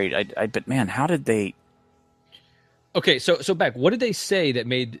looks great. But man, how did they? Okay, so back. What did they say that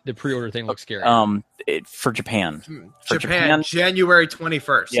made the pre-order thing look scary? For Japan. For Japan, January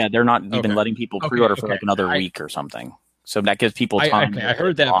 21st. Yeah, they're not even letting people pre-order for like another week or something. So that gives people time. I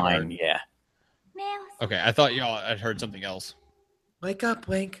heard that part. Yeah. Okay, I thought y'all had heard something else. Wake up,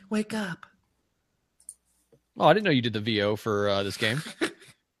 Link. Wake up. Oh, I didn't know you did the VO for this game.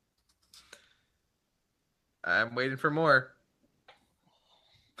 I'm waiting for more.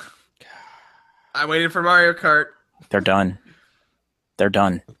 I'm waiting for Mario Kart. They're done.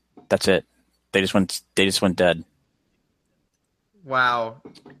 That's it. They just went dead. Wow.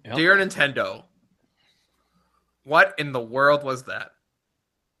 Yep. Dear Nintendo. What in the world was that?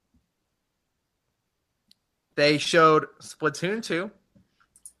 They showed Splatoon 2.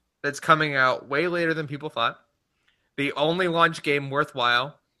 That's coming out way later than people thought. The only launch game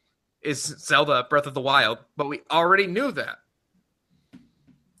worthwhile is Zelda Breath of the Wild, but we already knew that.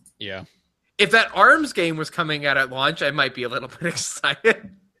 Yeah. If that ARMS game was coming out at launch, I might be a little bit excited.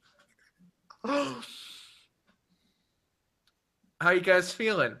 How are you guys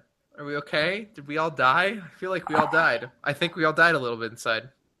feeling? Are we okay? Did we all die? I feel like we all died. I think we all died a little bit inside.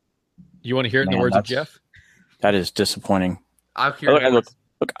 You want to hear it in the words of Jeff? That is disappointing. I'll hear it. Look,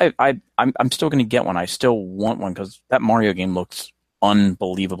 I'm still going to get one. I still want one because that Mario game looks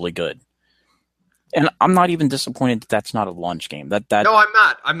unbelievably good. And I'm not even disappointed that that's not a launch game. No, I'm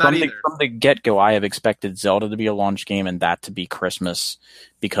not. I'm not either. From the get-go, I have expected Zelda to be a launch game and that to be Christmas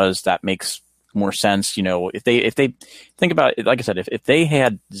because that makes more sense. You know, if they think about it, like I said, if they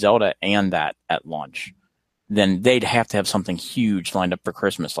had Zelda and that at launch, then they'd have to have something huge lined up for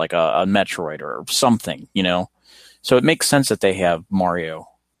Christmas, like a Metroid or something, you know? So it makes sense that they have Mario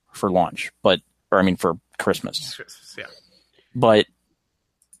for launch, for Christmas. Yeah. But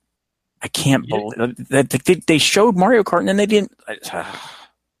I can't believe that they showed Mario Kart and then they didn't.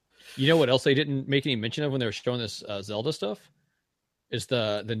 You know what else they didn't make any mention of when they were showing this Zelda stuff? Is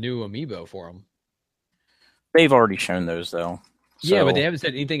the new amiibo for them. They've already shown those, though. So. Yeah, but they haven't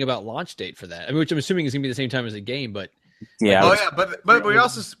said anything about launch date for that. I mean, which I'm assuming is going to be the same time as the game, but yeah. But we're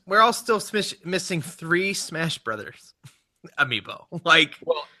all still missing 3 Smash Brothers amiibo.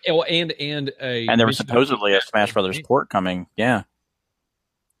 And there was supposedly a Smash Brothers port coming. Yeah.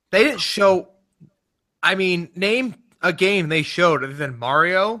 They didn't show. I mean, name a game they showed other than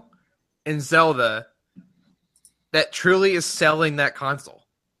Mario and Zelda that truly is selling that console.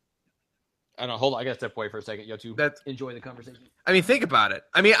 I don't know. Hold on, I gotta step away for a second. You have to enjoy the conversation. I mean, think about it.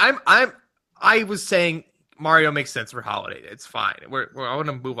 I mean, I was saying Mario makes sense for holiday. It's fine. I want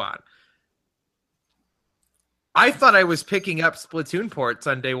to move on. I thought I was picking up Splatoon ports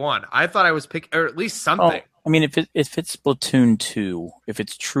on day one. I thought I was or at least something. I mean, if it's Splatoon 2, if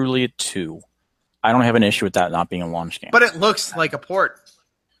it's truly a 2, I don't have an issue with that not being a launch game. But it looks like a port.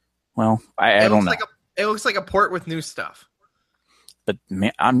 Well, I don't know. It looks like a port with new stuff. But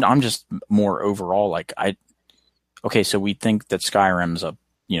man, I'm just more overall okay, so we think that Skyrim's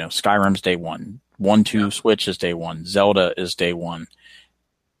day one. 1-2 Switch is day one. Zelda is day one.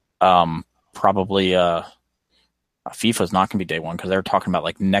 Probably FIFA's not going to be day one because they're talking about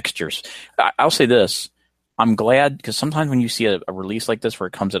like next year's. I'll say this. I'm glad because sometimes when you see a release like this where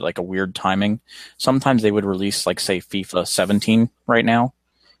it comes at like a weird timing, sometimes they would release like say FIFA 17 right now.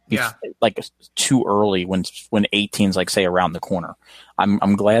 Yeah. Like too early when 18's like say around the corner.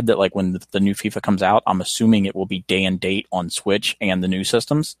 I'm glad that like when the new FIFA comes out, I'm assuming it will be day and date on Switch and the new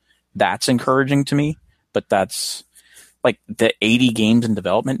systems. That's encouraging to me. But that's like the 80 games in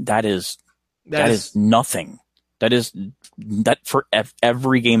development. That is nothing. That for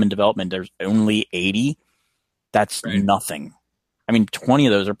every game in development, there's only 80. That's nothing. I mean, 20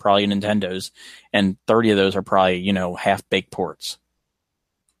 of those are probably Nintendo's, and 30 of those are probably half baked ports.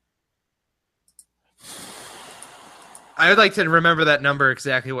 I would like to remember that number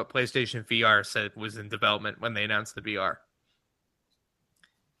exactly what PlayStation VR said was in development when they announced the VR.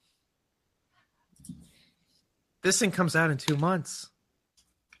 This thing comes out in 2 months.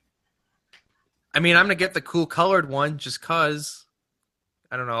 I mean, I'm going to get the cool colored one just because.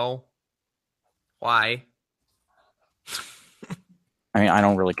 I don't know. Why? I mean, I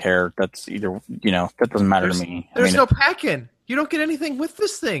don't really care. That's either, that doesn't matter to me. There's no pack-in. You don't get anything with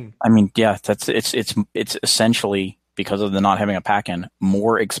this thing. I mean, yeah, it's essentially, because of the not having a pack-in,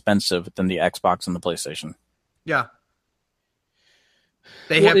 more expensive than the Xbox and the PlayStation. Yeah.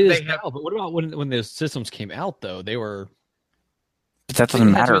 They have. But what about when those systems came out, though? They were. But that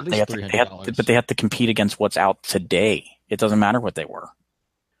doesn't matter. They have to compete against what's out today. It doesn't matter what they were.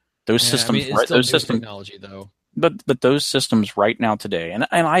 Those systems, those systems, technology, though. But those systems right now today, and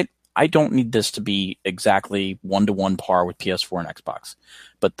I don't need this to be exactly 1-to-1 par with PS4 and Xbox,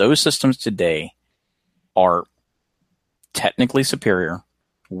 but those systems today are technically superior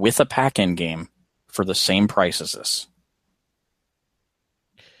with a pack-in game for the same price as this.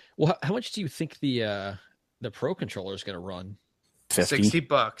 Well, how much do you think the Pro controller is going to run?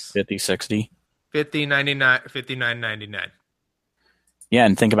 $60. 50, 60. $59.99. Yeah,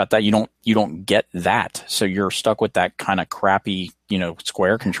 and think about that. You don't get that, so you're stuck with that kind of crappy,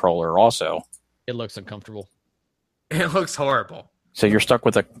 square controller. Also, it looks uncomfortable. It looks horrible. So you're stuck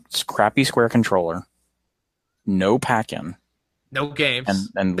with a crappy square controller, no pack-in, no games,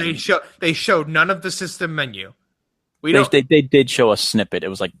 and they showed none of the system menu. They did show a snippet. It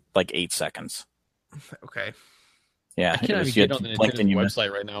was like 8 seconds. Okay. Yeah, I can't even get on the Nintendo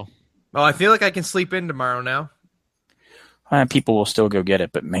website right now. Oh, I feel like I can sleep in tomorrow now. People will still go get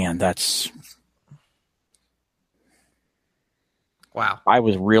it, but man, that's... Wow. I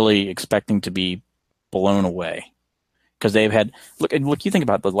was really expecting to be blown away because they've had... Look, you think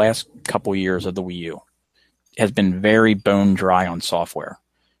about the last couple years of the Wii U has been very bone dry on software.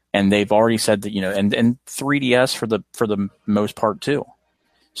 And they've already said that, and 3DS for the most part too.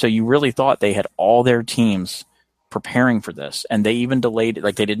 So you really thought they had all their teams preparing for this, and they even delayed it.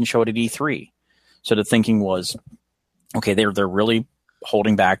 Like, they didn't show it at E3. So the thinking was, okay, they're really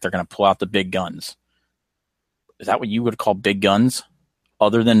holding back. They're going to pull out the big guns. Is that what you would call big guns,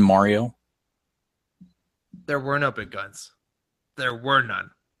 other than Mario? There were no big guns. There were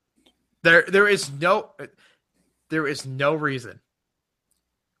none. There is no reason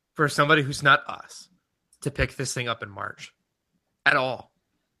for somebody who's not us to pick this thing up in March at all.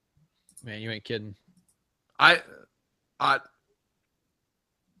 Man, you ain't kidding. I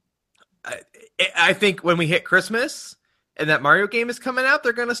think when we hit Christmas and that Mario game is coming out,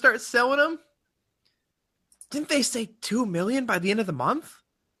 they're going to start selling them. Didn't they say 2 million by the end of the month?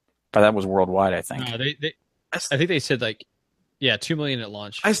 But that was worldwide, I think. No, I think they said 2 million at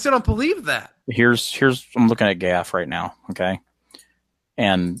launch. I still don't believe that. Here's I'm looking at GAF right now, okay?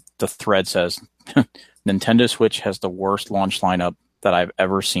 And the thread says, Nintendo Switch has the worst launch lineup that I've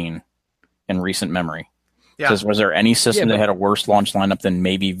ever seen in recent memory. Yeah. Says, was there any system that had a worse launch lineup than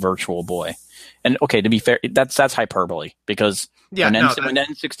maybe Virtual Boy? And okay, to be fair, that's hyperbole because when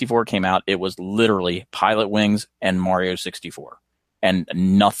N64 came out, it was literally Pilot Wings and Mario 64 and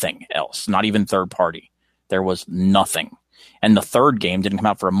nothing else, not even third party. There was nothing. And the third game didn't come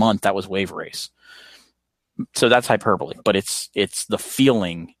out for a month. That was Wave Race. So that's hyperbole, but it's the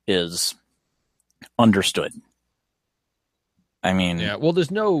feeling is understood. I mean, yeah. Well,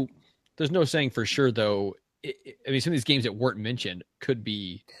 there's no saying for sure though. I mean, some of these games that weren't mentioned could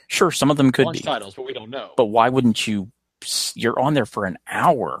be some of them could be titles, but we don't know. But why wouldn't you? You're on there for an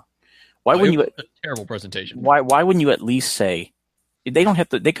hour. Why wouldn't you? A terrible presentation. Why wouldn't you at least say they don't have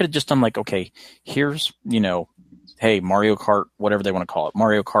to? They could have just done okay, here's hey, Mario Kart, whatever they want to call it,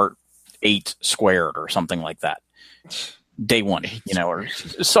 Mario Kart 8 squared or something like that. Day one, or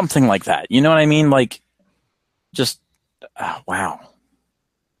something like that. You know what I mean? Wow.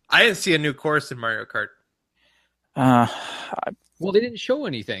 I didn't see a new course in Mario Kart. Well, they didn't show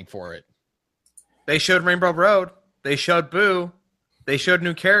anything for it. They showed Rainbow Road. They showed Boo. They showed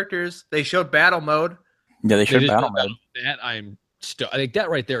new characters. They showed battle mode. Yeah, they showed battle mode. That I think that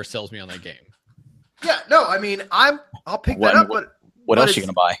right there sells me on that game. Yeah, no, I mean, I'll pick that up. What else are you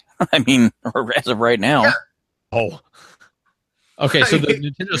gonna buy? I mean, as of right now. Yeah. Oh. Okay, so the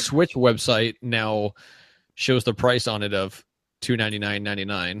Nintendo Switch website now shows the price on it of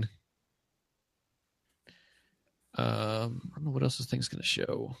 $299.99. I don't know what else this thing's going to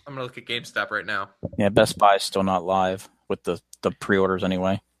show. I'm going to look at GameStop right now. Yeah, Best Buy is still not live with the pre-orders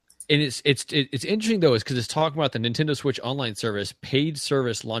anyway. And it's interesting though, is because it's talking about the Nintendo Switch online service, paid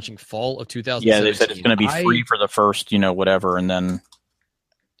service launching fall of 2017. Yeah, they said it's going to be free for the first, whatever, and then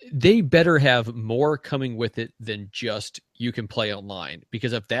they better have more coming with it than just you can play online.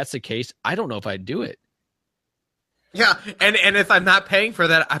 Because if that's the case, I don't know if I'd do it. Yeah, and if I'm not paying for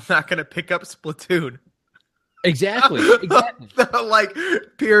that, I'm not going to pick up Splatoon. Exactly. Like,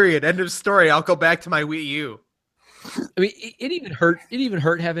 period. End of story. I'll go back to my Wii U. I mean, it even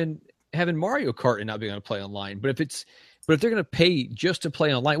hurt having Mario Kart and not being able to play online. But if they're going to pay just to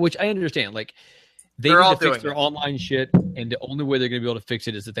play online, which I understand, like they need to fix their online shit, and the only way they're going to be able to fix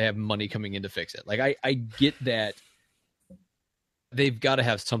it is that they have money coming in to fix it. Like I get that they've got to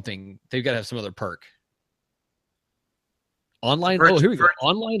have something. They've got to have some other perk. Online. Here we go.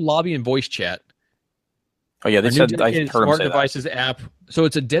 Online lobby and voice chat. Oh yeah, they said I heard smart devices app. So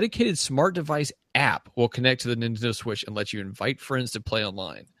it's a dedicated smart device app will connect to the Nintendo Switch and let you invite friends to play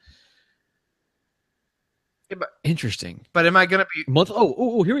online. Yeah, interesting. But am I going to be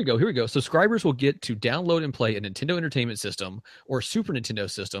here we go. Subscribers will get to download and play a Nintendo Entertainment System or Super Nintendo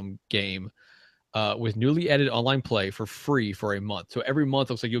System game with newly added online play for free for a month. So every month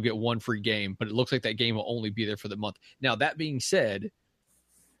looks like you'll get one free game, but it looks like that game will only be there for the month. Now that being said,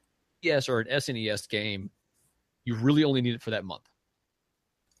 yes, or an SNES game, you really only need it for that month.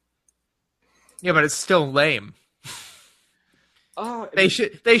 Yeah, but it's still lame. They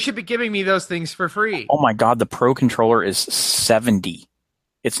should be giving me those things for free. Oh my god, the Pro Controller is $70.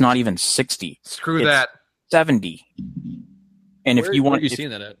 It's not even $60. Screw that. $70. And if you want, where are you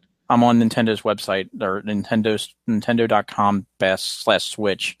seeing that at? I'm on Nintendo's website or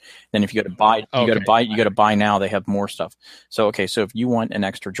Nintendo.com/Switch. Then if you go to buy, you go to buy now. They have more stuff. So if you want an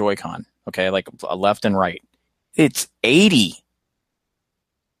extra Joy-Con, like a left and right, it's $80.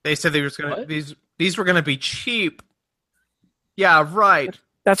 They said these were gonna be cheap. Yeah, right.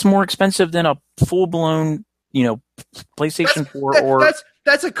 That's more expensive than a full blown, PlayStation 4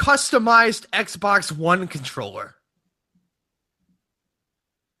 that's a customized Xbox One controller.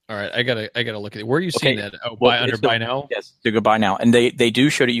 All right, I gotta look at it. Where are you seeing that? Oh, buy now? Yes, do go buy now. And they do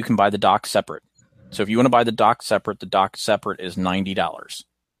show that you can buy the dock separate. So if you want to buy the dock separate is $90.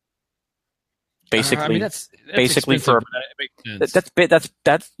 Basically, that's basically for that that's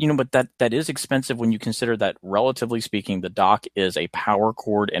but that is expensive when you consider that, relatively speaking, the dock is a power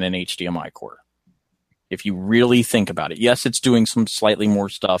cord and an HDMI cord. If you really think about it, yes, it's doing some slightly more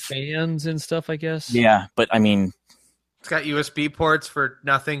stuff, fans and stuff, I guess. Yeah, but I mean, it's got USB ports for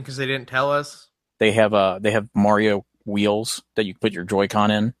nothing because they didn't tell us. They have Mario wheels that you put your Joy-Con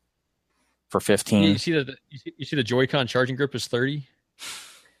in for $15. You see the Joy-Con charging grip is $30.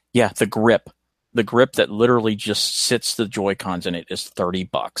 Yeah, the grip that literally just sits the Joy-Cons in it is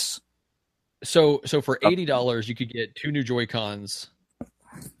 $30. So for $80 you could get 2 new Joy-Cons.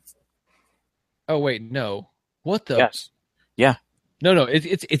 Oh wait, no. What the? Yes. Yeah. No.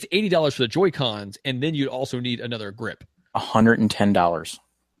 It's $80 for the Joy-Cons, and then you'd also need another grip. $110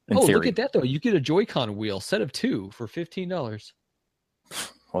 in theory. Look at that though! You get a Joy-Con wheel, set of 2 for $15.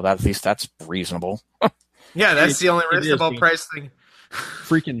 Well, at least that's reasonable. Yeah, that's the only reasonable price thing.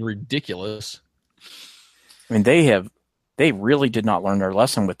 Freaking ridiculous. I mean, they really did not learn their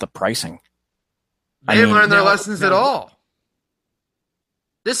lesson with the pricing. They didn't learn their lessons at all.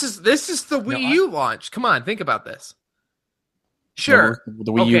 This is the Wii U launch. Come on, think about this. Sure,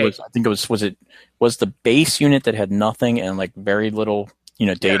 the Wii U was. I think it was the base unit that had nothing and like very little,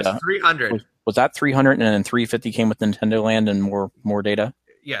 data. Yes, 300. Was that 300, and then 350 came with Nintendo Land and more data?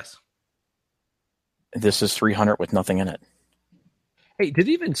 Yes. This is 300 with nothing in it. Hey, did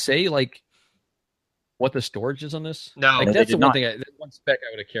it even say what the storage is on this? No, that's the one thing. One spec I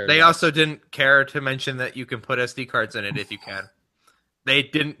would have cared. They about. also didn't care to mention that you can put SD cards in it if you can. They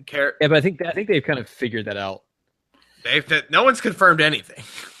didn't care. Yeah, but I think they've kind of figured that out. No one's confirmed anything.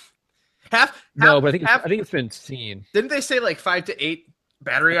 But I think it's been seen. Didn't they say 5 to 8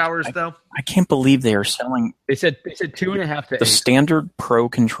 battery hours though? I can't believe they are selling. They said 2.5 to 8. The standard Pro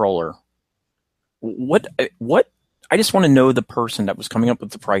controller. What? I just want to know the person that was coming up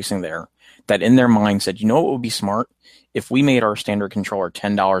with the pricing there, that in their mind said, what would be smart if we made our standard controller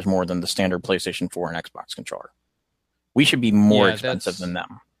 $10 more than the standard PlayStation 4 and Xbox controller. We should be more expensive than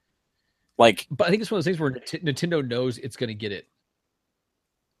them. But I think it's one of those things where Nintendo knows it's going to get it,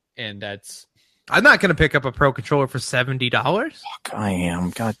 and that's. I'm not going to pick up a Pro controller for $70. Fuck, I am.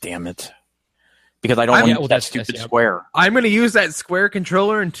 God damn it! Because I don't want that stupid Square. I'm going to use that Square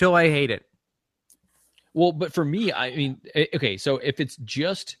controller until I hate it. Well, but for me, I mean, okay, so if it's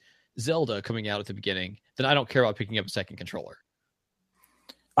just Zelda coming out at the beginning, then I don't care about picking up a second controller.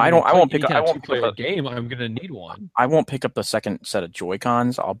 I won't pick up a game. I'm going to need one. I won't pick up the second set of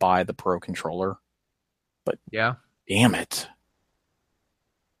Joy-Cons. I'll buy the Pro controller. But yeah, damn it,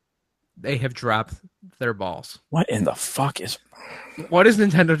 they have dropped their balls. What in the fuck is? What is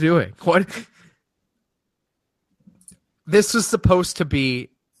Nintendo doing? What? This was supposed to be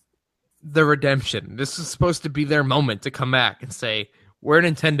the redemption. This is supposed to be their moment to come back and say, we're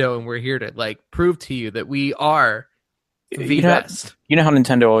Nintendo and we're here to like prove to you that we are the best. You know how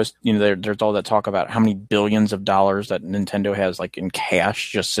Nintendo always, there's all that talk about how many billions of dollars that Nintendo has like in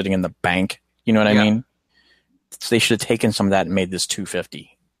cash just sitting in the bank. You know what I mean? So they should have taken some of that and made this $250.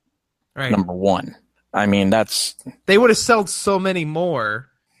 Right. Number one. I mean, they would have sold so many more.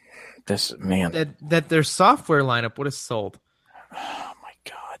 This man that their software lineup would have sold. Oh my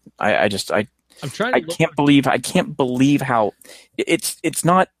god! I can't believe how it's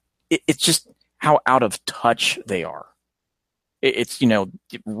just how out of touch they are. It's know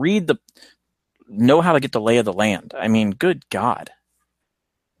how to get the lay of the land. I mean, good God.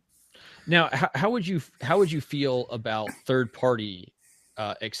 Now, how would you feel about third party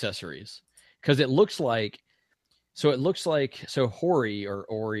accessories? Because it looks like Hori or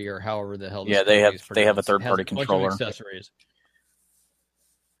Ori or however the hell. Yeah, they have a third party controller. Accessories.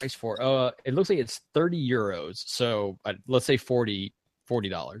 Price for it looks like it's €30. So let's say $40.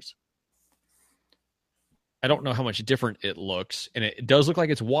 I don't know how much different it looks, and it does look like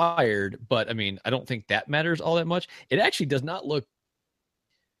it's wired, but I mean, I don't think that matters all that much. It actually does not look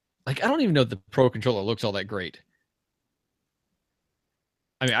like, I don't even know if the Pro controller looks all that great.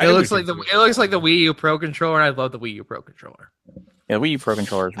 I mean, it looks like the Wii U Pro controller. I love the Wii U Pro controller. Yeah, the Wii U Pro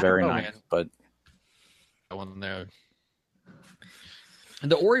controller is very nice, man. But that one there,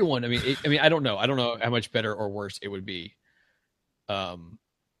 and the Ori one. I mean, I don't know. I don't know how much better or worse it would be.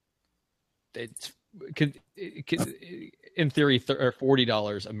 It's in theory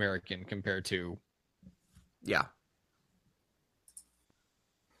 $40 American compared to. Yeah,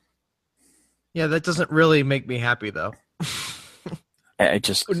 that doesn't really make me happy though. I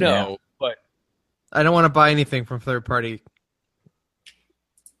just but I don't want to buy anything from third party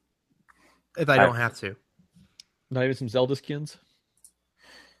if I don't have to. Not even some Zelda skins?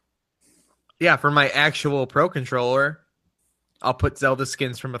 Yeah, for my actual Pro controller, I'll put Zelda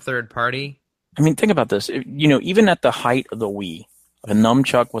skins from a third party. I mean, think about this. Even at the height of the Wii, a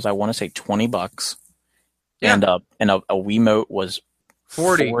nunchuck was, I want to say, $20, and a Wiimote was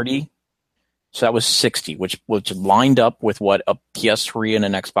 40. So that was 60, which lined up with what a PS3 and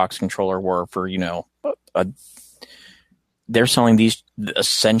an Xbox controller were for, they're selling these,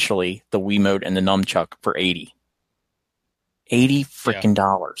 essentially, the Wiimote and the nunchuck for 80. $80 freaking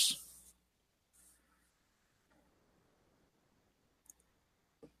dollars.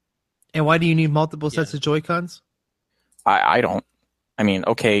 And why do you need multiple sets of Joy-Cons? I don't. I mean,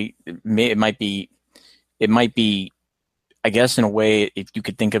 okay, it might be, I guess in a way, if you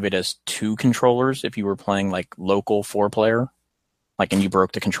could think of it as two controllers, if you were playing like local 4-player, like, and you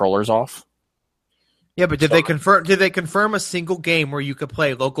broke the controllers off. Yeah, but did they confirm a single game where you could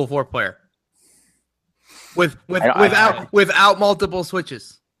play local 4-player without multiple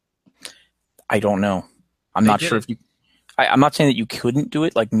switches? I don't know. I'm not sure if you. I'm not saying that you couldn't do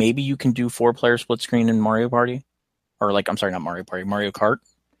it. Like, maybe you can do 4-player split screen in Mario Party, or like, I'm sorry, not Mario Party, Mario Kart,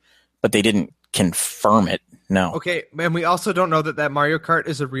 but they didn't confirm it. No. Okay, and we also don't know that Mario Kart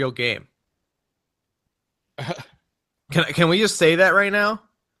is a real game. Can we just say that right now?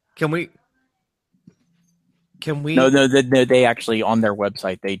 Can we? No, they actually, on their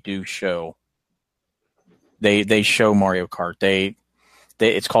website, they do show. They show Mario Kart.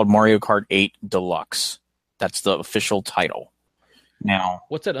 It's called Mario Kart 8 Deluxe. That's the official title. Now,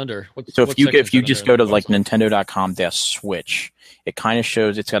 what's that under? If you just go to like Nintendo.com/Switch, it kind of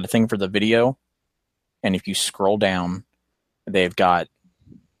shows. It's got a thing for the video. And if you scroll down, they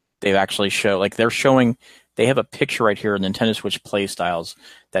actually show, like, they have a picture right here of Nintendo Switch play styles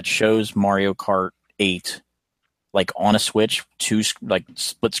that shows Mario Kart 8, like, on a Switch, like,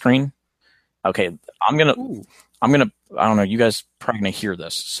 split screen. Okay, I don't know, you guys probably going to hear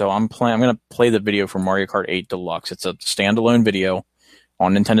this. So I'm going to play the video for Mario Kart 8 Deluxe. It's a standalone video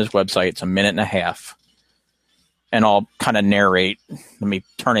on Nintendo's website. It's 1.5 minutes. And I'll kind of narrate. Let me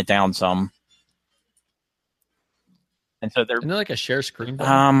turn it down some. And so isn't there like a share screen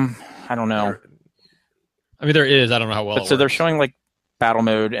button? I don't know. I mean, there is. I don't know how well. But so they're showing like battle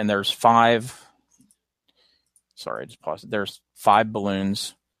mode, and there's 5. Sorry, I just paused. There's 5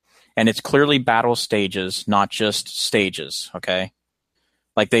 balloons, and it's clearly battle stages, not just stages. Okay,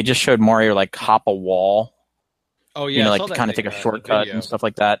 like they just showed Mario like hop a wall. Oh yeah, like kind of take a shortcut and stuff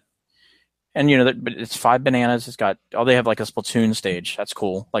like that. And but it's 5 bananas. It's got they have like a Splatoon stage. That's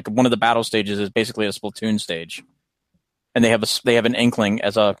cool. Like one of the battle stages is basically a Splatoon stage. And they have an Inkling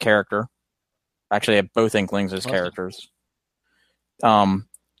as a character. Actually, they have both Inklings as characters. But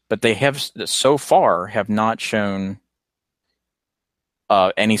they have so far have not shown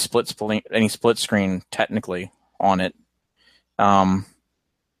any split screen technically on it. And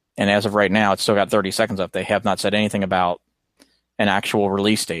as of right now, it's still got 30 seconds up. They have not said anything about an actual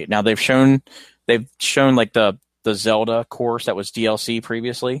release date. Now they've shown like the Zelda course that was DLC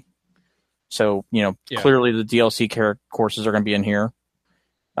previously. So, clearly the DLC courses are going to be in here.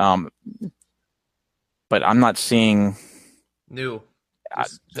 But I'm not seeing new.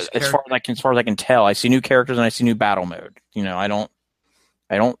 As far as I can tell, I see new characters and I see new battle mode. I don't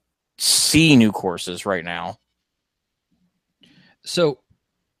see new courses right now. So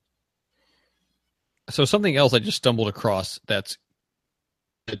something else I just stumbled across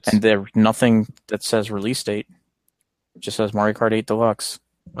and there's nothing that says release date. It just says Mario Kart 8 Deluxe.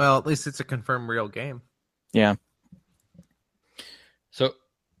 Well, at least it's a confirmed real game. Yeah. So,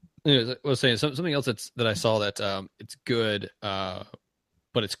 I was saying something else that I saw that it's good, but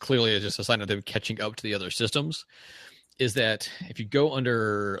it's clearly just a sign of them catching up to the other systems. Is that if you go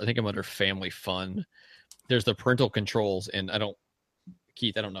under, I think I'm under Family Fun, there's the parental controls, and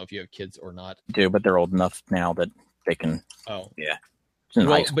Keith, I don't know if you have kids or not. I do, but they're old enough now that they can. Oh, yeah.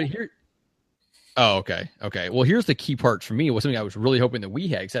 Oh, okay. Well, here's the key part for me. It was something I was really hoping that we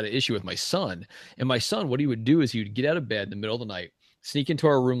had, because I had an issue with my son. And my son, what he would do is he would get out of bed in the middle of the night, sneak into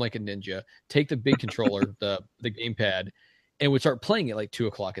our room like a ninja, take the big controller, the gamepad, and would start playing it like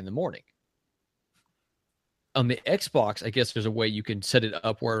 2:00 in the morning. On the Xbox, I guess there's a way you can set it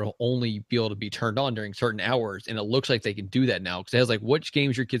up where it'll only be able to be turned on during certain hours, and it looks like they can do that now because it has like which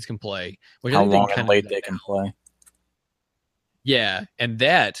games your kids can play, how long and late they can play. Yeah, and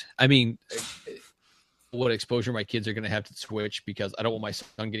that, I mean, what exposure my kids are going to have to Switch, because I don't want my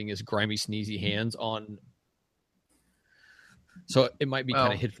son getting his grimy, sneezy hands on. So it might be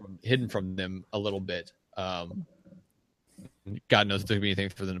kind of hidden from them a little bit. God knows if there's going to be anything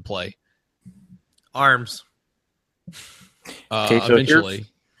for them to play. ARMS. Okay, so eventually.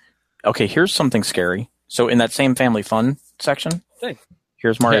 Here's something scary. So in that same Family Fun section,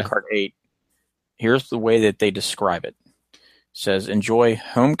 here's Mario Kart 8. Here's the way that they describe it. Says, enjoy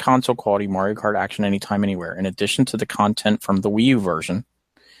home console quality Mario Kart action anytime, anywhere. In addition to the content from the Wii U version,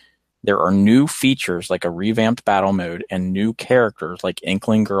 there are new features like a revamped battle mode and new characters like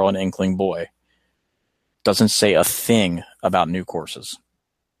Inkling Girl and Inkling Boy. Doesn't say a thing about new courses.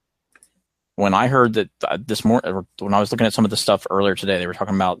 When I heard that this morning, when I was looking at some of the stuff earlier today, they were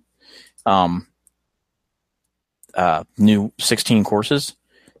talking about new 16 courses.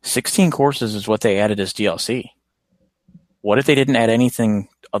 16 courses is what they added as DLC. What if they didn't add anything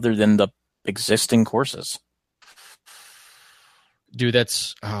other than the existing courses? Dude,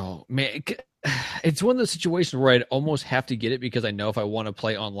 it's one of those situations where I'd almost have to get it because I know if I want to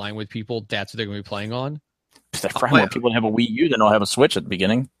play online with people, that's what they're going to be playing on. There's more people that have a Wii U than will have a Switch at the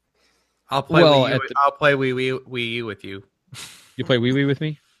beginning. I'll play Wii U with you. You play Wii U with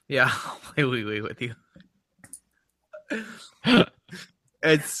me? Yeah, I'll play Wii U with you.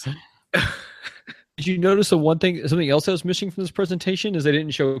 It's. Did you notice something else that was missing from this presentation is they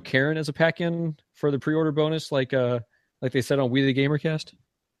didn't show Karen as a pack-in for the pre-order bonus like they said on We the Gamercast?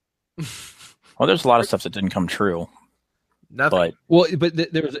 Well, there's a lot of stuff that didn't come true. Nothing. But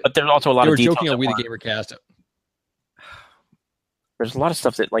there's also a lot of details. They were joking on We the Gamercast. There's a lot of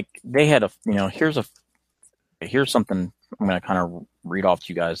stuff that they had here's something I'm going to kind of read off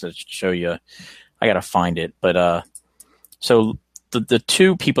to you guys to show you. I got to find it, but so the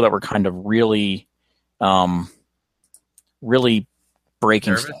two people that were kind of really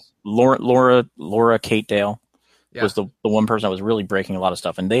breaking stuff. Laura Kate Dale was the one person that was really breaking a lot of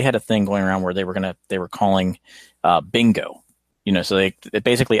stuff, and they had a thing going around where they were calling bingo. So they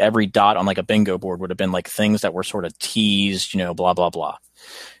basically every dot on like a bingo board would have been like things that were sort of teased, blah blah blah.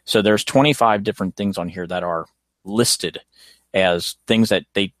 So there's 25 different things on here that are listed as things that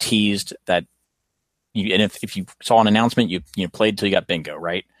they teased that. And if you saw an announcement, you played till you got bingo,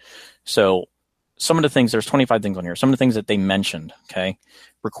 right? So some of the things, there's 25 things on here. Some of the things that they mentioned, okay?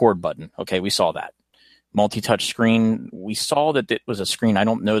 Record button, okay, we saw that. Multi-touch screen, we saw that it was a screen. I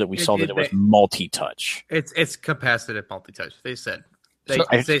don't know that we saw that it was multi-touch. It's capacitive multi-touch. They said.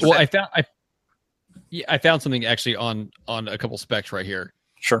 I found something actually on a couple specs right here.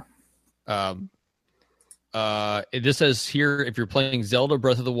 Sure. This says here, if you're playing Zelda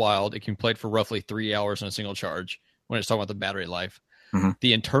Breath of the Wild, it can be played for roughly 3 hours on a single charge when it's talking about the battery life. Mm-hmm.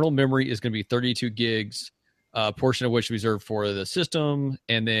 The internal memory is going to be 32 gigs, a portion of which is reserved for the system.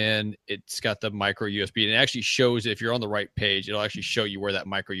 And then it's got the micro USB. And it actually shows, if you're on the right page, it'll actually show you where that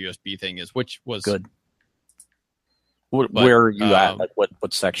micro USB thing is, which was good. Where are you at? Like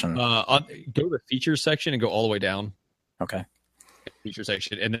what section? Go to the features section and go all the way down. Okay. Feature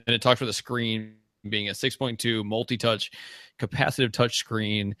section. And then it talks about the screen being a 6.2 multi-touch capacitive touch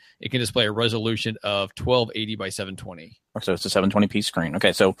screen. It can display a resolution of 1280 by 720. So it's a 720p screen.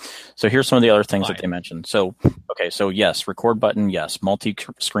 Okay, so here's some of the other things that they mentioned. So yes, record button, yes.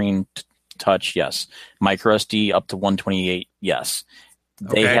 Multi-screen touch, yes. Micro SD up to 128, yes.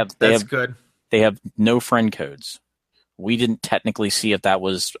 That's good. They have no friend codes. We didn't technically see if that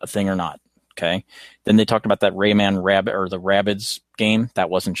was a thing or not. Okay. Then they talked about that Rayman Rabbit or the Rabbids game that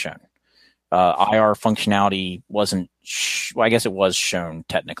wasn't shown. IR functionality wasn't. I guess it was shown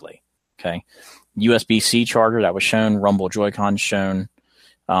technically. Okay. USB-C charger that was shown. Rumble Joy-Con shown.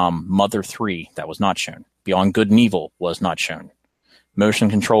 Mother 3 that was not shown. Beyond Good and Evil was not shown. Motion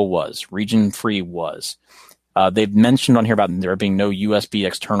control was. Region free was. They've mentioned on here about there being no USB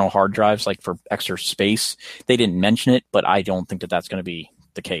external hard drives, like for extra space. They didn't mention it, but I don't think that that's going to be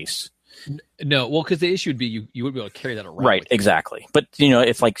the case. No, well, because the issue would be you wouldn't be able to carry that around. Right, exactly. But,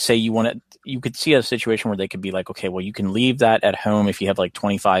 if, like, say you could see a situation where they could be like, okay, well, you can leave that at home if you have, like,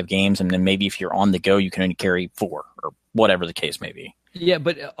 25 games, and then maybe if you're on the go, you can only carry 4, or whatever the case may be. Yeah,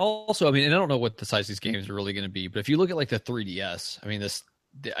 but also, I mean, and I don't know what the size of these games are really going to be, but if you look at, like, the 3DS, I mean,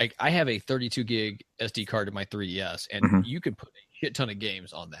 I have a 32 gig SD card in my 3DS, and you could put a shit ton of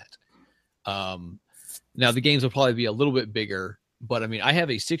games on that. Now, the games will probably be a little bit bigger, but I mean, I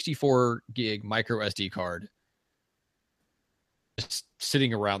have a 64 gig micro SD card just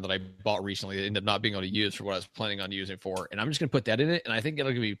sitting around that I bought recently that ended up not being able to use for what I was planning on using for. And I'm just going to put that in it. And I think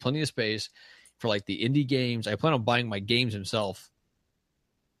it'll give me plenty of space for like the indie games. I plan on buying my games himself,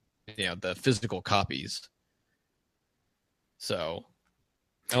 the physical copies. So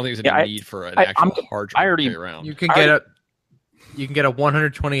I don't think there's any need for an actual hard drive to carry around. You can get a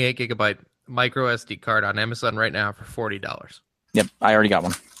 128 gigabyte micro SD card on Amazon right now for $40. Yep, I already got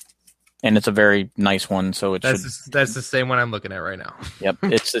one, and it's a very nice one. So that's the same one I'm looking at right now. Yep,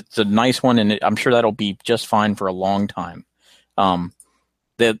 it's a nice one, and I'm sure that'll be just fine for a long time.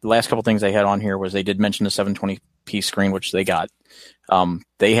 The last couple things they had on here was they did mention the 720p screen, which they got.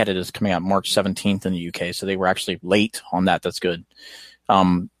 They had it as coming out March 17th in the UK, so they were actually late on that. That's good.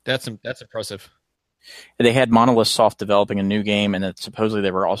 That's impressive. They had Monolith Soft developing a new game, and supposedly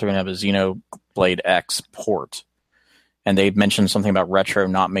they were also going to have a Xenoblade X port. And they mentioned something about Retro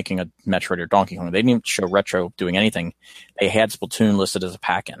not making a Metroid or Donkey Kong. They didn't even show Retro doing anything. They had Splatoon listed as a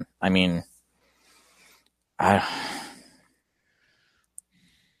pack-in. I mean, 1-2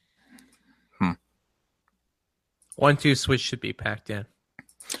 Switch should be packed in.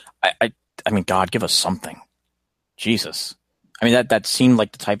 I mean, God, give us something. Jesus. I mean, that seemed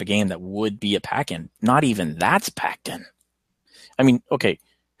like the type of game that would be a pack-in. Not even that's packed in. I mean, okay,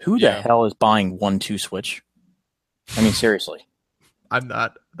 who the hell is buying 1-2 Switch? I mean, seriously. I'm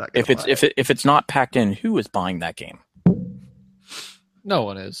not. If it's not packed in, who is buying that game? No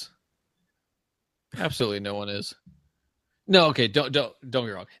one is. Absolutely, no one is. No, okay, don't get me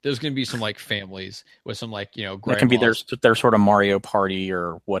wrong. There's going to be some like families with some like grandmas. That can be their sort of Mario Party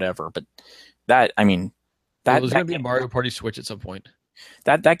or whatever. But that, I mean, there's going to be a Mario Party Switch at some point.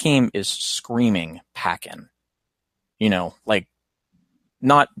 That game is screaming pack-in. Like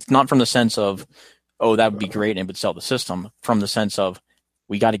not from the sense of, oh, that would be great and it would sell the system, from the sense of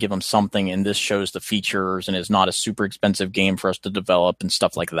we got to give them something, and this shows the features and is not a super expensive game for us to develop and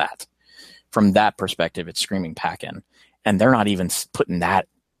stuff like that. From that perspective, it's screaming pack-in. And they're not even putting that.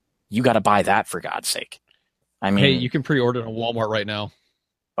 You got to buy that, for God's sake. I mean, hey, you can pre-order it on Walmart right now.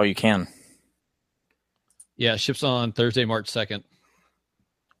 Oh, you can? Yeah, ships on Thursday, March 2nd.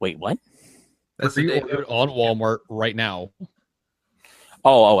 Wait, what? That's pre-ordered on Walmart right now.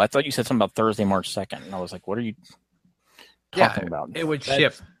 Oh, I thought you said something about Thursday, March 2nd. And I was like, what are you talking about? It would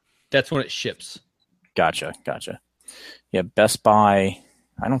ship. That's when it ships. Gotcha. Yeah, Best Buy.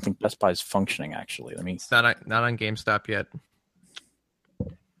 I don't think Best Buy is functioning, actually. It's not on GameStop yet.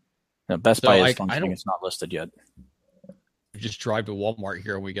 No, Best Buy is functioning. It's not listed yet. Just drive to Walmart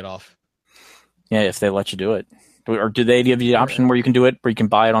here when we get off. Yeah, if they let you do it. Or do they give you the option where you can do it, where you can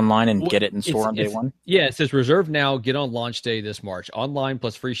buy it online and get it in store on day one? Yeah, it says reserve now, get on launch day this March. Online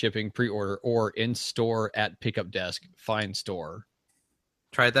plus free shipping, pre-order, or in store at pickup desk. Find store.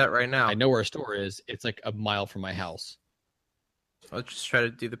 Try that right now. I know where a store is. It's like a mile from my house. Let's just try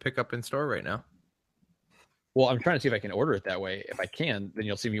to do the pickup in store right now. Well, I'm trying to see if I can order it that way. If I can, then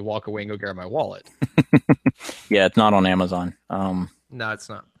you'll see me walk away and go grab my wallet. Yeah, it's not on Amazon. No, it's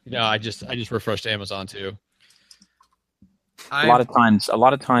not. No, I just refreshed Amazon too. A lot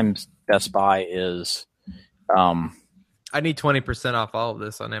of times Best Buy is I need 20% off all of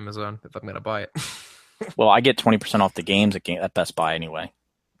this on Amazon if I'm going to buy it. Well, I get 20% off the games at Best Buy anyway.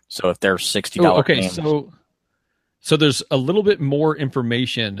 So if they're $60 okay, games. so there's a little bit more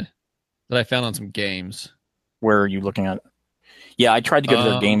information that I found on some games. Where are you looking at? Yeah, I tried to go to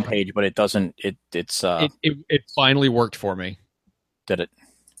their game page, but it doesn't. It finally worked for me. Did it?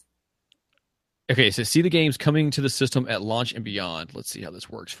 Okay, so see the games coming to the system at launch and beyond. Let's see how this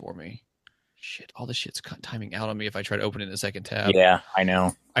works for me. Shit, all this shit's timing out on me if I try to open it in a second tab. Yeah, I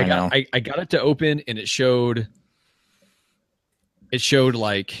know. I got it to open, and it showed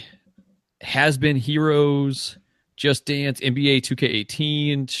like Has Been Heroes, Just Dance, NBA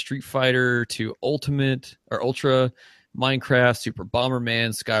 2K18, Street Fighter 2 Ultimate or Ultra, Minecraft, Super Bomberman,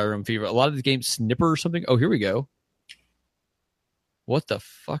 Skyrim, Fever. A lot of the games, Snipper or something. Oh, here we go. What the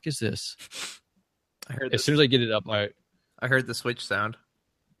fuck is this? As soon as I get it up, I heard the Switch sound.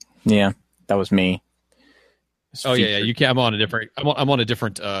 Yeah, that was me. Yeah. You can. I'm on a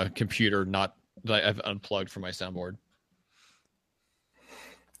different computer, not that I've unplugged from my soundboard.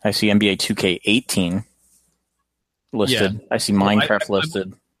 I see NBA 2K18 listed. Yeah. I see Minecraft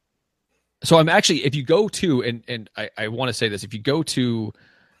listed. So I'm actually, if you go to, and I want to say this, if you go to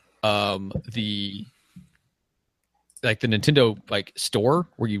the Nintendo store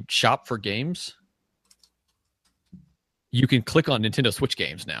where you shop for games, you can click on Nintendo Switch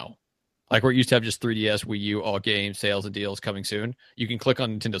games now. Like where it used to have just 3DS, Wii U, all games, sales and deals coming soon. You can click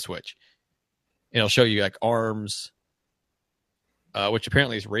on Nintendo Switch. And it'll show you like ARMS, which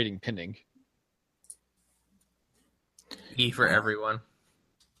apparently is rating pending. E for everyone.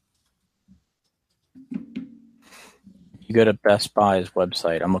 You go to Best Buy's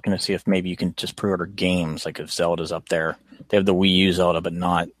website. I'm looking to see if maybe you can just pre-order games, like if Zelda's up there. They have the Wii U Zelda, but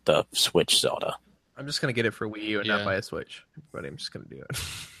not the Switch Zelda. I'm just going to get it for Wii U and not buy a Switch. But I'm just going to do it.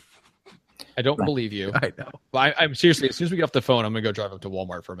 I don't believe you. I know. But I'm seriously, as soon as we get off the phone, I'm going to go drive up to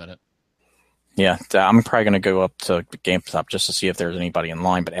Walmart for a minute. Yeah, I'm probably going to go up to GameStop just to see if there's anybody in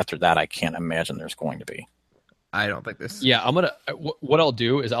line. But after that, I can't imagine there's going to be. I don't think this. Yeah, I'm gonna. What I'll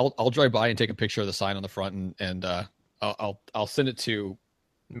do is I'll drive by and take a picture of the sign on the front, and I'll send it to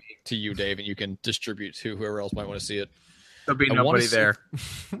you, Dave, and you can distribute to whoever else might want to see it. There'll be nobody there.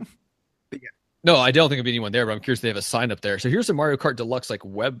 No, I don't think there'll be anyone there, but I'm curious if they have a sign up there. So here's the Mario Kart Deluxe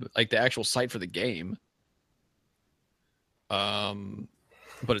web, the actual site for the game. But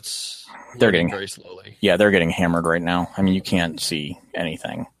they're getting very slowly. Yeah, they're getting hammered right now. I mean, you can't see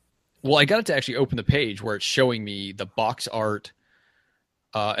anything. Well, I got it to actually open the page where it's showing me the box art,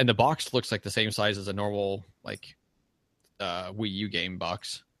 and the box looks like the same size as a normal Wii U game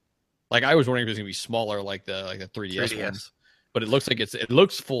box. Like I was wondering if it was gonna be smaller, like the 3DS ones, but it looks like it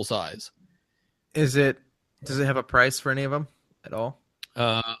looks full size. Does it have a price for any of them at all?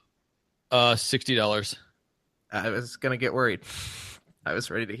 $60. I was gonna get worried. I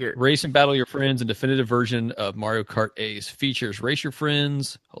was ready to hear it. Race and battle your friends. A definitive version of Mario Kart Ace features race your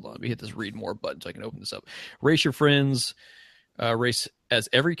friends. Hold on, let me hit this read more button so I can open this up. Race your friends. Race as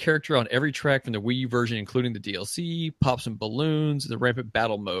every character on every track from the Wii U version, including the DLC. Pop some balloons. The rampant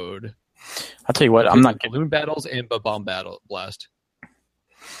battle mode. I'll tell you what, I'm not getting balloon battles and bomb battle blast.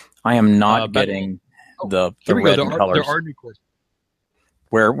 I am not getting the red colors. There are new courses.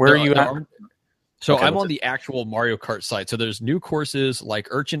 Where are you at? So okay, I'm on the actual Mario Kart site. So there's new courses like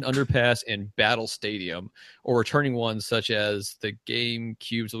Urchin Underpass and Battle Stadium, or returning ones such as the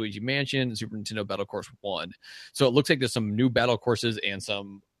GameCube's Luigi Mansion and Super Nintendo Battle Course 1. So it looks like there's some new battle courses and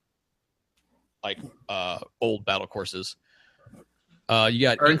some old battle courses. You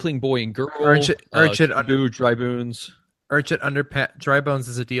got Inkling Boy and Girl, Urchin Drybones. Urchin Underpass. Drybones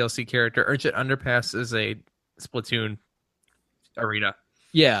is a DLC character. Urchin Underpass is a Splatoon arena.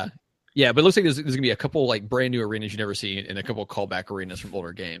 Yeah, but it looks like there's going to be a couple brand new arenas you've never seen and a couple callback arenas from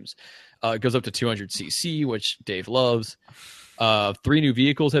older games. It goes up to 200cc, which Dave loves. 3 new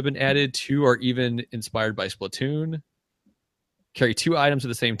vehicles have been added. 2 are even inspired by Splatoon. Carry 2 items at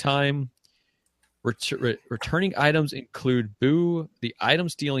the same time. Returning items include Boo, the item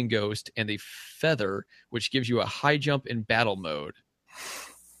stealing ghost, and the feather, which gives you a high jump in battle mode.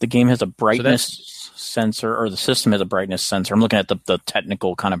 The game has a brightness sensor, or the system has a brightness sensor. I'm looking at the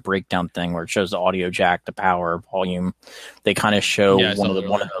technical kind of breakdown thing where it shows the audio jack, the power, volume. They kind of show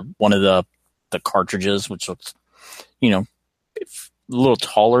one of the cartridges, which looks, a little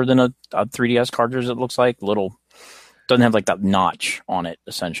taller than a 3DS cartridge. It looks like doesn't have that notch on it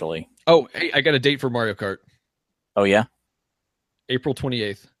essentially. Oh, hey, I got a date for Mario Kart. Oh yeah, April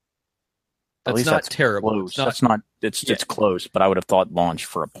 28th. That's terrible. Close. It's close, but I would have thought launch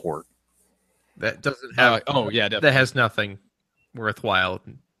for a port. That doesn't have. Definitely. That has nothing worthwhile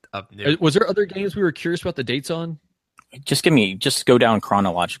up new. Was there other games we were curious about the dates on? Just go down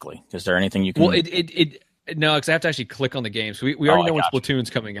chronologically. Is there anything you can? Well, no, because I have to actually click on the games. We already know when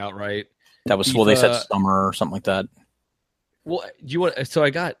Splatoon's coming out, right? That was they said summer or something like that. Well, do you want? So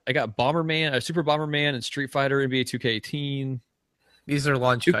I got Bomberman, Super Bomberman, and Street Fighter, NBA 2K18. These are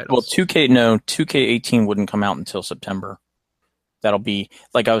launch titles. Well, 2K18 wouldn't come out until September. That'll be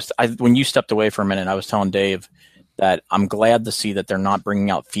like when you stepped away for a minute, I was telling Dave that I'm glad to see that they're not bringing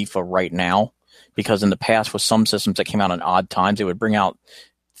out FIFA right now, because in the past with some systems that came out at odd times, they would bring out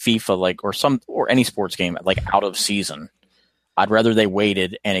FIFA or any sports game like out of season. I'd rather they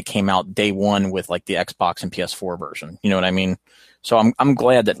waited and it came out day one with like the Xbox and PS4 version. You know what I mean? So I'm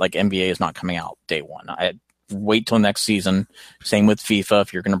glad that like NBA is not coming out day one. I wait till next season. Same with FIFA.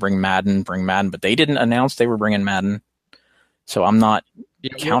 If you're going to bring Madden, but they didn't announce they were bringing Madden. So I'm not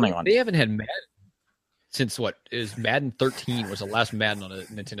counting on it. They haven't had Madden since Madden 13 was the last Madden on a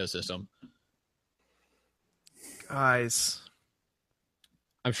Nintendo system. Guys,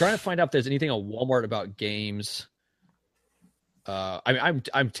 I'm trying to find out if there's anything on Walmart about games. I'm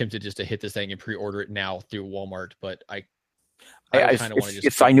tempted just to hit this thing and pre-order it now through Walmart, but I kind of want to just.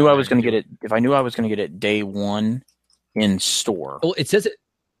 If I knew I was going to get it day one in store. Well, it says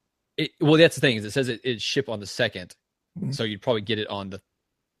it. Well, that's the thing is it says it ship on the 2nd, so you'd probably get it on the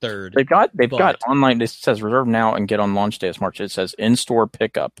 3rd. They've got online. It says reserve now and get on launch day. It's March. It says in-store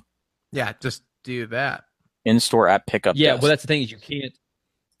pickup. Yeah, just do that. In-store at pickup. Yeah, desk. well, that's the thing is you can't.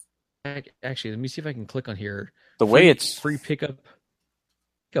 Actually, let me see if I can click on here. The way it's free pickup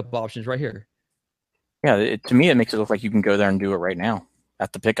options right here. Yeah, to me it makes it look like you can go there and do it right now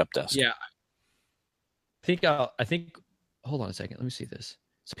at the pickup desk. Yeah, I think. Hold on a second. Let me see this.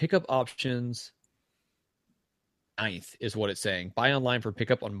 So pickup options 9th is what it's saying. Buy online for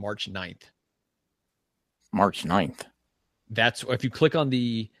pickup on March 9th. March 9th. That's if you click on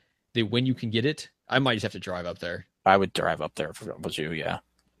the when you can get it. I might just have to drive up there. I would drive up there if it was you. Yeah.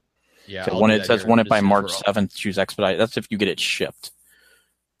 Yeah. So when it says want it by March 7th, choose expedite. That's if you get it shipped.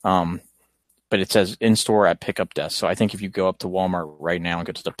 But it says in store at pickup desk. So I think if you go up to Walmart right now and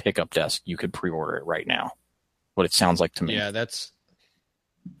go to the pickup desk, you could pre-order it right now. What it sounds like to me. Yeah, that's.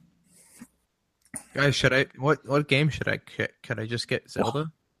 Guys, what game should I get? Could I just get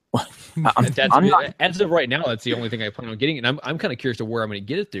Zelda? As of right now, that's the only thing I plan on getting, and I'm kind of curious to where I'm going to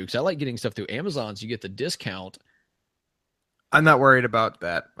get it through because I like getting stuff through Amazon, so you get the discount. I'm not worried about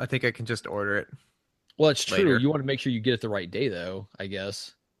that. I think I can just order it. Well, it's later. True. You want to make sure you get it the right day, though. I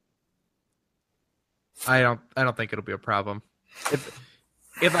guess. I don't think it'll be a problem.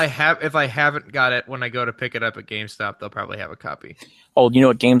 If I haven't got it when I go to pick it up at GameStop, they'll probably have a copy. Oh, you know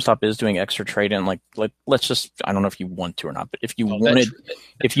what? GameStop is doing extra trade-in. Like let's just, I don't know if you want to or not, but if you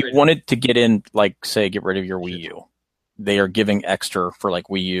wanted to get in, like say, get rid of your Wii U, they are giving extra for like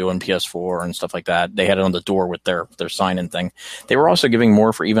Wii U and PS4 and stuff like that. They had it on the door with their sign-in thing. They were also giving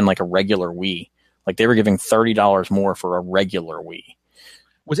more for even like a regular Wii. Like they were giving $30 more for a regular Wii.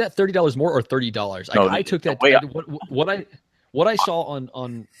 Was that $30 more or $30? No, I took that. What I saw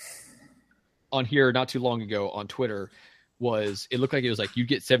on here not too long ago on Twitter was it looked like it was like you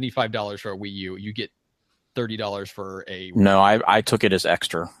get $75 for a Wii U, you get $30 for a. No, I took it as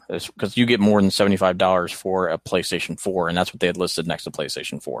extra because you get more than $75 for a PlayStation 4, and that's what they had listed next to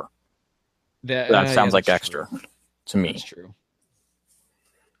PlayStation 4. That sounds like extra to me. That's true.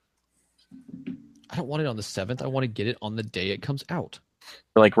 I don't want it on the 7th. I want to get it on the day it comes out.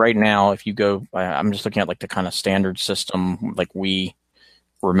 Like right now, if you go, I'm just looking at like the kind of standard system, like Wii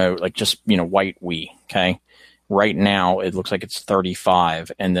remote, like just, white Wii. Okay. Right now, it looks like it's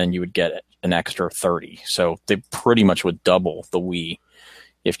 $35 and then you would get an extra $30. So they pretty much would double the Wii.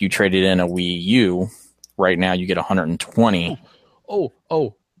 If you traded in a Wii U right now, you get $120.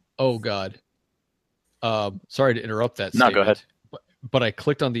 Oh God. Sorry to interrupt that. No, go ahead. But I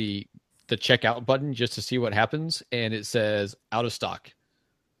clicked on the checkout button just to see what happens, and it says out of stock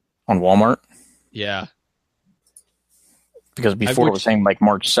on Walmart. Yeah, because before it was saying like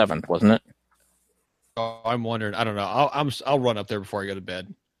March 7th, wasn't it? I'm wondering. I don't know. I'll run up there before I go to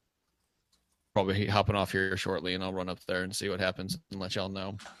bed. Probably hopping off here shortly, and I'll run up there and see what happens and let y'all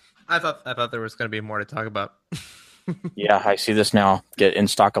know. I thought there was going to be more to talk about. Yeah, I see this now. Get in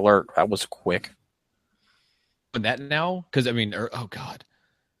stock alert. That was quick. And that now, because oh God.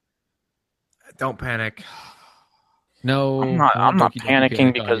 Don't panic. No, I'm not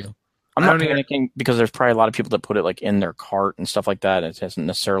panicking because there's probably a lot of people that put it like in their cart and stuff like that. It hasn't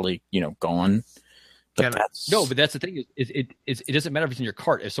necessarily, gone. But that's the thing is it doesn't matter if it's in your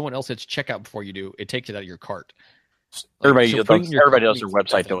cart. If someone else hits checkout before you do, it takes it out of your cart. Everybody does their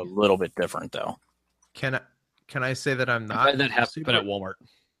website though a little bit different though. Can I say that I'm not? That happened at Walmart.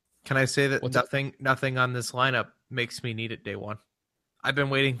 Can I say that nothing on this lineup makes me need it day one? I've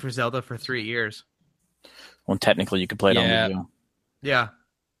been waiting for Zelda for 3 years. Well, technically, you could play it on Wii U. Yeah,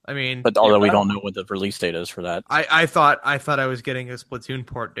 I mean, but although we don't know what the release date is for that, I thought I was getting a Splatoon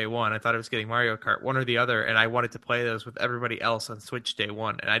port day one. I thought I was getting Mario Kart, one or the other, and I wanted to play those with everybody else on Switch day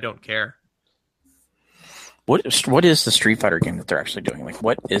one, and I don't care. What is the Street Fighter game that they're actually doing? Like,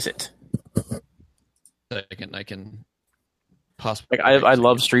 what is it? I can possibly. Like, I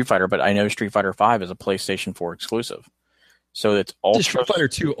love Street Fighter, but I know Street Fighter V is a PlayStation 4 exclusive, so it's Ultra. Street Fighter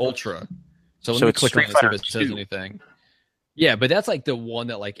 2 Ultra. So let me click on it and see if it says anything. Yeah, but that's like the one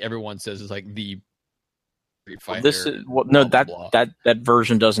that like everyone says is like the Street Fighter. This is that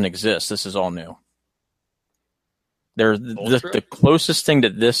version doesn't exist. This is all new. The closest thing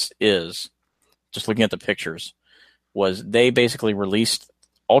that this is, just looking at the pictures, was they basically released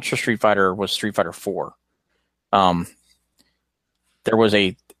Ultra Street Fighter was Street Fighter 4. There was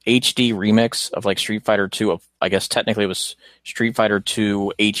a HD remix of like Street Fighter 2. I guess technically it was Street Fighter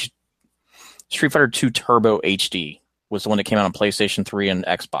 2 Street Fighter 2 Turbo HD was the one that came out on PlayStation 3 and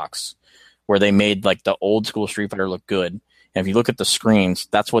Xbox, where they made like the old school Street Fighter look good. And if you look at the screens,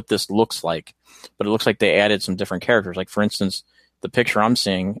 that's what this looks like. But it looks like they added some different characters. Like, for instance, the picture I'm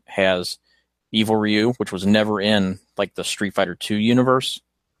seeing has Evil Ryu, which was never in like the Street Fighter 2 universe.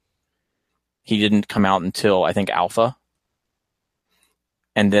 He didn't come out until, I think, Alpha.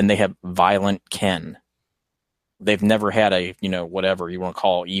 And then they have Violent Ken. They've never had a, whatever you want to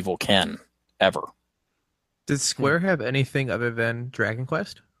call Evil Ken, ever. Does Square have anything other than Dragon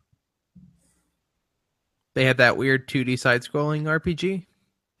Quest? They had that weird 2D side-scrolling RPG?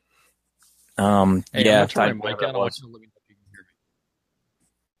 Hey, yeah.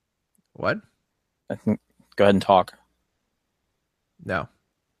 What? I think, go ahead and talk. No.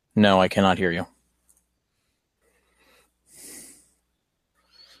 No, I cannot hear you.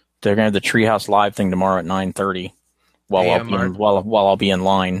 They're gonna have the Treehouse Live thing tomorrow at 9:30, while I'll be in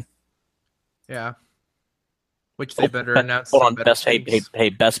line. Yeah. Which they better announce. Hold on, hey,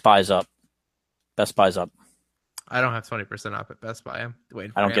 Best Buy's up. Best Buy's up. I don't have 20% off at Best Buy. I'm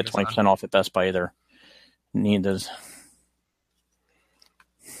waiting for I don't get 20% off at Best Buy either. Neither does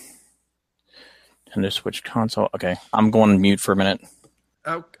Nintendo Switch console. Okay, I'm going mute for a minute.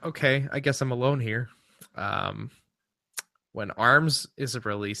 Oh, okay. I guess I'm alone here. When ARMS is a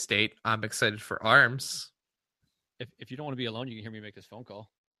release date, I'm excited for ARMS. If you don't want to be alone, you can hear me make this phone call.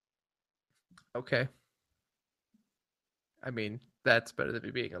 Okay. I mean, that's better than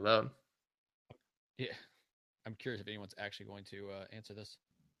me being alone. Yeah. I'm curious if anyone's actually going to answer this.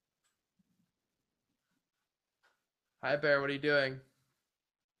 Hi, Bear. What are you doing?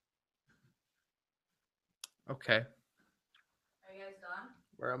 Okay. Are you guys done?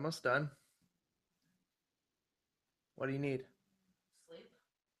 We're almost done. What do you need? Sleep.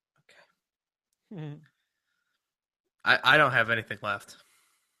 Okay. I don't have anything left.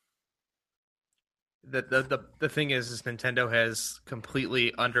 The thing is Nintendo has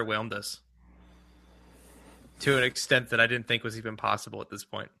completely underwhelmed us to an extent that I didn't think was even possible at this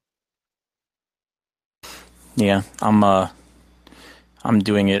point. Yeah, I'm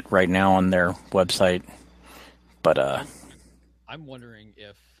doing it right now on their website, but I'm wondering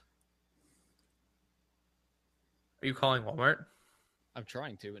if. Are you calling Walmart? I'm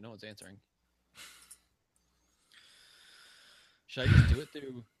trying to, but no one's answering. Should I just do it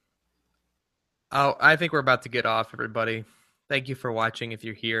through? Oh, I think we're about to get off, everybody. Thank you for watching if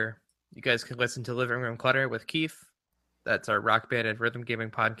you're here. You guys can listen to Living Room Clutter with Keith. That's our Rock Band and Rhythm Gaming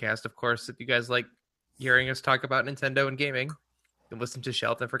podcast. Of course, if you guys like hearing us talk about Nintendo and gaming, you can listen to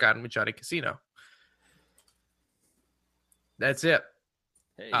Shelved and Forgotten with Johnny Casino. That's it.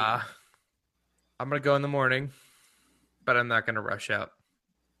 Hey. I'm going to go in the morning, but I'm not going to rush out.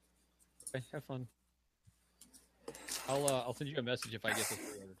 Okay, have fun. I'll send you a message if I get this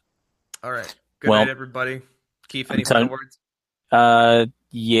pre-ordered. All right. Good night, everybody. Keith, any final words?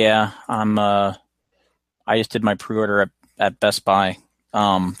 Yeah, I just did my pre-order at Best Buy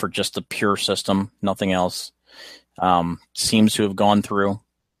for just the pure system, nothing else. Seems to have gone through,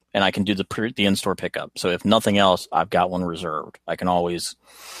 and I can do the in-store pickup. So if nothing else, I've got one reserved. I can always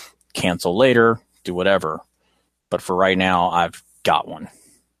cancel later, do whatever. But for right now, I've got one.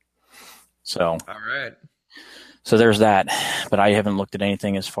 So all right. So there's that. But I haven't looked at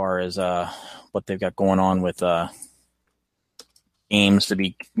anything as far as what they've got going on with games to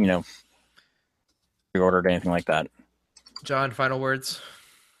be, pre-ordered, anything like that. John, final words?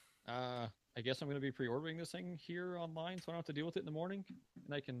 I guess I'm going to be pre-ordering this thing here online, so I don't have to deal with it in the morning,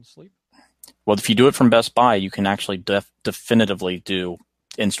 and I can sleep. Well, if you do it from Best Buy, you can actually definitively do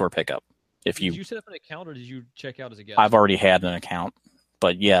in-store pickup. Did you set up an account, or did you check out as a guest? I've already had an account,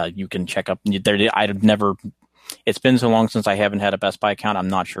 but yeah, you can check up. I've never. It's been so long since I haven't had a Best Buy account. I'm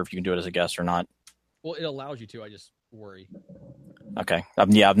not sure if you can do it as a guest or not. Well, it allows you to. I just worry. Okay. I've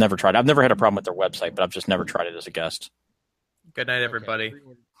never tried. I've never had a problem with their website, but I've just never tried it as a guest. Good night, everybody.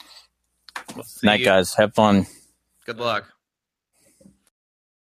 Night, guys. Have fun. Good luck.